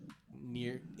Kilmer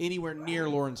anywhere near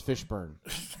Lawrence Fishburne.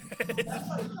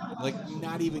 Like,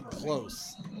 not even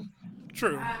close.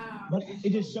 True. But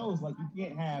it just shows like you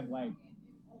can't have like,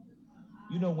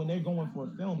 when they're going for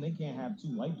a film, they can't have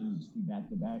two white dudes be back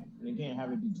to back. They can't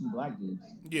have it be two black dudes.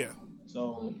 Yeah.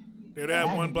 So they'd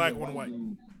have one black, one white.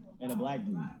 And a black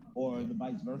dude, or the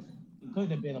vice versa. It couldn't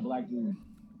have been a black dude.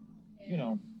 It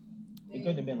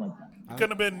couldn't have been like that.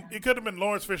 It could have been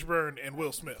Lawrence Fishburne and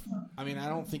Will Smith. I mean, I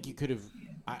don't think you could have.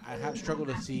 I have struggled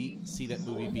to see that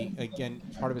movie being, again,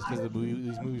 part of it's because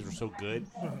these movies were so good,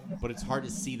 but it's hard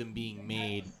to see them being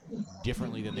made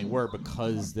differently than they were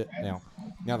because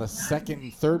now the second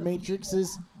and third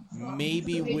Matrixes,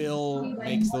 maybe Will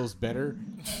makes those better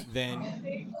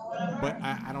than, but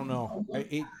I don't know.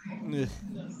 I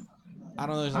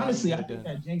don't know. Honestly, I think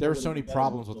that Django there were so many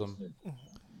problems with them.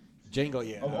 Django,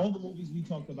 yeah. Of all the movies we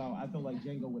talked about, I feel like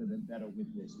Django would have been better with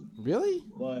Will Smith. Really?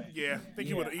 But yeah, I think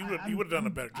he would have done a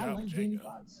better job. I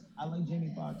like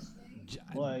Jamie Foxx.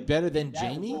 Better than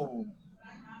Jamie?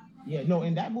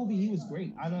 In that movie he was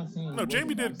great. I'm not saying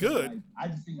Jamie did good. Like, I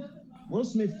just think Will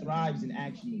Smith thrives in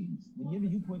action movies. Whenever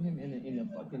you put him in a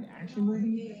fucking action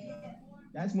movie,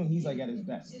 that's when he's like at his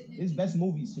best. His best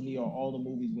movies to me are all the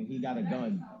movies when he got a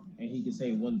gun and he can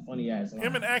say one funny ass line.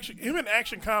 Him in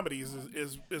action comedies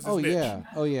is his oh niche. Yeah.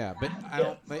 But I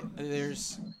don't.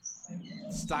 There's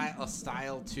a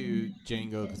style to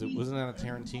Django because it wasn't that a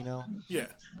Tarantino. Yeah.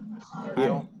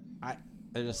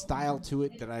 There's a style to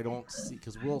it that I don't see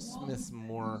because Will Smith's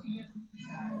more.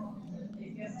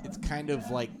 It's kind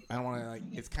of like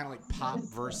it's kind of like pop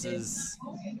versus.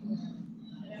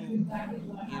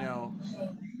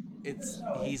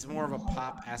 He's more of a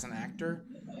pop as an actor.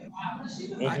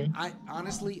 I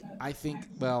honestly think,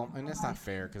 and that's not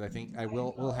fair because I think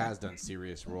Will has done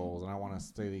serious roles, and I want to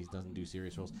say that he doesn't do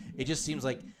serious roles. It just seems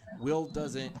like Will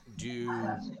doesn't do.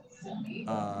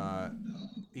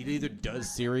 He either does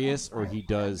serious or he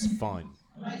does fun.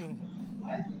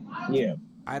 Yeah.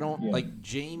 I don't like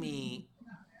Jamie.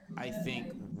 I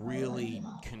think really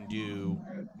can do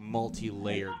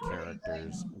multi-layered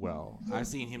characters well. I've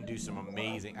seen him do some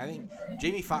amazing. I think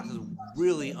Jamie Foxx is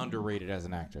really underrated as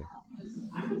an actor.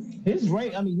 His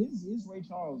Ray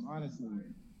Charles, honestly,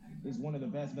 is one of the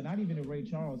best. But not even in Ray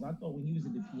Charles. I thought when he was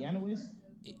in The Pianist,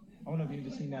 I don't know if you've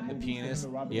ever seen that movie. The Pianist,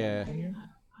 yeah.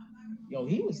 Yo,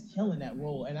 he was killing that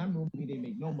role, and I remember he didn't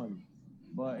make no money,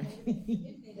 but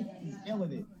he's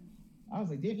killing it. I was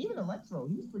like, damn, even Electro,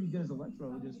 he was pretty good as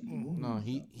Electro. No,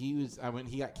 he was. When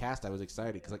he got cast, I was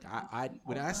excited because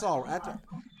when I saw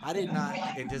I did not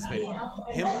anticipate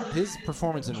him. His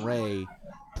performance in Ray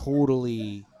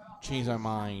totally changed my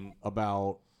mind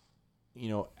about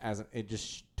it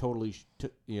just totally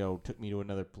took me to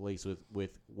another place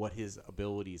with what his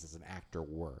abilities as an actor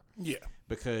were. Yeah,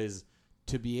 because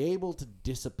to be able to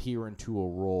disappear into a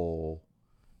role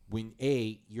when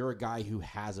you're a guy who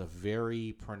has a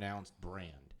very pronounced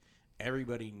brand,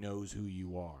 everybody knows who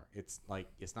you are. It's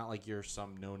not like you're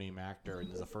some no-name actor and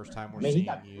this is the first time we're Man, seeing he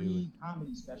got you. 3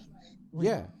 comedy specials. 3.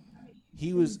 Yeah.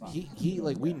 He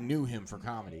like we knew him for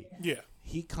comedy. Yeah.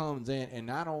 He comes in and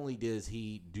not only does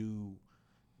he do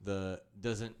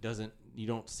you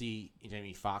don't see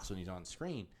Jamie Foxx when he's on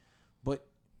screen, but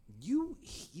you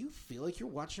feel like you're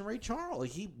watching Ray Charles.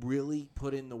 Like he really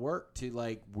put in the work to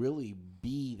like really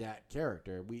be that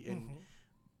character. And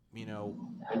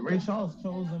Ray Charles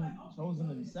chose him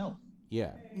himself.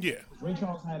 Yeah. Yeah. Ray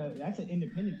Charles that's an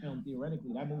independent film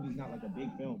theoretically. That movie's not like a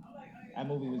big film. That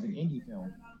movie was an indie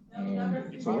film.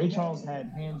 And so Ray Charles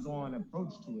had hands-on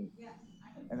approach to it.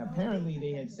 And apparently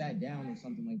they had sat down or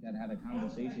something like that, had a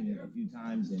conversation a few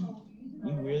times, and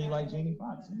he really liked Jamie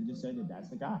Foxx. And he just said that's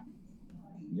the guy.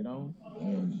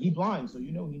 And he blind, so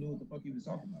he knew what the fuck he was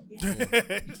talking about.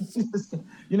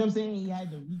 You know what I'm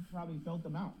saying? He probably felt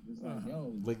them out. Just like,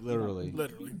 yo. Like literally.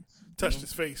 Touched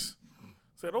his face.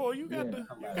 Said, "Oh, you got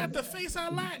the face I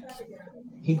like."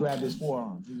 He grabbed his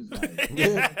forearm. He was like,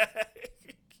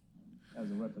 as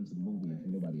a reference to the movie, if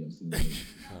nobody else seen it.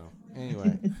 So,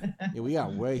 anyway, we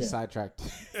got way sidetracked.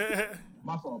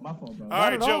 My fault, bro. All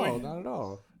right, Joey. Not at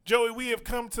all. Joey, we have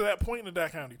come to that point in the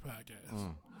Dot Comedy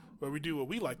Podcast where we do what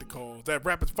we like to call that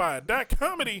rapid fire Dot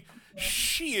Comedy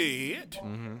shit,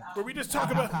 where we just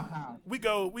talk about. We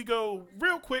go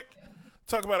real quick,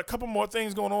 talk about a couple more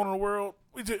things going on in the world.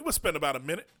 We'll spend about a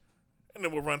minute, and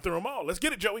then we'll run through them all. Let's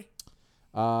get it, Joey.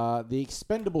 The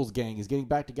Expendables gang is getting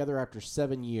back together after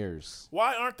 7 years.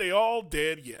 Why aren't they all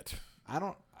dead yet? I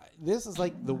don't. This is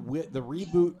like the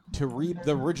reboot to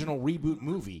the original reboot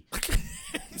movie.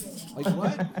 Like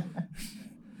what?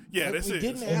 Yeah, like, this we is.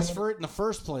 didn't ask for it in the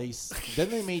first place. Then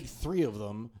they made 3 of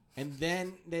them, and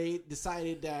then they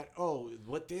decided that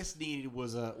what this needed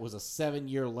was a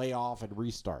 7-year layoff and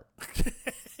restart,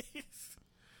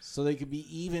 so they could be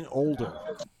even older.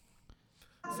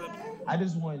 I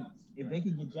just want, if they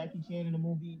could get Jackie Chan in a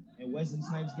movie and Wesley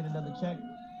Snipes get another check,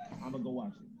 I'm gonna go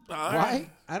watch it. Why?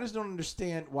 I just don't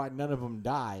understand why none of them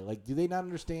die. Like, do they not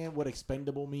understand what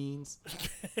expendable means?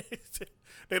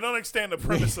 They don't understand the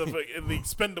premise of the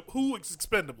expendable. Who is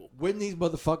expendable? When these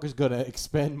motherfuckers gonna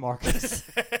expend Marcus?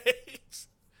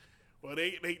 Well,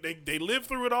 they live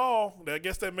through it all. I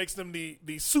guess that makes them the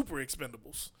super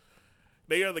expendables.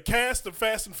 They are the cast of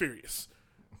Fast and Furious.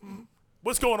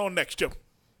 What's going on next, Joe?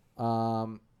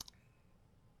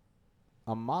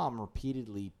 A mom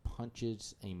repeatedly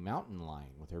punches a mountain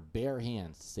lion with her bare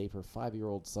hands to save her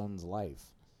 5-year-old son's life.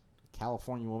 A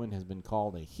California woman has been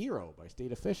called a hero by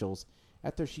state officials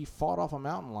after she fought off a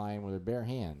mountain lion with her bare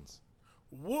hands.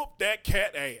 Whoop that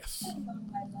cat ass.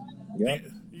 Yep.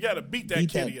 You got to beat that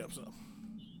kitty up, son.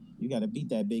 You got to beat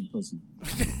that big pussy.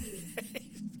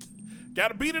 Got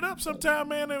to beat it up sometime,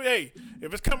 man. Hey,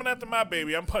 if it's coming after my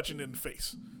baby, I'm punching it in the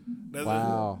face.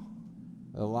 Wow.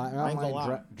 The mountain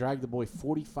lion dragged the boy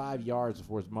 45 yards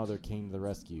before his mother came to the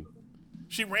rescue.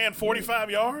 She ran 45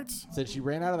 yards? Said she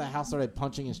ran out of the house, started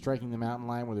punching and striking the mountain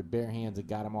lion with her bare hands and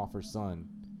got him off her son.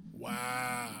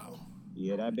 Wow.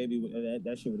 Yeah, that baby,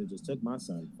 that shit would have just took my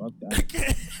son. Fuck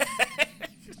that.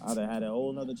 I'd have had a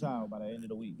whole nother child by the end of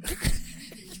the week.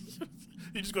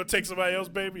 You just gonna take somebody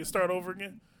else's baby and start over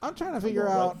again? I'm trying to figure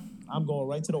out. I'm going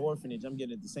right to the orphanage. I'm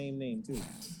getting the same name too.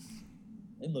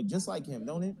 They look just like him,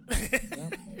 don't it? Yeah.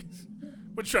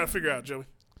 What you trying to figure out, Joey?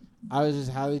 I was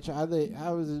just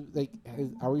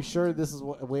are we sure this is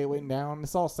what the way it went down?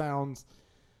 This all sounds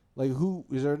like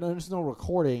there's no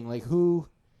recording. Like who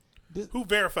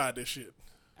verified this shit?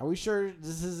 Are we sure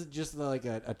this isn't just like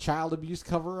a child abuse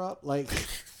cover up? Like,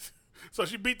 so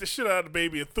she beat the shit out of the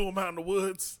baby and threw him out in the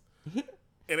woods, and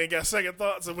they got second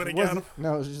thoughts of when they got him.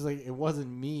 No, it was just like it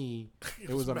wasn't me. It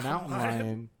was a mountain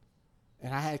lion.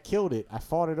 And I had killed it. I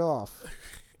fought it off.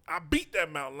 I beat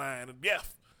that mountain lion. Yeah.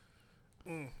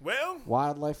 Well.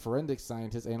 Wildlife forensic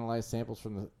scientists analyzed samples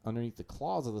from underneath the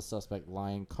claws of the suspect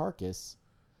lion carcass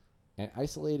and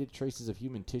isolated traces of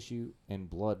human tissue and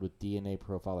blood with DNA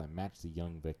profile that matched the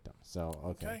young victim. So,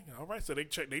 okay. All right. So they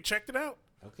checked it out.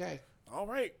 Okay. All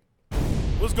right.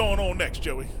 What's going on next,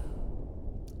 Joey?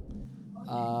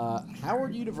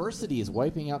 Howard University is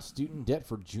wiping out student debt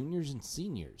for juniors and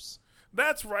seniors.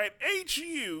 That's right.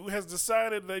 HU has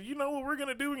decided that, you know what we're going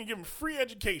to do? We're going to give them free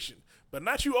education. But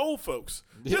not you old folks.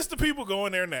 Just the people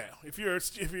going there now. If you're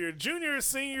a junior or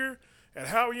senior at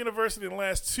Howard University in the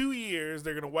last 2 years,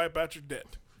 they're going to wipe out your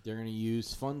debt. They're going to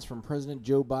use funds from President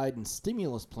Joe Biden's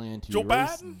stimulus plan to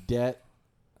erase debt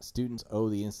students owe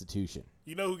the institution.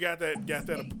 You know who got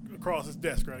that across his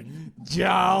desk, right?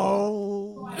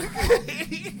 Joe.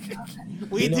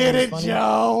 We did it,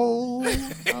 Joe.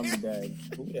 I'm dead.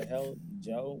 Who the hell,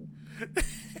 Joe?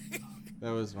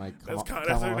 That was my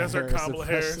that's her Kamala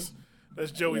Harris.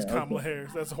 That's Joey's Kamala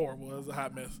Harris. That's horrible. That's a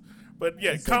hot mess. But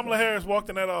yeah, Kamala Harris walked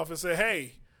in that office and said,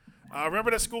 "Hey,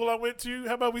 remember that school I went to?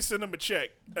 How about we send them a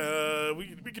check?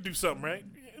 We could do something, right?"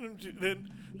 Then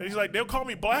he's like, "They'll call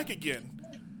me black again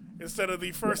instead of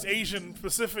the first Asian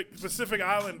Pacific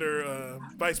Islander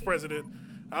vice president.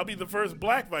 I'll be the first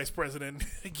black vice president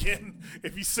again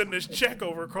if you send this check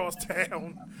over across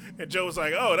town." And Joe was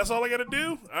like, "Oh, that's all I got to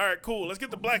do? All right, cool. Let's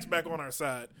get the blacks back on our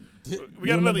side. We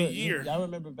got another year." I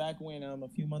remember back when a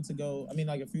few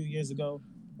years ago,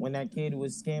 when that kid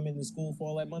was scamming the school for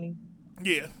all that money.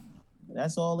 Yeah.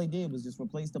 That's all they did was just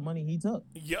replace the money he took.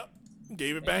 Yep.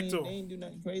 Gave it back to him. They ain't do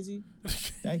nothing crazy.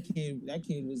 That kid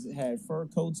had fur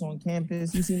coats on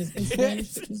campus. You seen his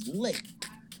Instagram? Shit was lit.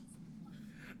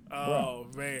 Oh,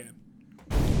 man.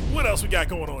 What else we got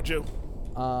going on, Joe?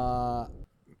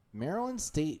 Maryland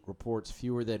State reports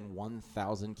fewer than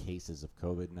 1,000 cases of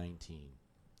COVID-19.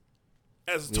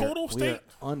 As a total state?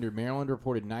 Maryland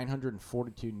reported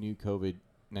 942 new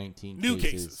COVID-19 new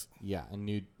cases. Yeah, and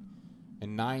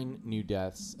 9 new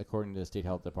deaths, according to the State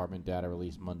Health Department data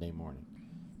released Monday morning.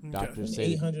 Doctors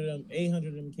say 800 of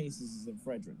them cases is in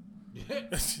Frederick.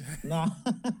 Nah,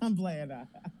 I'm playing.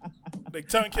 They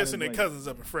tongue kissing their cousins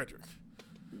up in Frederick.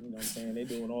 You know what I'm saying? They're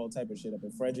doing all type of shit up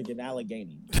in Frederick and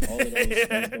Allegheny. All of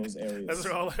those areas. That's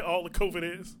where all the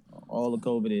COVID is. All the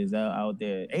COVID is out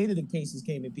there. 8 of the cases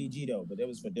came in PG though, but it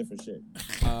was for different shit.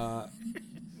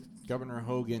 Governor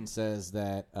Hogan says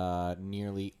that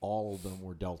nearly all of them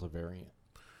were Delta variant.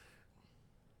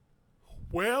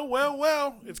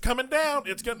 Well, it's coming down.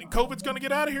 COVID's gonna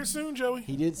get out of here soon, Joey.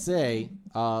 He did say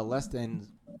less than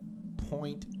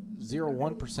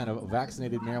 0.01% of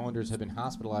vaccinated Marylanders have been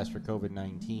hospitalized for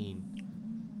COVID-19.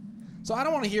 So I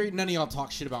don't want to hear none of y'all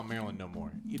talk shit about Maryland no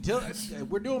more.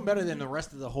 We're doing better than the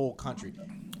rest of the whole country.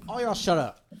 All y'all shut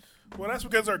up. Well, that's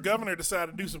because our governor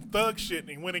decided to do some thug shit, and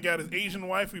he went and got his Asian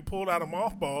wife who pulled out of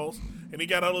mothballs, and he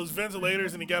got all those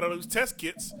ventilators, and he got all those test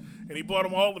kits, and he brought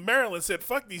them all to Maryland and said,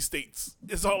 "Fuck these states.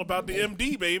 It's all about the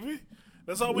MD, baby.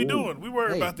 That's all we doing. We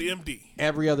worry about the MD."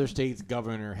 Every other state's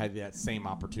governor had that same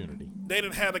opportunity. They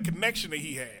didn't have the connection that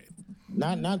he had.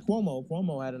 Not Cuomo.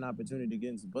 Cuomo had an opportunity to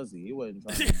get in some pussy. He wasn't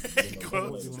trying to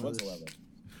whatsoever.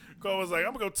 Cuomo was like,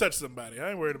 "I'm gonna go touch somebody. I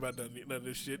ain't worried about none of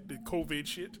this shit, the COVID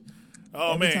shit."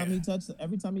 Oh, every man.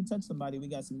 Every time he touched somebody, we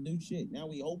got some new shit. Now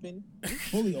we open,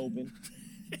 fully open.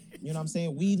 You know what I'm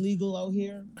saying? Weed legal out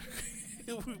here.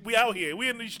 We out here. We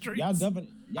in these streets. Y'all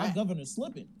governor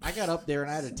slipping. I got up there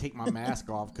and I had to take my mask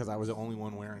off because I was the only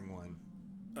one wearing one.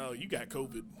 Oh, you got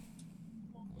COVID.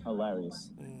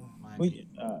 Hilarious.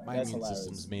 My immune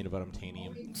system's made of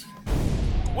unobtainium.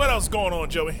 What else going on,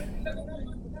 Joey?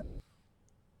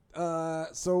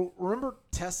 So remember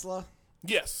Tesla?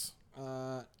 Yes.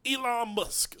 Elon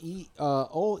Musk.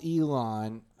 Old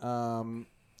Elon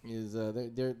is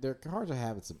their cars are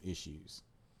having some issues.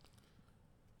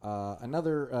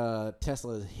 Another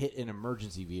Tesla has hit an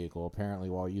emergency vehicle apparently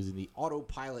while using the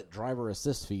autopilot driver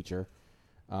assist feature,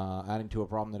 adding to a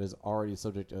problem that is already the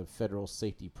subject of federal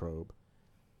safety probe.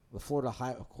 Of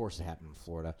course it happened in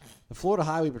Florida. The Florida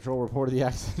Highway Patrol reported the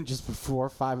accident just before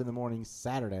 5 in the morning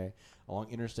Saturday along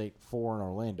Interstate 4 in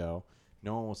Orlando.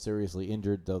 No one was seriously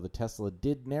injured, though the Tesla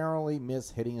did narrowly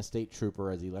miss hitting a state trooper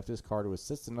as he left his car to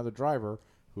assist another driver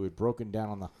who had broken down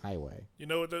on the highway. You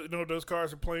know what those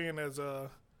cars are playing as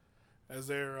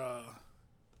they're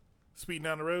speeding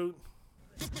down the road?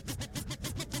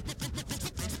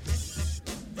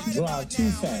 Drive too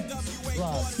fast.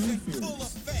 Drive too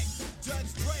furious.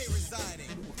 Judge Dre resigning.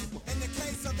 In the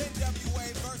case of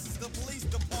NWA versus the police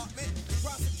department,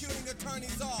 prosecuting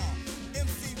attorneys are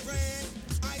MC Ren,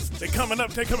 Ice Cube. They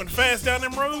coming fast down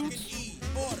them roads.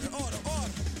 Order.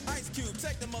 Ice Cube,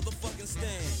 take the motherfucking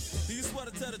stand. Do you swear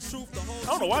to tell the truth, the whole I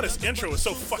don't know why this intro is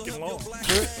so fucking long.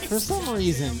 For some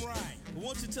reason,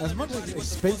 as much as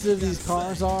expensive these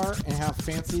cars are and how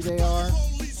fancy they are,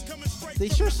 they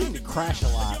sure seem to crash a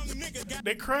lot.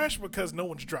 They crash because no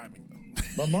one's driving them.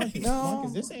 But Marcus,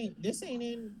 this ain't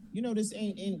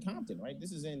in Compton, right?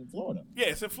 This is in Florida. Yeah,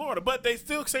 it's in Florida, but they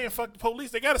still saying fuck the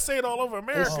police. They got to say it all over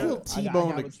America. Still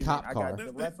T-boned a cop car. I got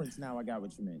the reference now. I got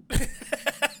what you meant.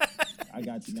 I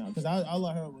got you now. Because all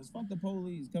I heard was fuck the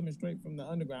police coming straight from the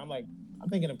underground. I'm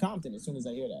thinking of Compton as soon as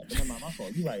I hear that. But never mind, my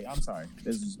fault. You're right. I'm sorry.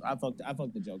 I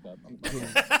fucked the joke up.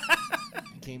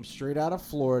 Came straight out of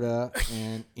Florida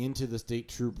and into the state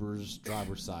trooper's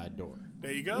driver's side door.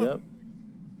 There you go. Yep.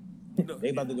 They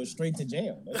about to go straight to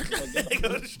jail. They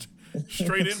go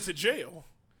straight into jail.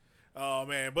 Oh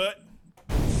man, but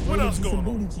what else going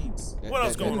on? What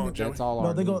else going on, Joey? That's all.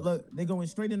 No, they're going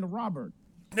straight into Robert.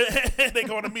 They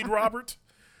going to meet Robert.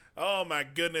 Oh, my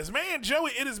goodness. Man,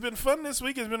 Joey, it has been fun this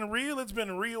week. It's been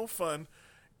real fun.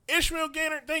 Ishmael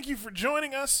Gaynor, thank you for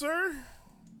joining us, sir.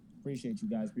 Appreciate you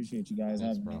guys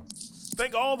having me.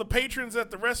 Thank all the patrons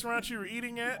at the restaurant you were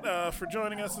eating at for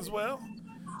joining us as well.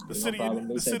 The city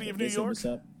of New York.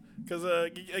 Because,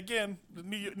 again,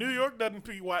 New York doesn't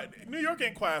be quiet. New York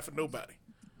ain't quiet for nobody.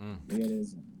 Yeah,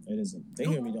 it isn't. They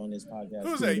hear me on this podcast.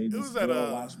 Who's that? Who's that?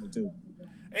 Watch me too.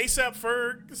 ASAP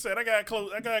Ferg said, I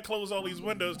gotta close all these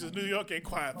windows because New York ain't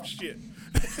quiet for shit.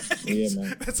 Yeah,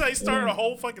 man. That's how he started a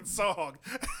whole fucking song.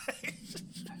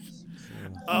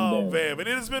 Oh, man. But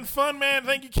it has been fun, man.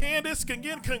 Thank you, Kandyce.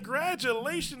 Again,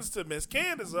 congratulations to Miss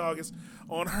Kandyce August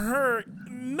on her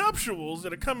nuptials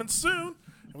that are coming soon.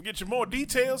 And we'll get you more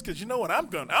details because you know what? I'm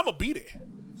going to be there.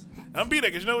 I'm be there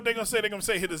because you know what they're going to say? They're going to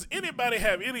say, hey, does anybody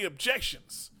have any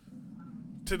objections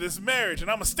to this marriage? And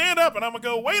I'm going to stand up and I'm going to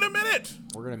go, wait a minute.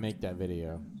 We're going to make that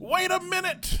video. Wait a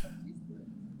minute.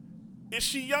 Is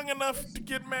she young enough to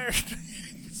get married?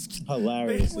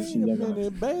 Hilarious. Wait a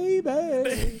minute,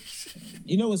 baby.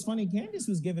 You know what's funny? Kandyce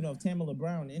was giving off Tamala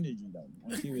Brown energy, though.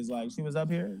 When she was up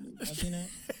here. I seen that.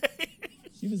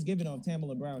 She was giving off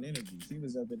Tamala Brown energy. She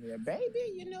was up in here,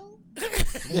 baby, you know.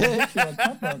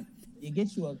 You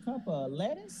get you a cup of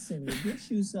lettuce and you get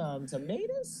you some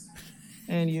tomatoes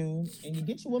and you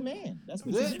get you a man. That's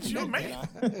what you get you a man.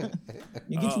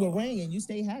 You get you a ring and you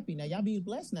stay happy. Now y'all be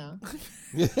blessed now.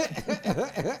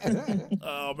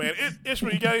 Oh man,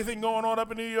 Ishmael, you got anything going on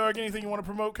up in New York? Anything you want to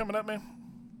promote coming up, man?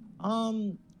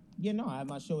 I have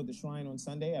my show at the Shrine on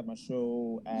Sunday. I have my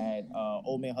show at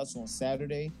Old Man Hustle on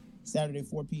Saturday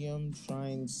 4 p.m.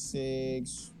 Shrine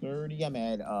 6:30. I'm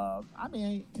at I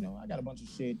got a bunch of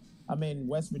shit. I'm in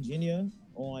West Virginia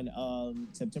on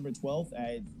September 12th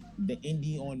at the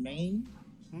Indy on Main.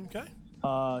 Okay.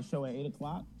 Show at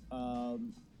 8:00.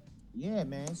 Yeah,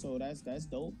 man. So that's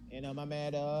dope. And I'm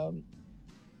at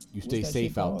you stay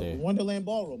safe out there. Wonderland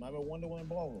Ballroom. I'm at Wonderland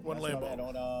Ballroom. Wonderland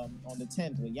Ballroom. On the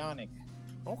 10th with Yannick.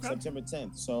 Okay. September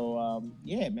 10th. So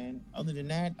yeah, man. Other than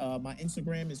that, my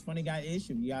Instagram is FunnyGuyIsh.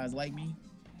 If you guys like me,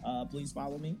 please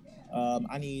follow me.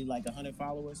 I need like 100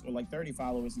 followers or like 30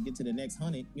 followers to get to the next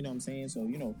 100. You know what I'm saying? So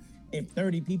if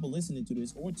 30 people listening to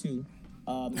this or 2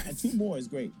 more is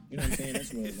great. You know what I'm saying?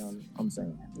 That's what I'm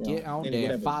saying. Get on there.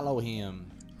 Whatever. Follow him.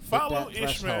 Follow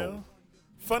Ishmael.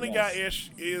 Funny Guy-ish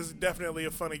is definitely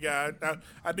a funny guy.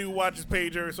 I do watch his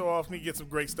page every so often. He gets some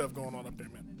great stuff going on up there,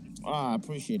 man. I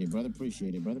appreciate it, brother.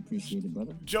 Appreciate it,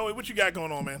 brother. Joey, what you got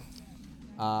going on, man?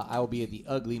 I will be at the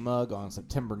Ugly Mug on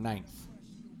September 9th.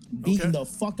 Beating the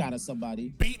fuck out of somebody.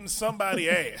 Beating somebody's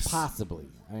ass. Possibly.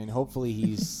 I mean, hopefully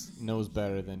he knows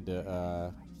better than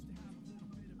to.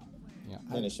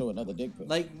 Then to show another dick pic.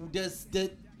 Like,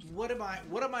 what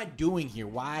am I doing here?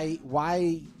 Why?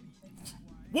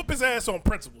 Whoop his ass on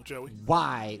principle, Joey.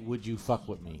 Why would you fuck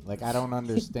with me? Like, I don't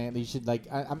understand. You should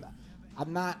I'm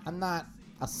not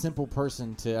a simple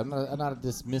person I'm not a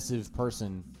dismissive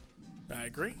person. I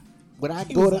agree. When I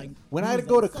go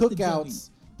to cookouts,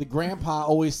 the grandpa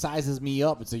always sizes me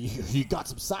up and says, you got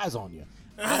some size on you.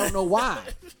 I don't know why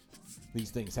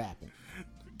these things happen.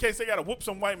 In case they got to whoop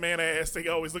some white man ass, they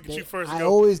always look at you first and I go,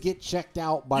 always get checked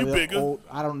out by bigger. old.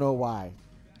 I don't know why.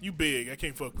 You big. I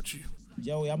can't fuck with you.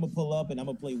 Joey, I'm going to pull up and I'm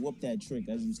going to play Whoop That Trick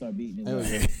as you start beating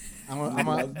his ass. I'm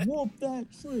like, whoop that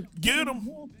trick. Get him.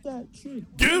 Whoop that trick.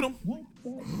 Get him. Whoop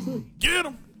that trick. Get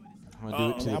him. I'm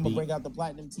going to I'm going to bring out the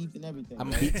platinum teeth and everything. I'm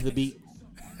going to beat to the beat.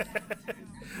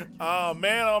 Oh,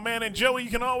 man. And Joey, you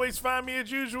can always find me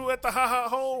as usual at the Ha Ha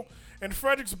Hole in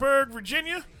Fredericksburg,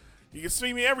 Virginia. You can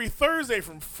see me every Thursday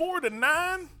from 4 to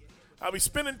 9. I'll be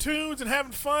spinning tunes and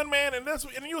having fun, man. And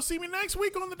you'll see me next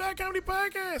week on the Dotcomedy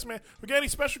Podcast, man. We got any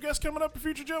special guests coming up in the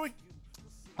future, Joey?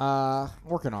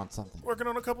 Working on something. Working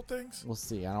on a couple things. We'll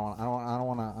see. I don't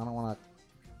want to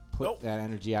put that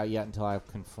energy out yet until I've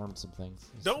confirmed some things.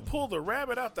 Don't pull the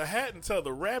rabbit out the hat until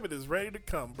the rabbit is ready to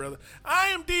come, brother. I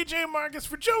am DJMarcus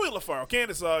for Joey LaFaro,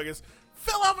 Kandyce August,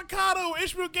 Phil Avocado,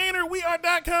 Ishmael Gaynor. We are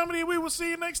Dot Comedy. We will see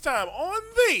you next time on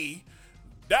the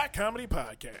Dot Comedy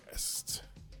Podcast.